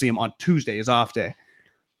off to go see him on Tuesday, his off day.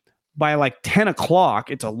 By like 10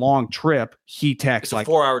 o'clock, it's a long trip. He texts It's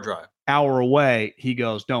a 4-hour drive. Hour away. He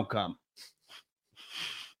goes, don't come.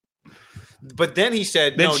 But then he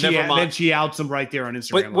said, never mind. Then she outs him right there on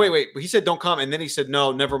Instagram. But wait. He said, don't come. And then he said,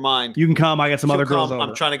 no, never mind. You can come. I got some other girls over.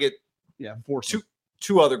 I'm trying to get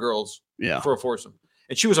two other girls for a foursome.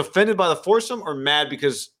 And she was offended by the foursome or mad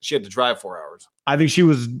because she had to drive 4 hours? I think she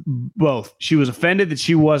was both. She was offended that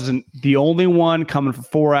she wasn't the only one coming for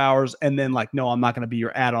 4 hours. And then like, no, I'm not going to be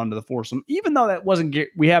your add-on to the foursome. Even though that wasn't,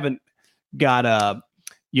 we haven't got,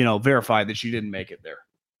 verified that she didn't make it there.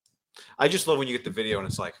 I just love when you get the video and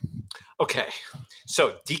it's like, okay,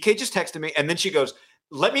 so DK just texted me. And then she goes,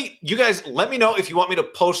 let me know if you want me to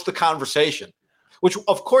post the conversation, which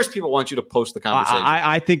of course people want you to post the conversation.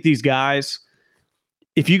 I think these guys,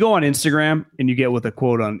 if you go on Instagram and you get with a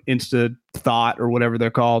quote on Insta Thought or whatever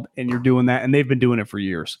they're called, and you're doing that, and they've been doing it for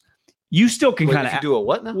years, you still can kind of do a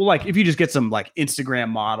what now? Well, like if you just get some like Instagram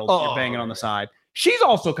models, you're banging on the side. She's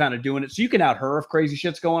also kind of doing it, so you can out her if crazy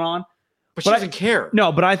shit's going on. But she doesn't care.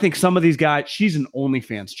 No, but I think some of these guys, she's an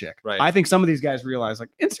OnlyFans chick. Right. I think some of these guys realize like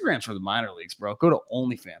Instagram's for the minor leagues, bro. Go to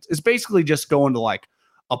OnlyFans. It's basically just going to like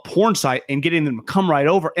a porn site and getting them to come right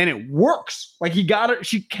over, and it works. Like he got her,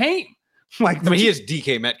 she came. Like, he is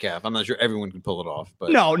DK Metcalf. I'm not sure everyone can pull it off,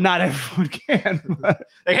 but no, not everyone can. Like,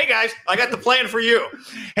 hey guys, I got the plan for you.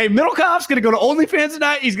 Hey, Middlecoff's gonna go to OnlyFans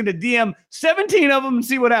tonight. He's gonna DM 17 of them and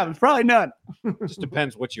see what happens. Probably none. Just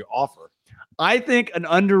depends what you offer. I think an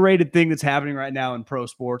underrated thing that's happening right now in pro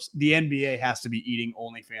sports, the NBA has to be eating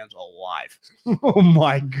OnlyFans alive. Oh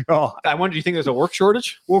my God. I wonder, do you think there's a work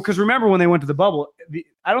shortage? Well, because remember when they went to the bubble,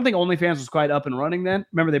 I don't think OnlyFans was quite up and running then.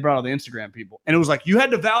 Remember they brought all the Instagram people. And it was like, you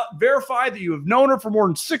had to verify that you have known her for more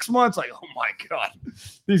than 6 months. Like, oh my God.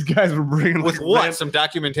 These guys were bringing with what? Some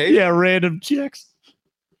documentation? Yeah, random chicks.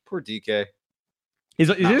 Poor DK. Is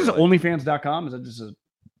this OnlyFans.com? Is that just a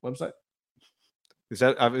website? Is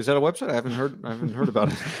that a website? I haven't heard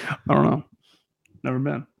about it. I don't know. Never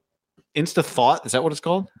been. Insta Thought? Is that what it's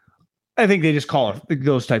called? I think they just call it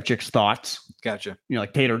those type chicks thoughts. Gotcha.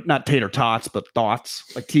 Like not tater tots, but thoughts.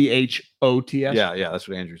 Like THOTS. Yeah, that's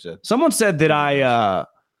what Andrew said. Someone said that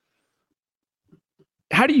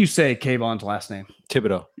how do you say Kayvon's last name?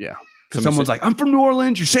 Thibodeau. Yeah. Someone's like, I'm from New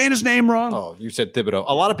Orleans. You're saying his name wrong. Oh, you said Thibodeau.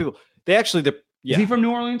 A lot of people, Is he from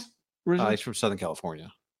New Orleans? He's from Southern California.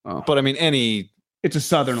 Oh. But I mean, it's a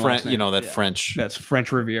Southern French, French. That's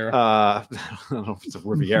French Riviera. I don't know if it's a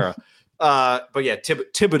Riviera. But yeah,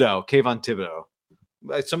 Thibodeau, Kayvon Thibodeau.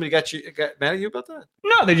 Somebody got mad at you about that?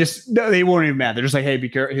 No, they weren't even mad. They're just like, hey, be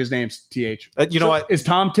careful. His name's TH. You know what? Is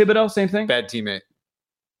Tom Thibodeau same thing? Bad teammate.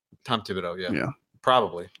 Tom Thibodeau, yeah. Yeah.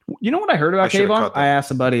 Probably. You know what I heard about Kayvon? I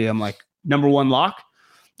asked a buddy, I'm like, number one lock,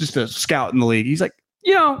 just a scout in the league. He's like,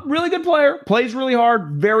 really good player, plays really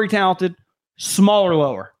hard, very talented, smaller,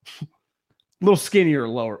 lower. A little skinnier,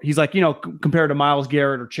 lower. He's like, compared to Myles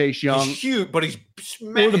Garrett or Chase Young. He's huge, but he's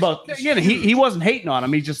he wasn't hating on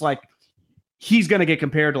him. He's just like, he's going to get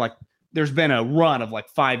compared to like, there's been a run of like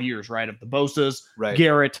 5 years, right? Of the Bosa's, right.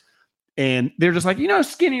 Garrett, and they're just like,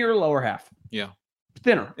 skinnier, lower half. Yeah.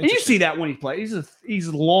 Thinner. And you see that when he plays. He's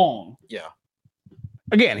long. Yeah.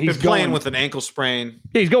 Again, he's playing with an ankle sprain.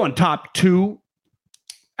 He's going top 2.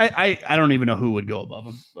 I don't even know who would go above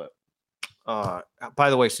him, but. By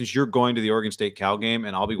the way, since you're going to the Oregon State Cal game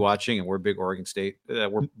and I'll be watching, and we're big Oregon State,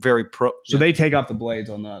 we're very pro. So they take off the blades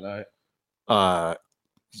on that, right?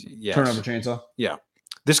 Yes. Turnover chainsaw. Yeah.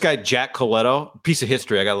 This guy, Jack Coletto, piece of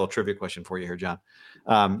history. I got a little trivia question for you here, John.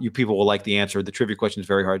 You people will like the answer. The trivia question is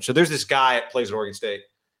very hard. So there's this guy that plays at Oregon State.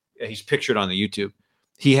 He's pictured on the YouTube.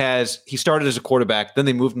 He started as a quarterback, then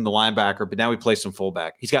they moved him to linebacker, but now he plays some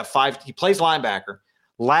fullback. He plays linebacker.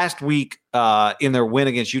 Last week in their win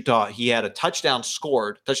against Utah, he had a touchdown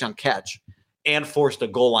catch, and forced a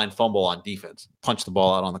goal line fumble on defense, punched the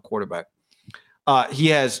ball out on the quarterback. He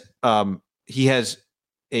has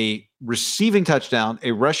a receiving touchdown,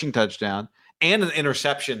 a rushing touchdown, and an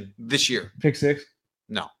interception this year. Pick six?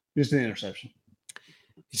 No. Just an interception.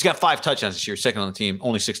 He's got 5 touchdowns this year, second on the team,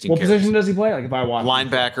 only 16 What carries. position does he play? Like if I watch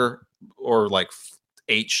Linebacker or like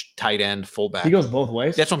H, tight end, fullback. he goes both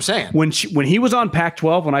ways. That's what I'm saying. When he was on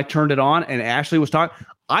Pac-12, when I turned it on and Ashley was talking,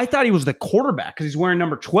 I thought he was the quarterback because he's wearing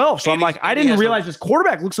number 12. So And I'm like, I didn't realize his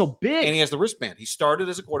quarterback looks so big. And he has the wristband. He started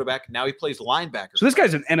as a quarterback. Now he plays linebacker. So this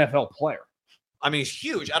guy's an NFL player. I mean, he's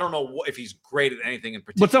huge. I don't know if he's great at anything in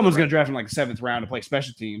particular. But someone's going to draft him like the 7th round to play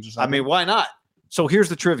special teams or something. I mean, why not? So here's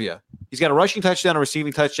the trivia. He's got a rushing touchdown, a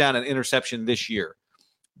receiving touchdown, and interception this year.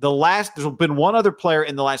 There's been one other player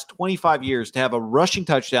in the last 25 years to have a rushing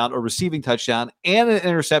touchdown, a receiving touchdown, and an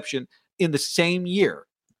interception in the same year.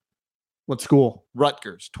 What school?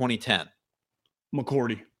 Rutgers, 2010.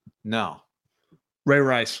 McCourty. No. Ray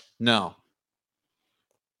Rice. No.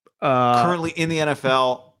 Uh, Currently in the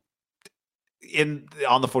NFL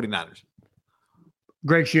on the 49ers.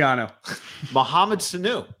 Greg Schiano. Mohamed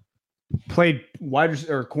Sanu. Played wide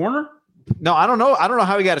or corner? No, I don't know. I don't know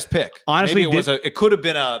how he got his pick. Honestly, maybe it could have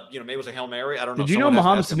been maybe it was a Hail Mary. I don't know. Did you know Someone has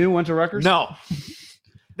Mohamed to ask him. Sanu went to Rutgers? No.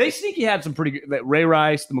 They sneaky had some pretty good. Ray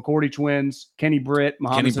Rice, the McCourty twins, Kenny Britt,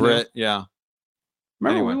 Mohamed Kenny Sanu. Britt, yeah.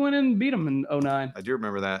 Remember, Anyway. we went in and beat them in 2009. I do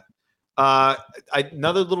remember that.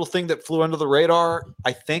 Another little thing that flew under the radar,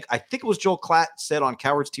 I think it was Joel Klatt said on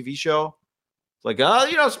Coward's TV show. Like, some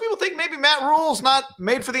people think maybe Matt Rule's not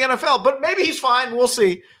made for the NFL, but maybe he's fine. We'll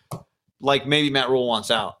see. Like maybe Matt Rule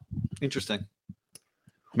wants out. Interesting.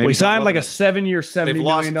 Well, he signed like a a 7-year, $70 They've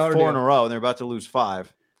lost million 4 in deal. a row, and they're about to lose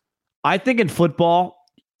 5. I think in football,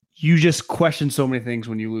 you just question so many things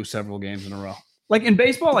when you lose several games in a row. Like in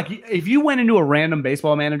baseball, like if you went into a random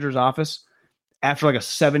baseball manager's office after like a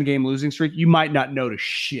 7-game losing streak, you might not notice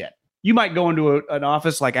shit. You might go into an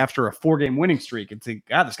office like after a 4-game winning streak and think,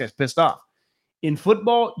 God, this guy's pissed off. In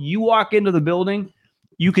football, you walk into the building,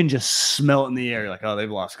 you can just smell it in the air. You're like, oh, they've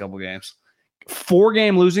lost a couple games.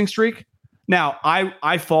 4-game losing streak. Now,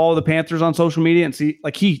 I follow the Panthers on social media and see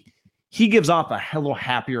like he gives off a little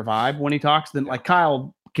happier vibe when he talks than like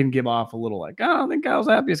Kyle can give off a little like, I don't think Kyle's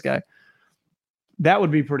the happiest guy. That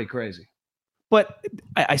would be pretty crazy. But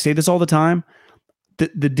I say this all the time.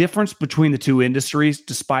 The difference between the two industries,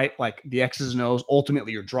 despite like the X's and O's,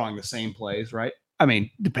 ultimately you're drawing the same plays, right? I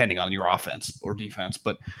mean, depending on your offense or defense,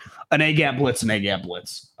 but an A-gap blitz,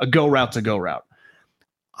 a go route's a go route.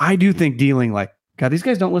 I do think dealing like, God, these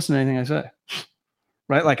guys don't listen to anything I say,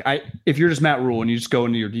 right? Like if you're just Matt Rule and you just go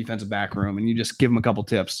into your defensive back room and you just give them a couple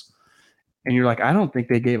tips and you're like, I don't think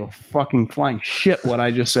they gave a fucking flying shit what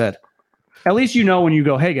I just said. At least you know when you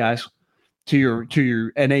go, hey guys, to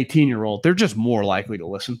an 18-year-old, they're just more likely to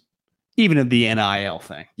listen. Even in the NIL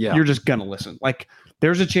thing. Yeah. You're just gonna listen. Like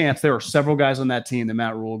there's a chance there are several guys on that team that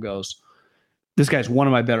Matt Rule goes, this guy's one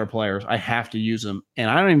of my better players. I have to use him. And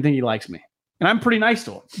I don't even think he likes me. And I'm pretty nice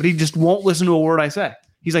to him, but he just won't listen to a word I say.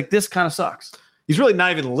 He's like, this kind of sucks. He's really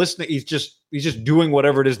not even listening. He's just doing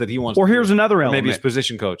whatever it is that he wants. Or to here's do. another element. Maybe his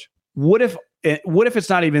position coach. What if it's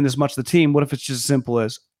not even as much the team? What if it's just as simple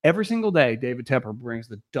as every single day David Tepper brings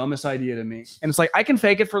the dumbest idea to me? And it's like, I can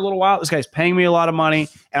fake it for a little while. This guy's paying me a lot of money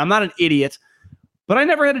and I'm not an idiot, but I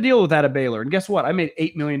never had to deal with that at Baylor. And guess what? I made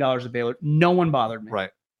 $8 million at Baylor. No one bothered me.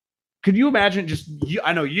 Right. Could you imagine just you?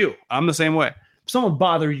 I know you. I'm the same way. Someone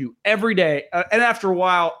bother you every day. And after a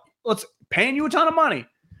while, paying you a ton of money.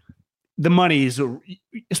 The money is,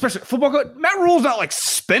 especially football coach, Matt Rule's not like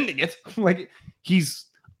spending it. Like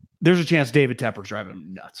there's a chance David Tepper's driving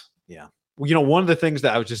him nuts. Yeah. Well, one of the things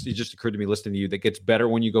that it just occurred to me listening to you that gets better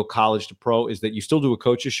when you go college to pro is that you still do a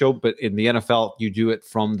coach's show, but in the NFL, you do it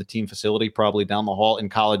from the team facility, probably down the hall. In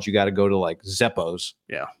college, you got to go to like Zeppo's,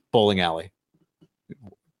 bowling alley,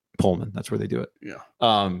 Pullman. That's where they do it. Yeah.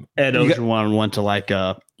 Ed Ogeron went to like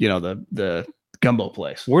the gumbo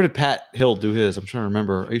place. Where did Pat Hill do his? I'm trying to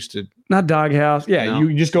remember. I used to not Doghouse. Yeah, no.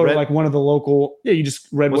 You just go to like one of the local. Yeah, you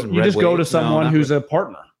just go to someone who's a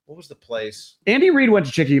partner. What was the place? Andy Reid went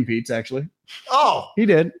to Chicky and Pete's, actually. Oh, he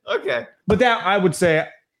did. Okay. But that, I would say,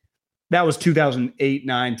 that was 2008,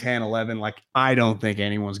 9, 10, 11. Like, I don't think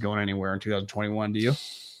anyone's going anywhere in 2021. Do you?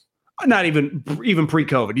 Not even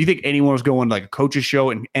pre-COVID. Do you think anyone was going to like a coach's show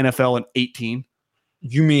in NFL in 18?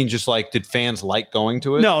 You mean just like, did fans like going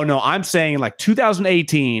to it? No. I'm saying like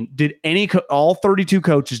 2018, did all 32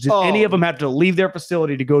 coaches, did any of them have to leave their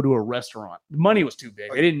facility to go to a restaurant? The money was too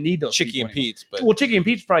big. They didn't need those. Chicky and Pete's. But well, Chicky and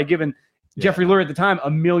Pete's probably given Jeffrey Lurie at the time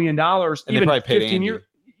 $1 million. And even they probably paid 15 Andy. years.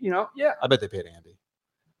 Yeah. I bet they paid Andy.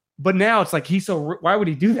 But now it's like why would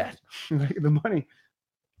he do that? Like the money,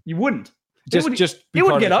 you wouldn't. Just be it would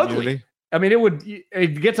part of get the ugly. community. I mean,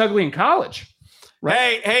 it gets ugly in college.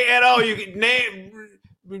 Right? Hey, Edo, you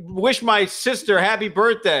can wish my sister happy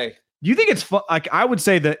birthday. Do you think it's fun? Like, I would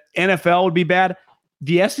say the NFL would be bad.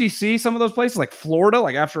 The SEC, some of those places like Florida,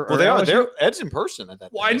 like after Well, they are. They're Ed's in person at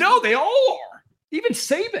that. Well, I know they all are. Even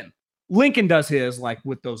Saban. Lincoln does his like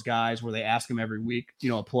with those guys where they ask him every week,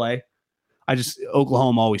 a play.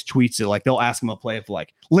 Oklahoma always tweets it like they'll ask him a play of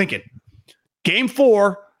like Lincoln, game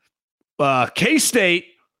 4, K-State,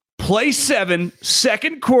 play 7,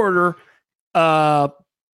 second quarter, go.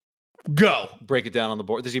 Break it down on the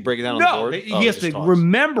board. Does he break it down on the board? He has to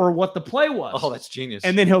remember what the play was. Oh, that's genius.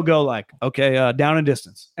 And then he'll go like, okay, down and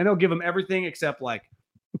distance. And he'll give him everything except like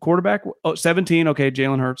the quarterback. 17. Okay,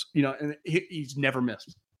 Jalen Hurts. And he's never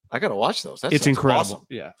missed. I got to watch those. It's incredible. Awesome.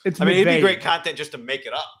 Yeah. It'd be great content just to make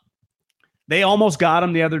it up. They almost got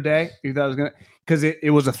him the other day. He thought it was going to, because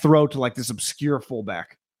it was a throw to like this obscure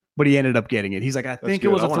fullback, but he ended up getting it. He's like, I think it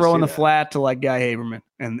was a throw in the flat to like Guy Haberman.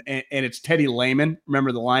 And it's Teddy Lehman.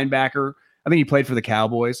 Remember the linebacker? I think he played for the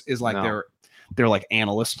Cowboys. Is like they're like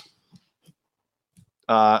analyst.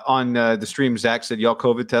 On the stream, Zach said, y'all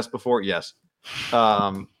COVID test before? Yes.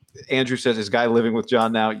 Andrew says, is Guy living with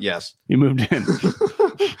John now? Yes. He moved in.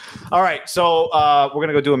 All right. So we're going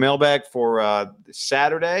to go do a mailbag for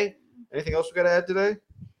Saturday. Anything else we got to add today?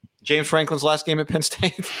 James Franklin's last game at Penn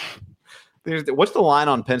State. What's the line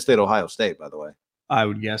on Penn State, Ohio State, by the way? I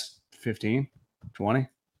would guess 15, 20. Is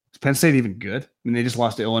Penn State even good? I mean, they just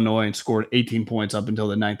lost to Illinois and scored 18 points up until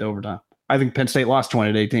the 9th overtime. I think Penn State lost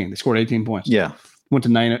 20-18. They scored 18 points. Yeah. Went to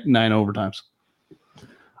nine overtimes.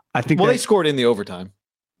 I think they scored in the overtime.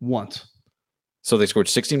 Once. So they scored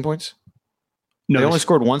 16 points? No, they only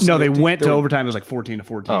scored once? No, they went to overtime. It was like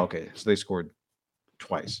 14-14. Oh, okay. So they scored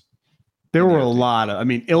twice. There were a lot of,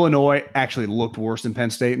 Illinois actually looked worse than Penn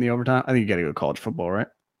State in the overtime. I think you got to go to college football, right?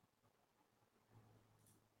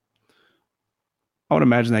 I would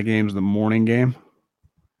imagine that game's the morning game.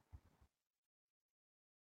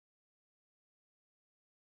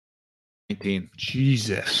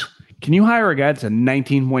 Jesus. Can you hire a guy that's a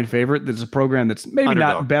 19-point favorite? That's a program that's maybe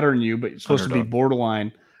not better than you, but it's supposed to be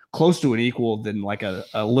borderline close to an equal than like a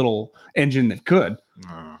little engine that could.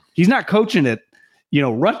 He's not coaching it.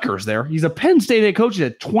 Rutgers there. He's a Penn State head coach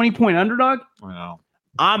at a 20-point underdog. I know.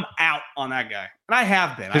 I'm out on that guy. And I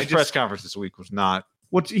have been. His press conference this week was not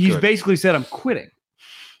he's basically said, I'm quitting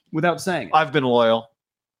without saying it. I've been loyal.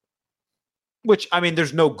 Which,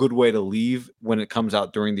 there's no good way to leave when it comes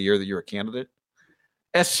out during the year that you're a candidate.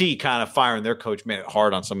 SC kind of firing their coach made it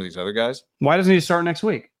hard on some of these other guys. Why doesn't he start next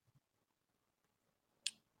week?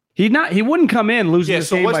 He wouldn't come in losing this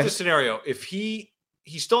game. So what's the scenario? If he's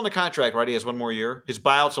still in the contract, right? He has one more year. His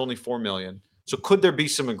buyout's only $4 million. So could there be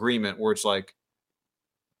some agreement where it's like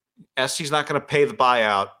SC's not going to pay the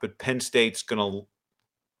buyout, but Penn State's going to?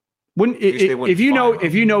 If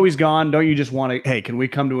you know he's gone, don't you just want to? Hey, can we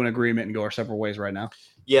come to an agreement and go our separate ways right now?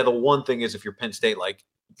 Yeah. The one thing is, if you're Penn State, like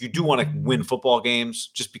you do want to win football games,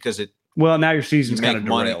 just because it. Well, now your season's kind of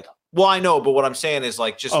derailed. Money. Well, I know, but what I'm saying is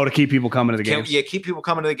like just to keep people coming to the games. Yeah, keep people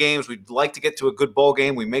coming to the games. We'd like to get to a good bowl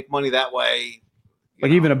game. We make money that way.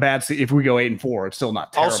 Like even a bad if we go 8-4, it's still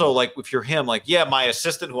not terrible. Also, like if you're him, like my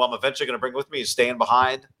assistant, who I'm eventually going to bring with me, is staying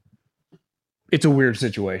behind. It's a weird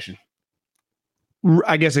situation.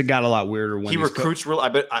 I guess it got a lot weirder when he recruits.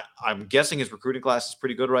 I'm guessing his recruiting class is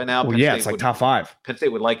pretty good right now. Well, it's like top 5. Penn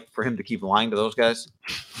State would like for him to keep lying to those guys.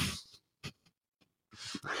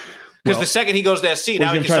 Because the second he goes to SC,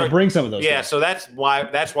 now he can try to bring some of those. Yeah, guys. So that's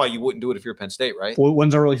why you wouldn't do it if you're Penn State, right? Well,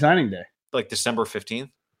 when's early signing day? Like December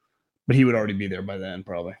 15th. But he would already be there by then,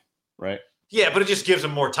 probably, right? Yeah, but it just gives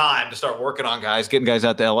him more time to start working on guys, getting guys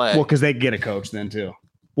out to LA. Well, because they get a coach then too.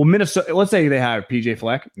 Well, Minnesota. Let's say they hire PJ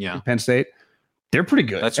Fleck. Yeah, Penn State. They're pretty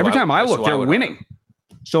good. Every time I look, they're winning.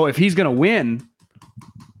 So if he's going to win,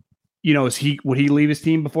 would he leave his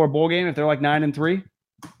team before a bowl game if they're like 9-3?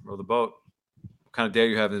 Row the boat. What kind of day are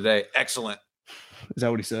you having today? Excellent. Is that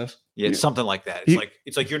what he says? Yeah, it's something like that.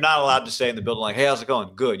 It's like you're not allowed to say in the building like, "Hey, how's it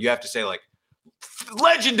going?" Good. You have to say like,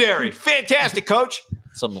 "Legendary, fantastic, coach."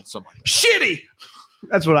 Something like that. Shitty.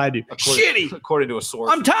 That's what I do. Shitty. According to a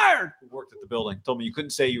source, I'm tired. Who worked at the building told me you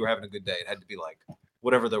couldn't say you were having a good day. It had to be like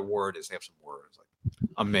whatever their word is. They have some words. Like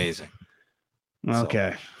amazing.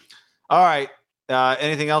 Okay. So, all right.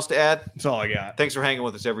 Anything else to add? That's all I got. Thanks for hanging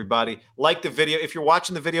with us, everybody. Like the video. If you're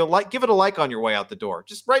watching the video, give it a like on your way out the door.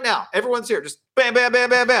 Just right now. Everyone's here. Just bam, bam, bam,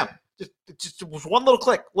 bam, bam. Just one little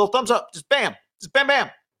click, little thumbs up. Just bam. Just bam, bam.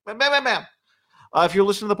 Bam, bam, bam, bam. If you're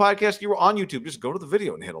listening to the podcast, you were on YouTube, just go to the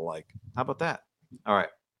video and hit a like. How about that? All right.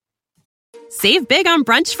 Save big on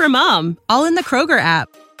brunch for mom, all in the Kroger app.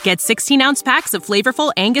 Get 16-ounce packs of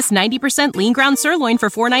flavorful Angus 90% lean ground sirloin for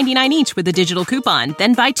 $4.99 each with a digital coupon.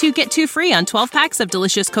 Then buy 2, get 2 free on 12 packs of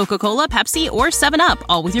delicious Coca-Cola, Pepsi, or 7-Up,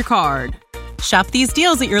 all with your card. Shop these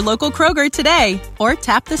deals at your local Kroger today, or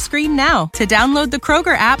tap the screen now to download the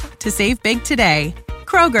Kroger app to save big today.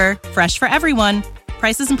 Kroger, fresh for everyone.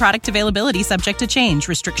 Prices and product availability subject to change.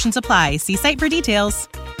 Restrictions apply. See site for details.